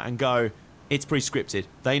watch that and go... it's pre-scripted.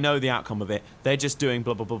 They know the outcome of it. They're just doing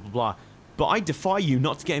blah, blah, blah, blah, blah. But I defy you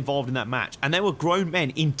not to get involved in that match. And there were grown men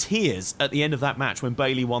in tears at the end of that match when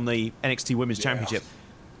Bayley won the NXT Women's Championship.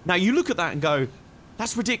 Now, you look at that and go,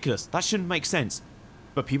 that's ridiculous. That shouldn't make sense.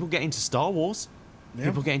 But people get into Star Wars. Yeah.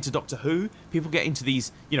 People get into Doctor Who. People get into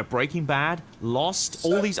these, you know, Breaking Bad, Lost,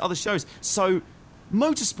 all these other shows. So,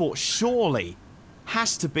 motorsport surely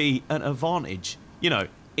has to be an advantage. You know,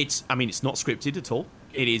 it's not scripted at all.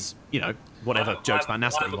 It is, you know, whatever jokes about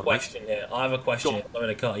NASCAR. I have a question here. I'm going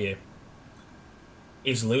to cut you.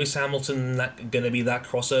 Is Lewis Hamilton going to be that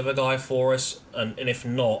crossover guy for us? And if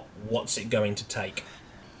not, what's it going to take?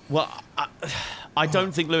 Well, I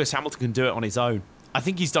don't think Lewis Hamilton can do it on his own. I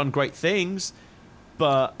think he's done great things,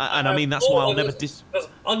 but I mean that's why I'll never.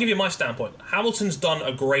 I'll give you my standpoint. Hamilton's done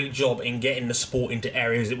a great job in getting the sport into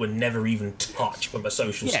areas it would never even touch from a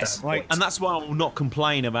social standpoint. Right. And that's why I will not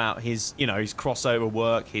complain about his, you know, his crossover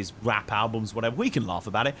work, his rap albums, whatever. We can laugh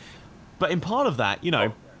about it, but in part of that, you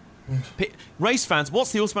know, race fans.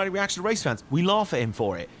 What's the automatic reaction to race fans? We laugh at him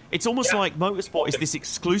for it. It's almost like motorsport is this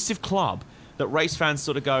exclusive club that race fans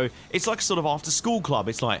sort of go. It's like a sort of after-school club.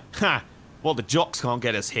 It's like, well, the jocks can't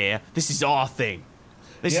get us here. This is our thing.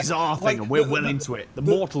 This is our thing, and we're well into it. The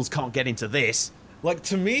mortals can't get into this. Like,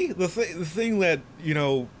 to me, the thing that, you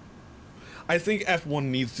know, I think F1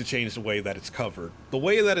 needs to change the way that it's covered. The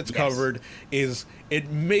way that it's covered is it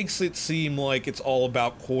makes it seem like it's all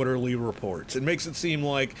about quarterly reports. It makes it seem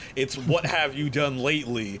like it's what have you done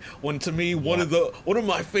lately. When to me, one of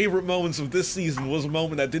my favorite moments of this season was a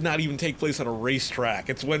moment that did not even take place at a racetrack.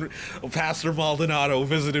 It's when Pastor Maldonado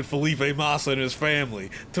visited Felipe Massa and his family.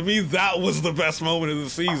 To me, that was the best moment of the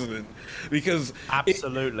season because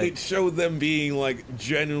absolutely it showed them being like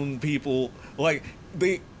genuine people. Like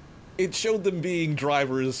it showed them being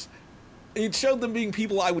drivers. It showed them being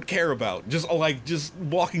people I would care about. Just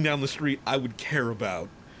walking down the street, I would care about.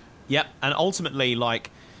 Yep, and ultimately, like,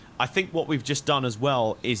 I think what we've just done as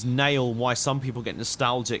well is nail why some people get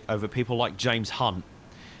nostalgic over people like James Hunt.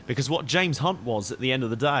 Because what James Hunt was, at the end of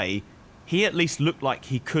the day, he at least looked like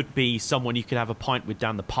he could be someone you could have a pint with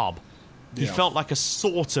down the pub. He felt like a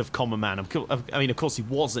sort of common man. I mean, of course he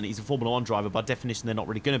wasn't. He's a Formula 1 driver. By definition, they're not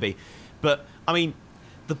really going to be. But, I mean...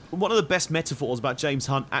 one of the best metaphors about James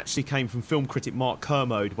Hunt actually came from film critic Mark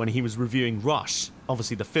Kermode when he was reviewing Rush,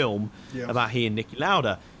 obviously the film about he and Niki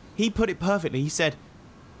Lauda. He put it perfectly. He said,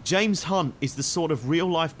 James Hunt is the sort of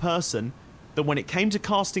real-life person that when it came to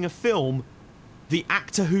casting a film, the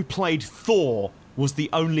actor who played Thor was the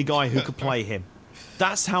only guy who could play him.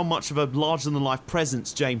 That's how much of a larger-than-life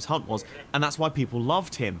presence James Hunt was, and that's why people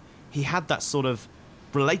loved him. He had that sort of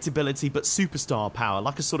relatability but superstar power,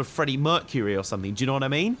 like a sort of Freddie Mercury or something. Do you know what I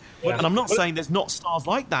mean? Yeah. And I'm not saying there's not stars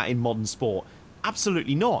like that in modern sport.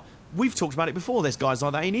 Absolutely not. We've talked about it before. There's guys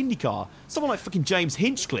like that in IndyCar. Someone like fucking James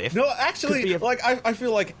Hinchcliffe. No, actually, I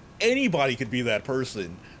feel like anybody could be that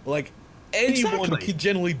person. Like, anyone could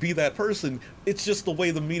generally be that person. It's just the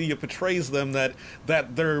way the media portrays them that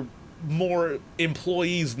they're more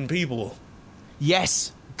employees than people.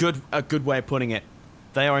 Yes. A good way of putting it.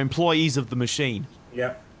 They are employees of the machine.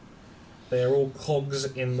 Yep. They are all cogs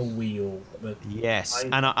in the wheel. Yes,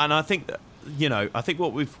 and I think that, I think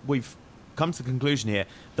what we've come to the conclusion here,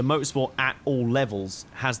 the motorsport at all levels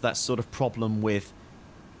has that sort of problem with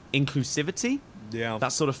inclusivity. Yeah.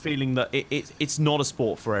 That sort of feeling that it's not a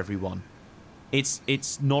sport for everyone.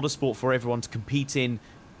 It's not a sport for everyone to compete in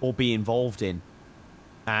or be involved in.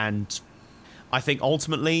 And I think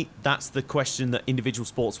ultimately that's the question that individual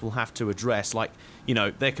sports will have to address. Like,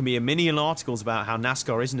 there can be a million articles about how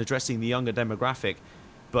NASCAR isn't addressing the younger demographic,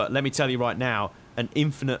 but let me tell you right now, an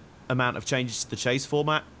infinite amount of changes to the chase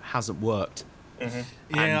format hasn't worked.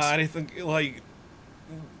 Mm-hmm. Yeah, I think,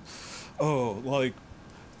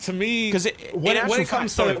 to me, because when it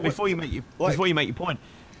comes to before you make your point,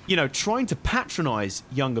 trying to patronize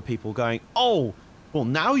younger people, going, oh, well,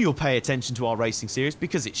 now you'll pay attention to our racing series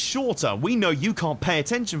because it's shorter. We know you can't pay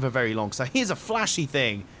attention for very long, so here's a flashy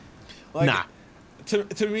thing. Nah.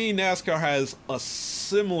 To me, NASCAR has a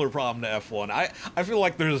similar problem to F1. I feel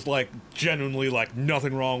like there's genuinely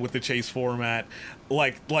nothing wrong with the chase format.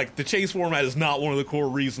 Like the chase format is not one of the core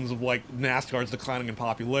reasons of NASCAR's declining in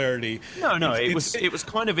popularity. No, it was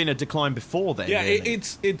kind of in a decline before then. Yeah, really.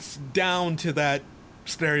 it's down to that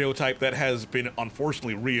stereotype that has been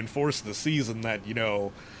unfortunately reinforced this season that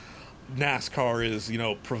NASCAR is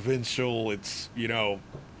provincial. It's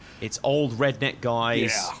it's old redneck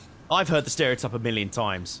guys. Yeah. I've heard the stereotype a million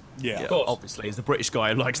times. Yeah, of course. Obviously, as the British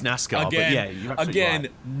guy who likes NASCAR. Again, but yeah, you're absolutely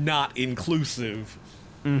right. Not inclusive.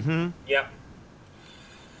 Mm-hmm. Yeah.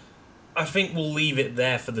 I think we'll leave it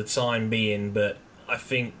there for the time being, but I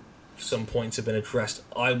think some points have been addressed.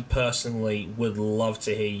 I personally would love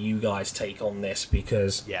to hear you guys take on this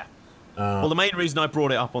because... Yeah. Well, the main reason I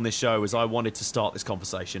brought it up on this show is I wanted to start this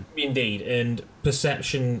conversation. Indeed, and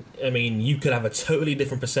perception, you could have a totally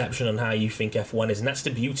different perception on how you think F1 is, and that's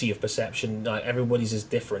the beauty of perception. Everybody's is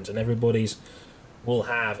different, and everybody's will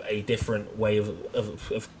have a different way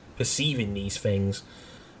of perceiving these things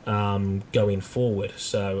going forward.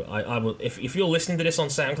 So I will, if you're listening to this on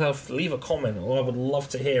SoundCloud, leave a comment, or I would love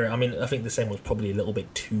to hear it. I think the same one's probably a little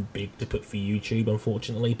bit too big to put for YouTube,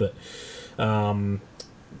 unfortunately, but...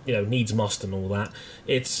 needs must and all that.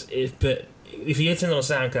 But if you're listening on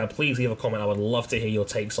SoundCloud, please leave a comment. I would love to hear your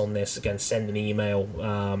takes on this. Again, send an email,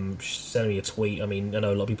 send me a tweet. I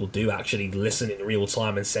know a lot of people do actually listen in real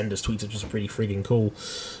time and send us tweets, which is pretty frigging cool.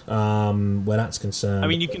 Where that's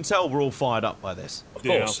concerned, you can tell we're all fired up by this. Of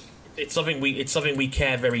course, it's something we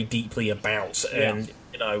care very deeply about, and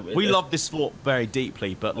we love this sport very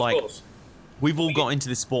deeply. But we've all got into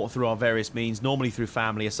this sport through our various means. Normally through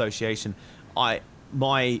family association.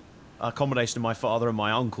 My combination of my father and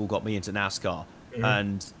my uncle got me into NASCAR,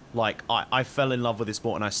 and I fell in love with this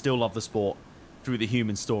sport, and I still love the sport through the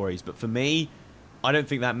human stories. But for me, I don't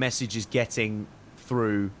think that message is getting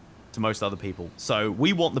through to most other people. So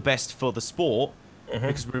we want the best for the sport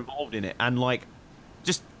because we're involved in it, and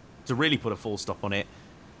just to really put a full stop on it,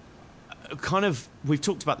 we've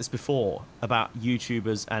talked about this before about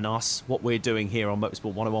YouTubers and us, what we're doing here on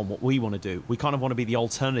Motorsport 101, what we want to do. We kind of want to be the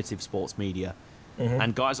alternative sports media.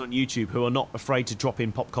 And guys on YouTube who are not afraid to drop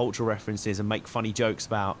in pop culture references and make funny jokes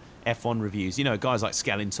about F1 reviews. Guys like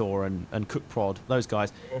Skeletor and Cook Prod, those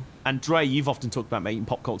guys. And Dre, you've often talked about making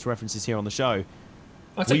pop culture references here on the show.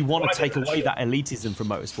 We want to take away that elitism from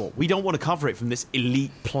motorsport. We don't want to cover it from this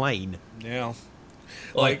elite plane. Yeah.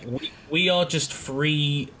 We are just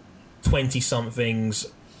three 20-somethings,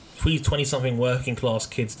 20-something working class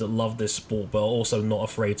kids that love this sport but are also not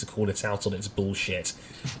afraid to call it out on its bullshit.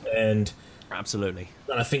 And... Absolutely.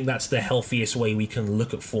 And I think that's the healthiest way we can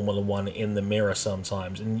look at Formula One in the mirror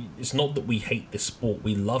sometimes. And it's not that we hate this sport.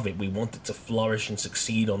 We love it. We want it to flourish and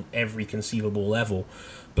succeed on every conceivable level.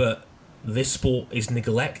 But this sport is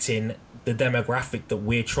neglecting the demographic that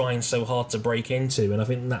we're trying so hard to break into. And I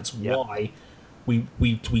think that's why we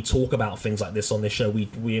talk about things like this on this show.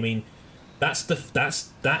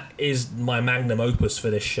 That is my magnum opus for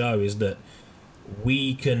this show, is that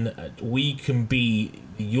we can be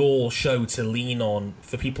your show to lean on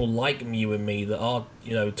for people like you and me that are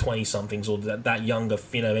 20-somethings or that younger,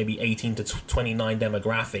 maybe 18 to 29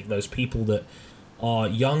 demographic. Those people that are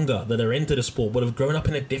younger, that are into the sport, but have grown up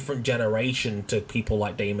in a different generation to people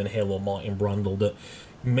like Damon Hill or Martin Brundle, that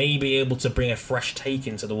may be able to bring a fresh take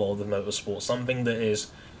into the world of motorsport, something that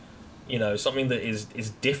is is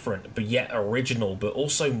different but yet original, but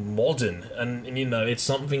also modern, and it's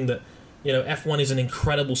something that F1 is an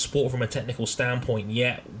incredible sport from a technical standpoint,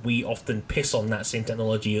 yet we often piss on that same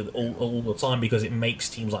technology all the time because it makes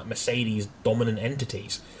teams like Mercedes dominant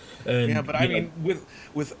entities. And, yeah, but I mean,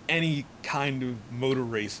 with any kind of motor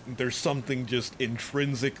race, there's something just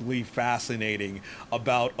intrinsically fascinating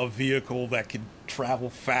about a vehicle that can travel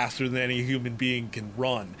faster than any human being can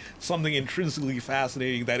run. Something intrinsically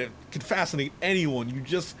fascinating that it could fascinate anyone. You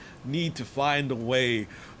just need to find a way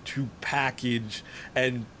to package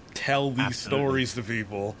and tell these stories to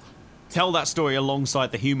people. Tell that story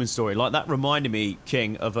alongside the human story. Like, that reminded me,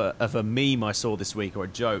 King, of a meme I saw this week, or a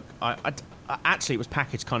joke. I actually, it was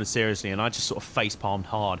packaged kind of seriously, and I just sort of face-palmed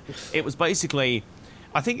hard. It was basically,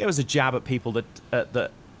 I think it was a jab at people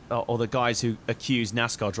or the guys who accuse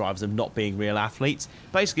NASCAR drivers of not being real athletes.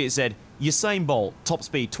 Basically, it said, Usain Bolt, top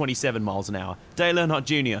speed 27 miles an hour. Dale Earnhardt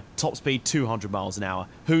Jr., top speed 200 miles an hour.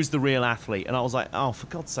 Who's the real athlete? And I was like, oh, for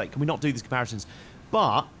God's sake, can we not do these comparisons?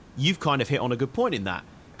 But you've kind of hit on a good point in that.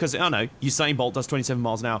 Because, I know, Usain Bolt does 27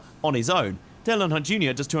 miles an hour on his own. Dale Earnhardt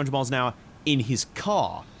Jr. does 200 miles an hour in his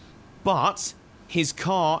car. But his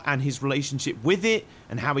car and his relationship with it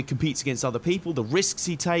and how he competes against other people, the risks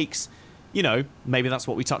he takes, you know, maybe that's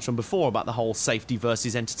what we touched on before about the whole safety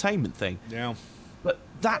versus entertainment thing. Yeah. But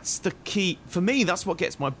that's the key. For me, that's what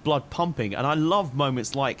gets my blood pumping. And I love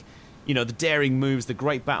moments like, you know, the daring moves, the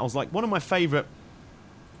great battles. Like, one of my favourite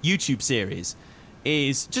YouTube series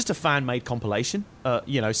is just a fan-made compilation,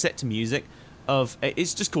 you know, set to music of,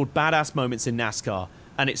 it's just called Badass Moments in NASCAR.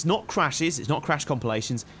 And it's not crashes, it's not crash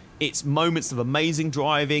compilations, it's moments of amazing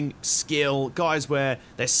driving, skill, guys where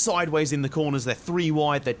they're sideways in the corners, they're 3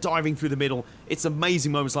 wide, they're diving through the middle. It's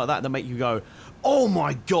amazing moments like that make you go, oh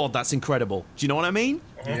my God, that's incredible. Do you know what I mean?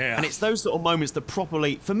 Yeah. And it's those sort of moments that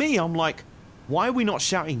properly, for me, I'm like, why are we not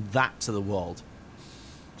shouting that to the world?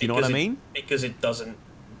 Do you know what I mean? Because it doesn't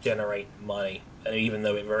generate money, even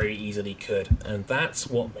though it very easily could. And that's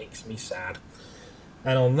what makes me sad.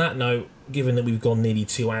 And on that note, given that we've gone nearly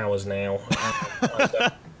 2 hours now,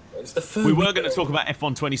 it's the first. We were going to talk about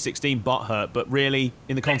F1 2016 butthurt, but really,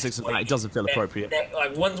 in the context of that, it doesn't feel appropriate.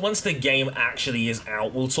 Like once the game actually is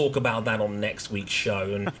out, we'll talk about that on next week's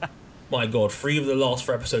show. And my God, 3 of the last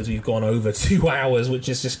 4 episodes we've gone over 2 hours, which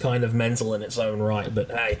is just kind of mental in its own right.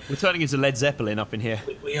 But hey, we're turning into Led Zeppelin up in here.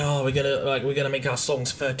 We are. We're gonna make our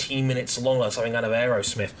songs 13 minutes long, like something out of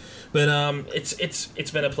Aerosmith. But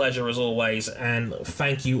it's been a pleasure as always, and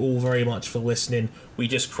thank you all very much for listening. We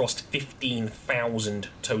just crossed 15,000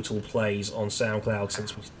 total plays on SoundCloud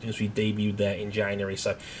since we debuted there in January.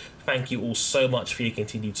 So thank you all so much for your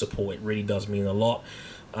continued support. It really does mean a lot.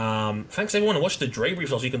 Thanks everyone who watched the Dre Brief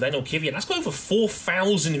last week on Daniel Kiviat. That's got over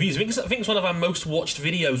 4,000 views. I think it's one of our most watched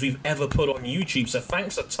videos we've ever put on YouTube, so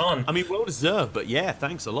thanks a ton. I mean, well deserved, but yeah,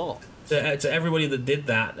 thanks a lot. To everybody that did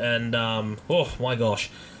that, and oh my gosh,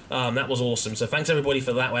 that was awesome. So thanks everybody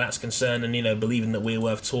for that where that's concerned, and, you know, believing that we're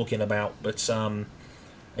worth talking about. But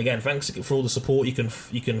again, thanks for all the support. You can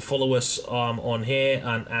follow us on here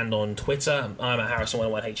and on Twitter. I'm at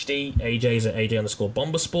Harrison101HD. AJ's at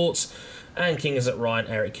AJ_BomberSports. And King is at Ryan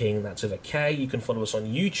Eric King, that's with a K. You can follow us on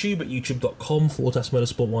YouTube at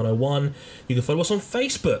youtube.com/motorsport101. You can follow us on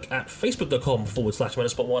Facebook at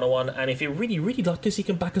facebook.com/motorsport101. And if you really, really like us, you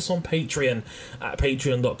can back us on Patreon at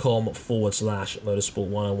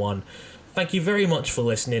patreon.com/motorsport101. Thank you very much for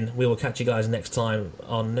listening. We will catch you guys next time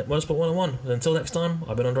on Motorsport 101. Until next time,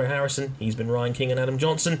 I've been Andre Harrison. He's been Ryan King and Adam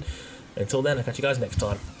Johnson. Until then, I'll catch you guys next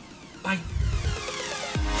time. Bye.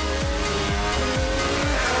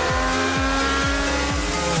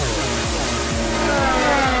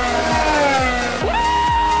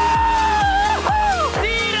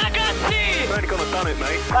 It,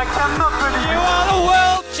 mate. You are the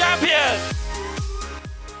world champion!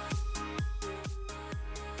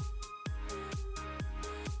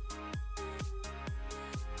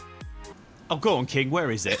 Oh, go on, King,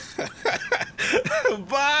 where is it?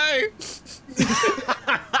 Bye!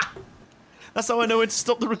 That's how I know when to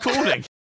stop the recording.